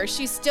remember,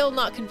 she's still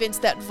not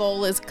convinced that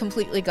Vol is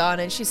completely gone,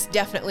 and she's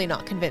definitely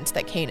not convinced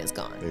that Kane is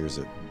gone. There's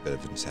a bit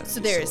of insanity. So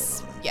there's,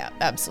 still going on. yeah,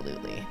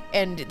 absolutely.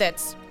 And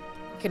that's,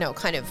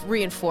 kind of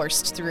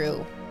reinforced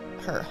through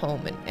her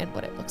home and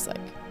what it looks like.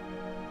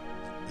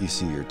 You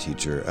see your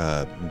teacher.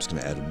 I'm just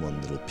gonna add one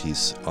little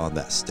piece on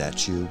that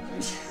statue.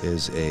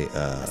 Is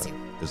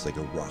is like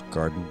a rock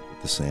garden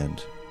with the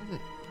sand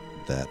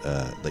that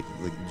like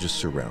just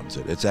surrounds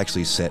it. It's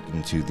actually set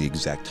into the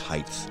exact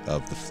height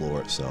of the floor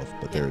itself,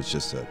 but Yeah. there is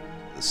just a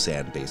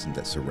sand basin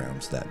that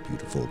surrounds that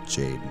beautiful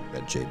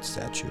red jade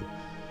statue.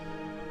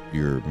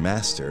 Your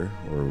master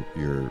or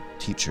your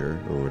teacher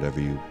or whatever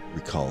you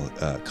call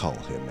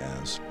him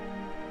as,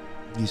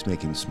 he's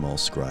making small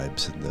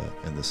scribes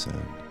in the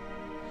sand.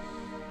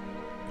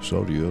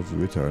 So you have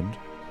returned?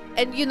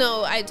 And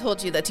I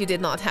told you that you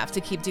did not have to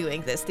keep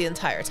doing this the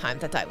entire time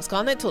that I was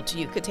gone. I told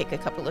you could take a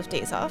couple of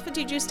days off, and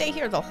did you stay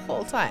here the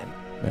whole time?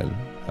 Well,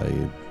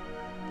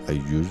 I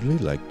usually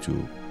like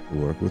to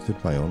work within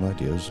my own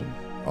ideas, and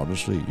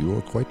honestly, you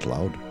are quite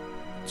loud.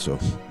 So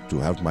to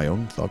have my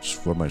own thoughts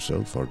for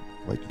myself are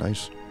quite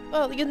nice.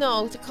 Well,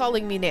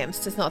 calling me names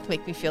does not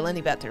make me feel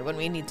any better when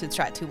we need to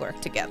try to work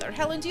together.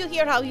 Helen, do you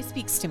hear how he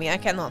speaks to me? I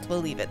cannot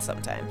believe it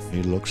sometimes.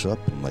 He looks up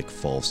and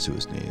falls to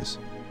his knees.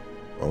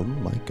 Oh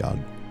my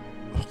God.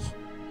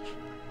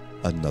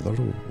 Another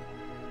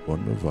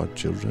one of our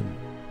children.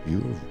 You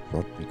have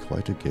brought me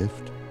quite a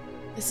gift.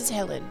 This is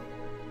Helen.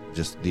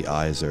 Just the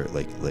eyes are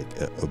like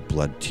a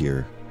blood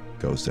tear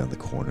goes down the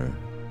corner.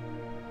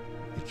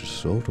 It is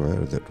so rare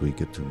that we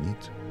get to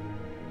meet.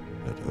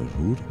 But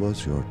who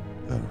was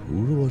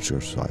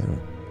your sire?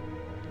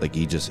 Like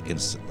he just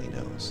instantly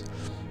knows.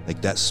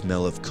 Like that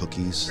smell of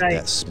cookies, Right.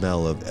 that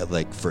smell of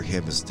for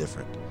him is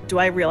different. Do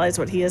I realize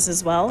what he is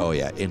as well? Oh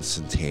yeah,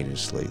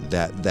 instantaneously.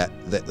 That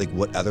like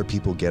what other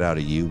people get out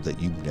of you that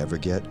you never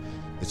get,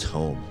 it's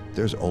home.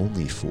 There's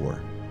only four.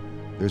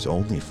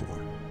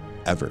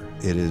 Ever.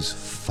 It is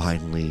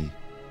finally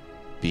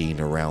being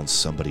around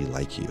somebody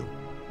like you.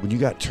 When you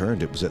got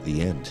turned, it was at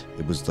the end.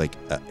 It was like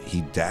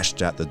he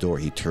dashed out the door.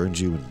 He turned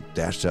you and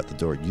dashed out the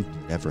door.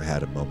 You've never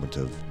had a moment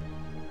of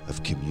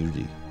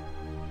community.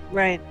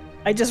 Right.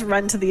 I just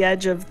run to the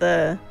edge of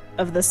the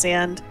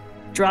sand,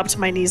 drop to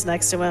my knees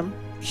next to him.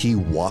 He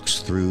walks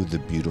through the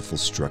beautiful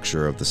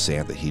structure of the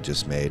sand that he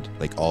just made.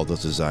 Like all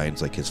those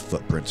designs, like his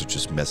footprints are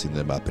just messing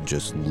them up, and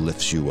just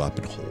lifts you up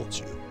and holds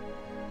you.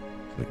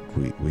 Like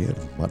we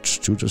have much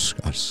to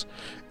discuss.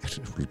 It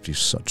would be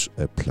such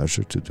a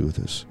pleasure to do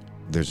this.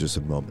 There's just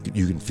a moment.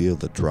 You can feel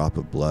the drop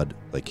of blood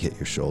hit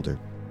your shoulder.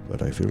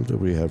 But I feel that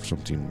we have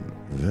something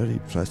very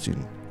pressing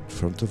in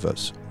front of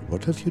us.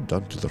 What have you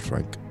done to the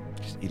Frank?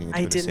 He's eating a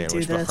I tuna didn't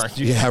do sandwich this. behind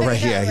you. Yeah,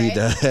 right. Yeah, he Right.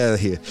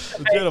 does. Yeah.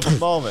 A beautiful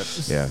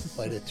moment. Yeah.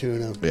 Bite of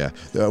tuna. Yeah.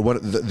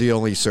 The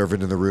only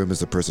servant in the room is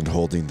the person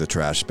holding the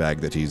trash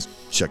bag that he's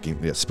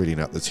spitting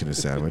out the tuna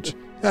sandwich.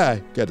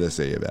 Gotta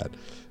say it, man.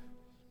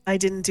 I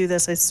didn't do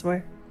this, I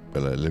swear.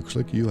 Well, it looks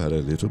like you had a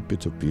little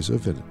bit of piece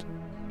of it.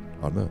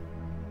 Anna,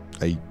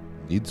 I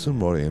need some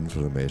more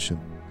information.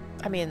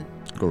 I mean,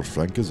 Well,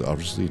 Frank is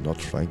obviously not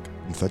Frank.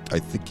 In fact, I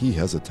think he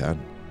has a tan.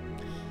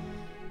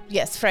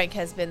 yes, Frank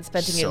has been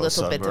spending a So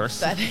little bit of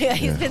sunburned.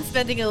 he's been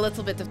spending a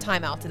little bit of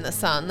time out in the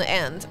sun,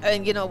 and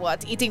you know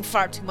what? Eating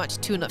far too much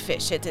tuna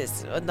fish, it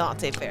is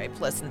not a very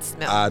pleasant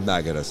smell. I'm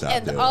not gonna stop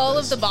and doing all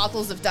this. of the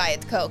bottles of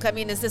Diet Coke. I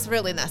mean, is this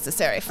really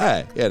necessary?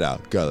 Frank? Hey,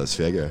 go let's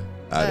figure.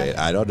 I mean,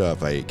 I don't know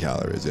if I eat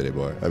calories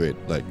anymore. I mean,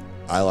 like,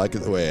 I like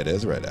it the way it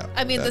is right now.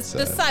 I mean, the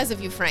That's, size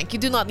of you, Frank, you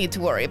do not need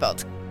to worry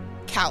about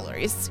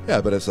calories.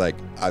 Yeah, but it's like,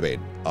 I mean,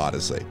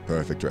 honestly,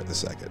 perfect right this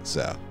second.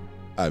 So,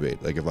 I mean,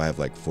 like, if I have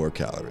like 4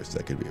 calories,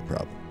 that could be a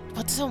problem.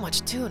 But so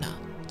much tuna.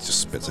 It just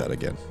spits out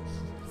again.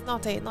 It's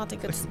not a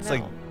good smell. It's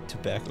like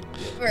tobacco.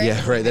 Right.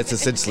 Yeah, right. That's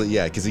essentially,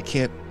 because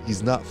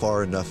he's not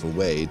far enough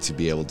away to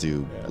be able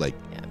to, Yeah. like,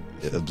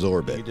 Yeah.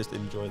 absorb You it. just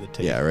enjoy the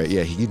taste. Yeah, right.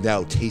 Yeah, he can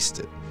now taste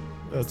it.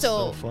 That's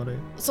So- so funny.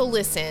 So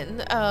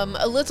listen,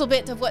 a little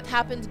bit of what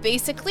happened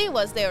basically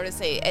was there is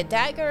a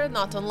dagger,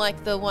 not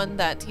unlike the one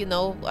that,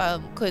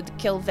 could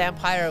kill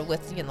vampire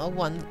with,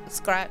 one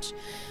scratch.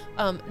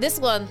 This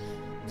one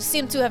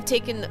seemed to have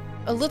taken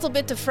a little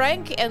bit of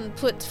Frank and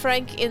put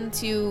Frank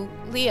into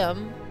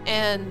Liam,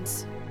 and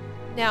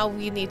now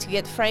we need to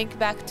get Frank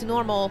back to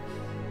normal.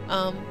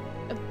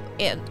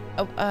 And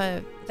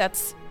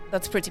that's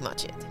pretty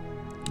much it.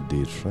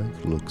 Indeed, Frank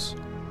looks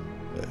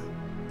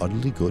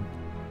oddly good.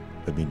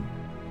 I mean,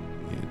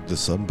 the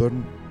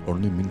sunburn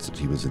only means that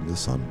he was in the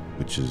sun,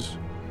 which is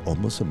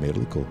almost a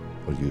miracle.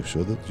 Are you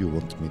sure that you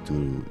want me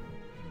to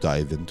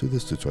dive into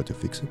this to try to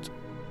fix it?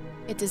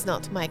 It is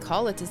not my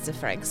call, it is the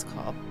Frank's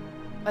call.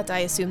 But I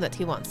assume that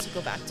he wants to go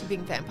back to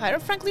being vampire.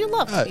 Frankly, you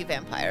love to be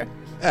vampire.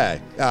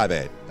 Hey, I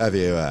mean, have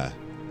you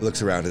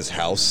looks around his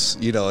house?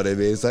 You know what I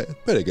mean? It's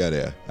like pretty good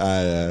here. I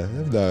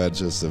have no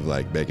interest of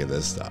like making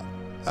this stuff.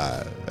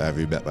 Have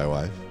you met my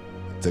wife?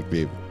 It took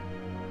me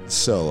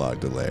so long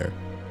to layer.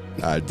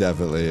 I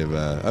definitely am.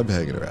 I'm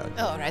hanging around.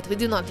 All right, we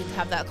do not need to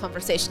have that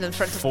conversation in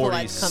front of 40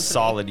 polite company.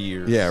 solid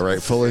years. Yeah,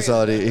 right. Fully True.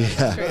 solid.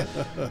 Yeah,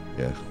 True.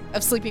 yeah.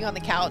 Of sleeping on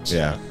the couch.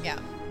 Yeah. Yeah.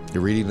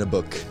 You're reading a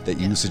book that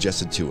you Yeah.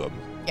 suggested to him.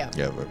 Yeah.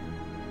 Yeah.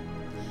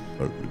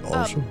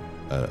 Also,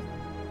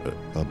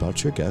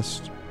 about your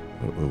guest,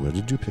 where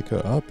did you pick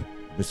her up?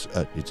 Miss,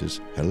 it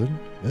is Helen.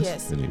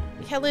 Yes. And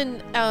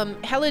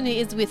Helen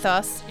is with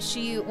us.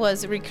 She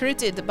was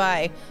recruited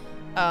by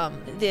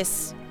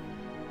this.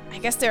 I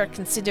guess they're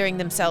considering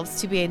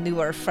themselves to be a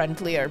newer,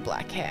 friendlier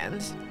Black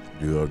Hand.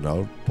 you are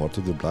now part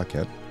of the Black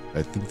Hand.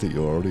 I think that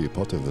you're already a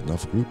part of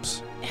enough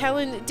groups.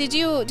 Helen, did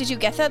you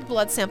get that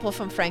blood sample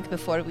from Frank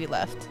before we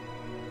left?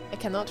 I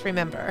cannot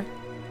remember.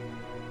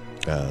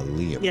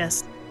 Liam.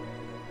 Yes.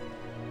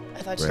 I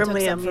thought you From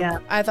took some Liam, from, yeah.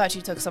 I thought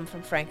you took some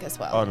from Frank as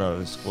well. Oh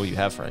no, well you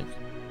have Frank.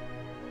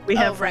 We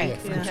have right.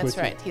 Frank. Yeah, Yeah. Frank's That's with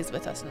you. right. He's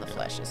with us in the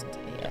flesh, isn't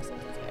he? Yes,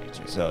 that's very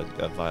true. So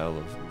a vial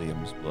of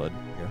Liam's blood.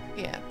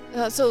 Yeah.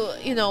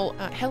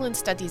 Yeah. Helen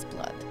studies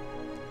blood.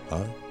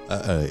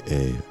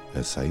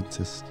 A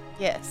scientist.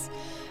 Yes.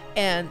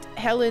 And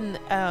Helen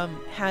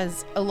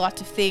has a lot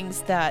of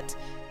things that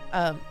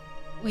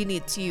we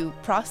need to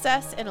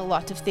process and a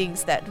lot of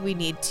things that we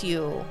need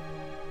to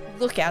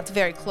look at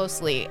very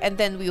closely. And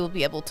then we will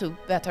be able to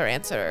better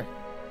answer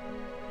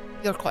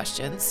your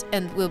questions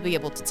and we'll be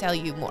able to tell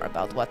you more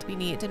about what we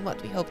need and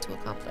what we hope to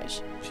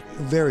accomplish.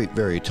 Very,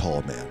 very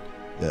tall man.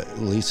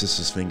 Laces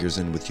his fingers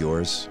in with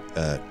yours.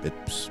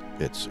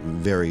 It's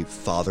very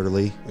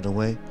fatherly in a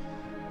way.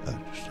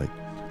 Just like,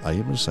 I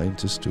am a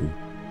scientist too.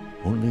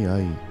 Only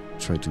I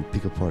try to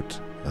pick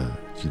apart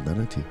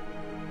humanity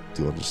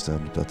to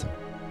understand better.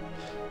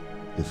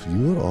 If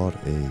you are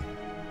a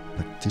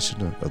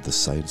practitioner of the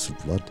science of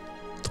blood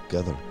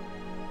together,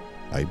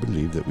 I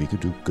believe that we could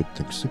do good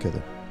things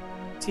together.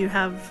 Do you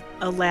have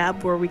a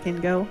lab where we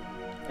can go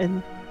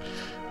and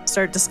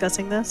start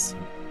discussing this?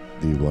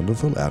 The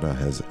wonderful Anna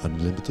has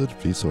unlimited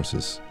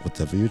resources.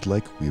 Whatever you'd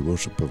like, we will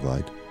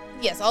provide.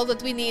 Yes, all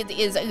that we need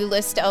is a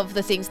list of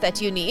the things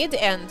that you need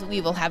and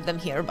we will have them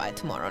here by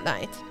tomorrow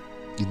night.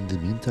 In the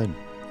meantime,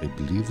 I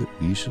believe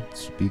that we should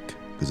speak,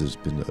 because it's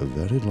been a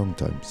very long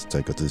time since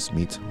I got to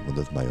meet one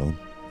of my own.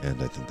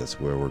 And I think that's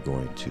where we're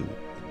going to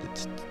end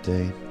it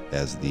today,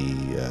 as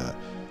the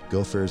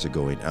Gophers are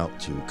going out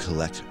to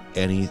collect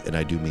any, and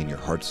I do mean your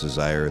heart's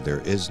desire.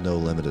 There is no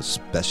limit,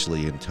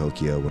 especially in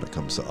Tokyo when it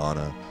comes to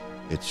Anna.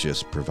 It's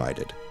just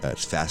provided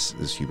as fast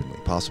as humanly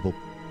possible,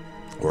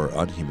 or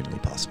unhumanly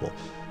possible.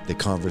 The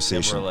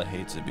conversation... Emerald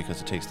hates it because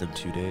it takes them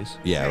 2 days.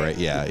 Yeah, right,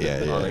 yeah.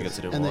 Anna gets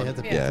it in And they one. have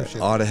the Yeah, paper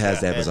ship. Anna has Yeah,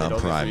 and they Amazon don't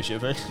get Prime. free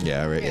shipping.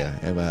 Yeah, right. Yeah.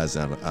 Yeah, Emma has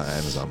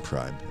Amazon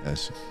Prime.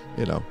 As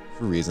for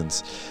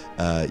reasons.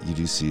 You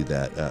do see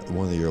that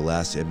one of your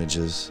last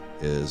images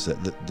is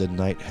that the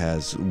night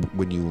has,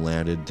 when you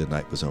landed, the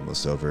night was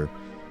almost over.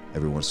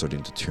 Everyone's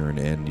starting to turn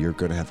in. You're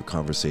going to have a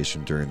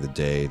conversation during the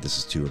day. This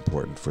is too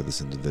important for this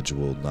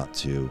individual not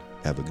to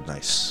have a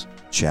nice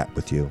chat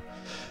with you.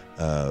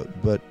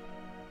 But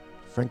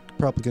Frank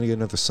probably going to get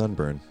another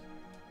sunburn.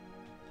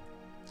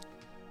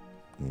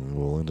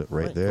 We'll end it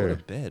right there. Go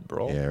to bed,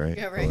 bro. Yeah, right.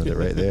 Yeah, right. We'll end it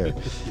right there.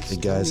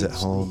 And guys at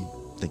home,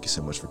 thank you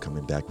so much for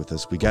coming back with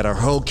us. We got our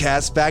whole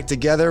cast back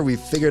together. We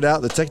figured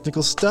out the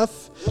technical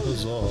stuff.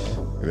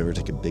 Remember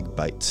to take a big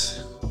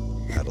bite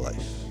out of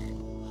life.